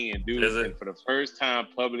thing, and dude, and for the first time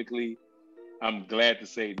publicly, I'm glad to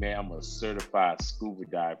say, man, I'm a certified scuba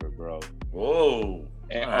diver, bro. Whoa!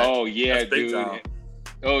 And, right. Oh yeah, that's big dude. Time.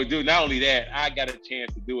 Oh, dude, not only that, I got a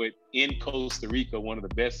chance to do it in Costa Rica, one of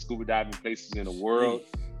the best scuba diving places in the world.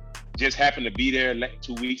 Just happened to be there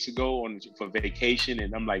 2 weeks ago for vacation,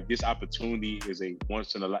 and I'm like, this opportunity is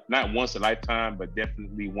not once a lifetime, but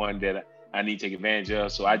definitely one that I need to take advantage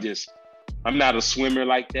of. So I'm not a swimmer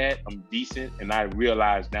like that. I'm decent, and I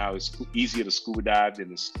realize now it's easier to scuba dive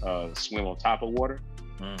than to swim on top of water.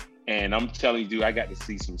 And I'm telling you, dude, I got to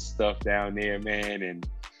see some stuff down there, man, and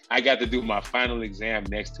I got to do my final exam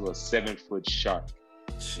next to a 7-foot shark.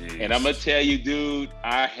 Jeez. And I'm going to tell you, dude,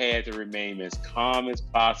 I had to remain as calm as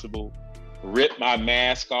possible, rip my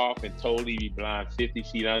mask off and totally be blind 50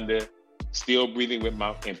 feet under, still breathing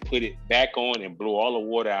and put it back on and blow all the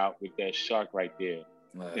water out with that shark right there.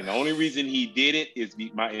 And the only reason he did it is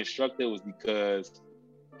my instructor was because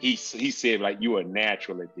he said, like, you are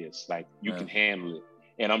natural at this. Like, you can handle it.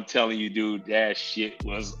 And I'm telling you, dude, that shit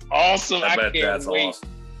was awesome. I can't wait. Awesome.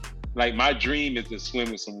 Like, my dream is to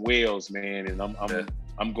swim with some whales, man. And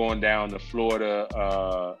I'm going down to Florida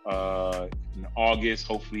in August.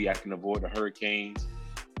 Hopefully, I can avoid the hurricanes.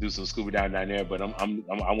 Do some scuba diving down there. But I don't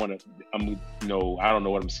know what I'm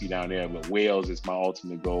gonna see down there. But whales is my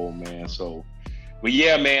ultimate goal, man. So, but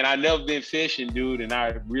yeah, man, I've never been fishing, dude, and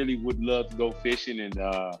I really would love to go fishing. And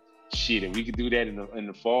and we could do that in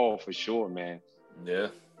the fall for sure, man. Yeah,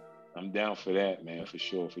 I'm down for that, man, for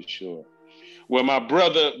sure. Well, my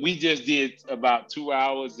brother, we just did about 2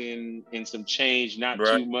 hours in some change, not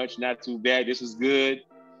too much, not too bad. This was good.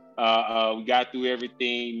 We got through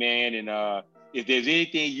everything, man. And if there's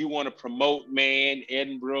anything you want to promote, man,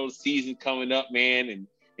 Edinboro season coming up, man, and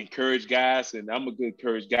encourage guys, and I'm going to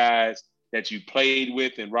encourage guys that you played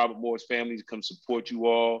with and Robert Moore's family to come support you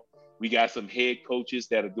all. We got some head coaches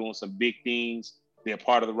that are doing some big things. They're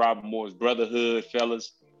part of the Robert Morris Brotherhood,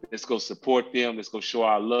 fellas. Let's go support them. Let's go show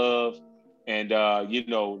our love. And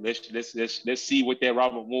let's see what that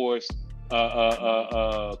Robert Morris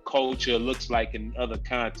culture looks like in other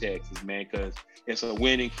contexts, man, because it's a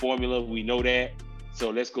winning formula. We know that. So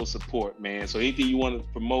let's go support, man. So anything you want to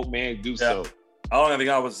promote, man, do so. I don't think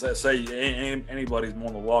I would say anybody's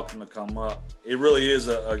more than welcome to come up. It really is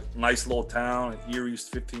a nice little town. Erie's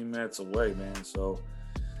 15 minutes away, man. So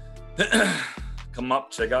come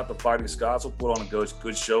up, check out the Fighting Scots. We'll put on a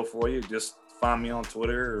good show for you. Just find me on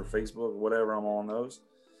Twitter or Facebook or whatever. I'm on those.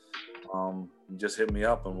 Just hit me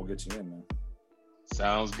up and we'll get you in, man.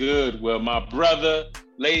 Sounds good. Well, my brother,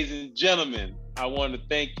 ladies and gentlemen, I want to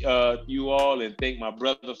thank you all and thank my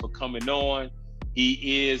brother for coming on.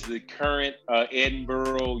 He is the current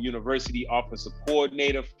Edinboro University Offensive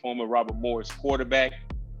Coordinator, former Robert Morris quarterback,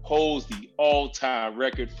 holds the all-time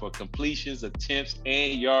record for completions, attempts,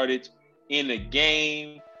 and yardage in the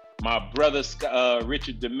game. My brother,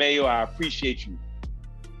 Richard DeMaio, I appreciate you.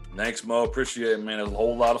 Thanks, Mo. Appreciate it, man. It was a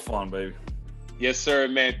whole lot of fun, baby. Yes, sir,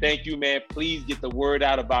 man. Thank you, man. Please get the word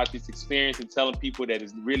out about this experience and telling people that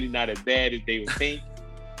it's really not as bad as they would think.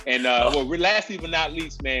 And lastly but not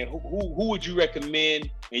least, man, who would you recommend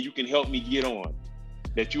and you can help me get on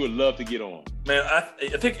that you would love to get on? Man, I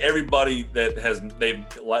think everybody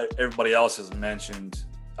everybody else has mentioned,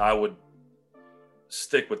 I would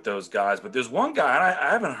stick with those guys. But there's one guy, and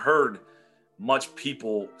I haven't heard much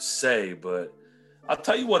people say, but I'll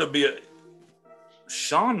tell you what,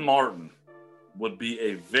 Sean Martin would be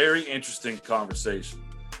a very interesting conversation.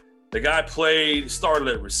 The guy started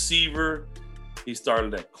at receiver. He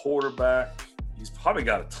started at quarterback. He's probably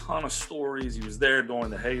got a ton of stories. He was there during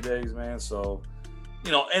the heydays, man. So,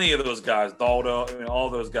 any of those guys, Daldo, all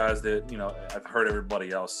those guys that, I've heard everybody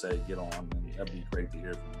else say, get on. And that'd be great to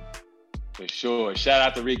hear from him. For sure. Shout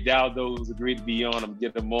out to Rick Daldo, who's agreed to be on. I'm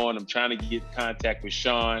getting him on. I'm trying to get in contact with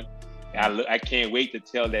Sean. I can't wait to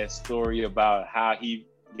tell that story about how he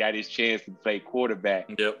got his chance to play quarterback.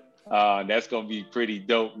 Yep. That's going to be pretty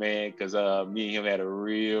dope, man, because me and him had a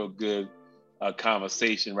real good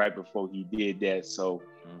conversation right before he did that. So,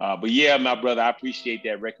 but yeah, my brother, I appreciate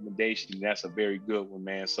that recommendation. That's a very good one,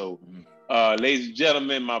 man. So, ladies and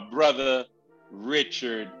gentlemen, my brother,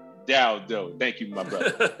 Richard Daldo. Thank you, my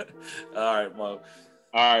brother. All right, Mo.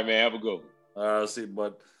 All right, man. Have a good one. All right, I'll see you,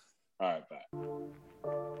 bud. All right, bye.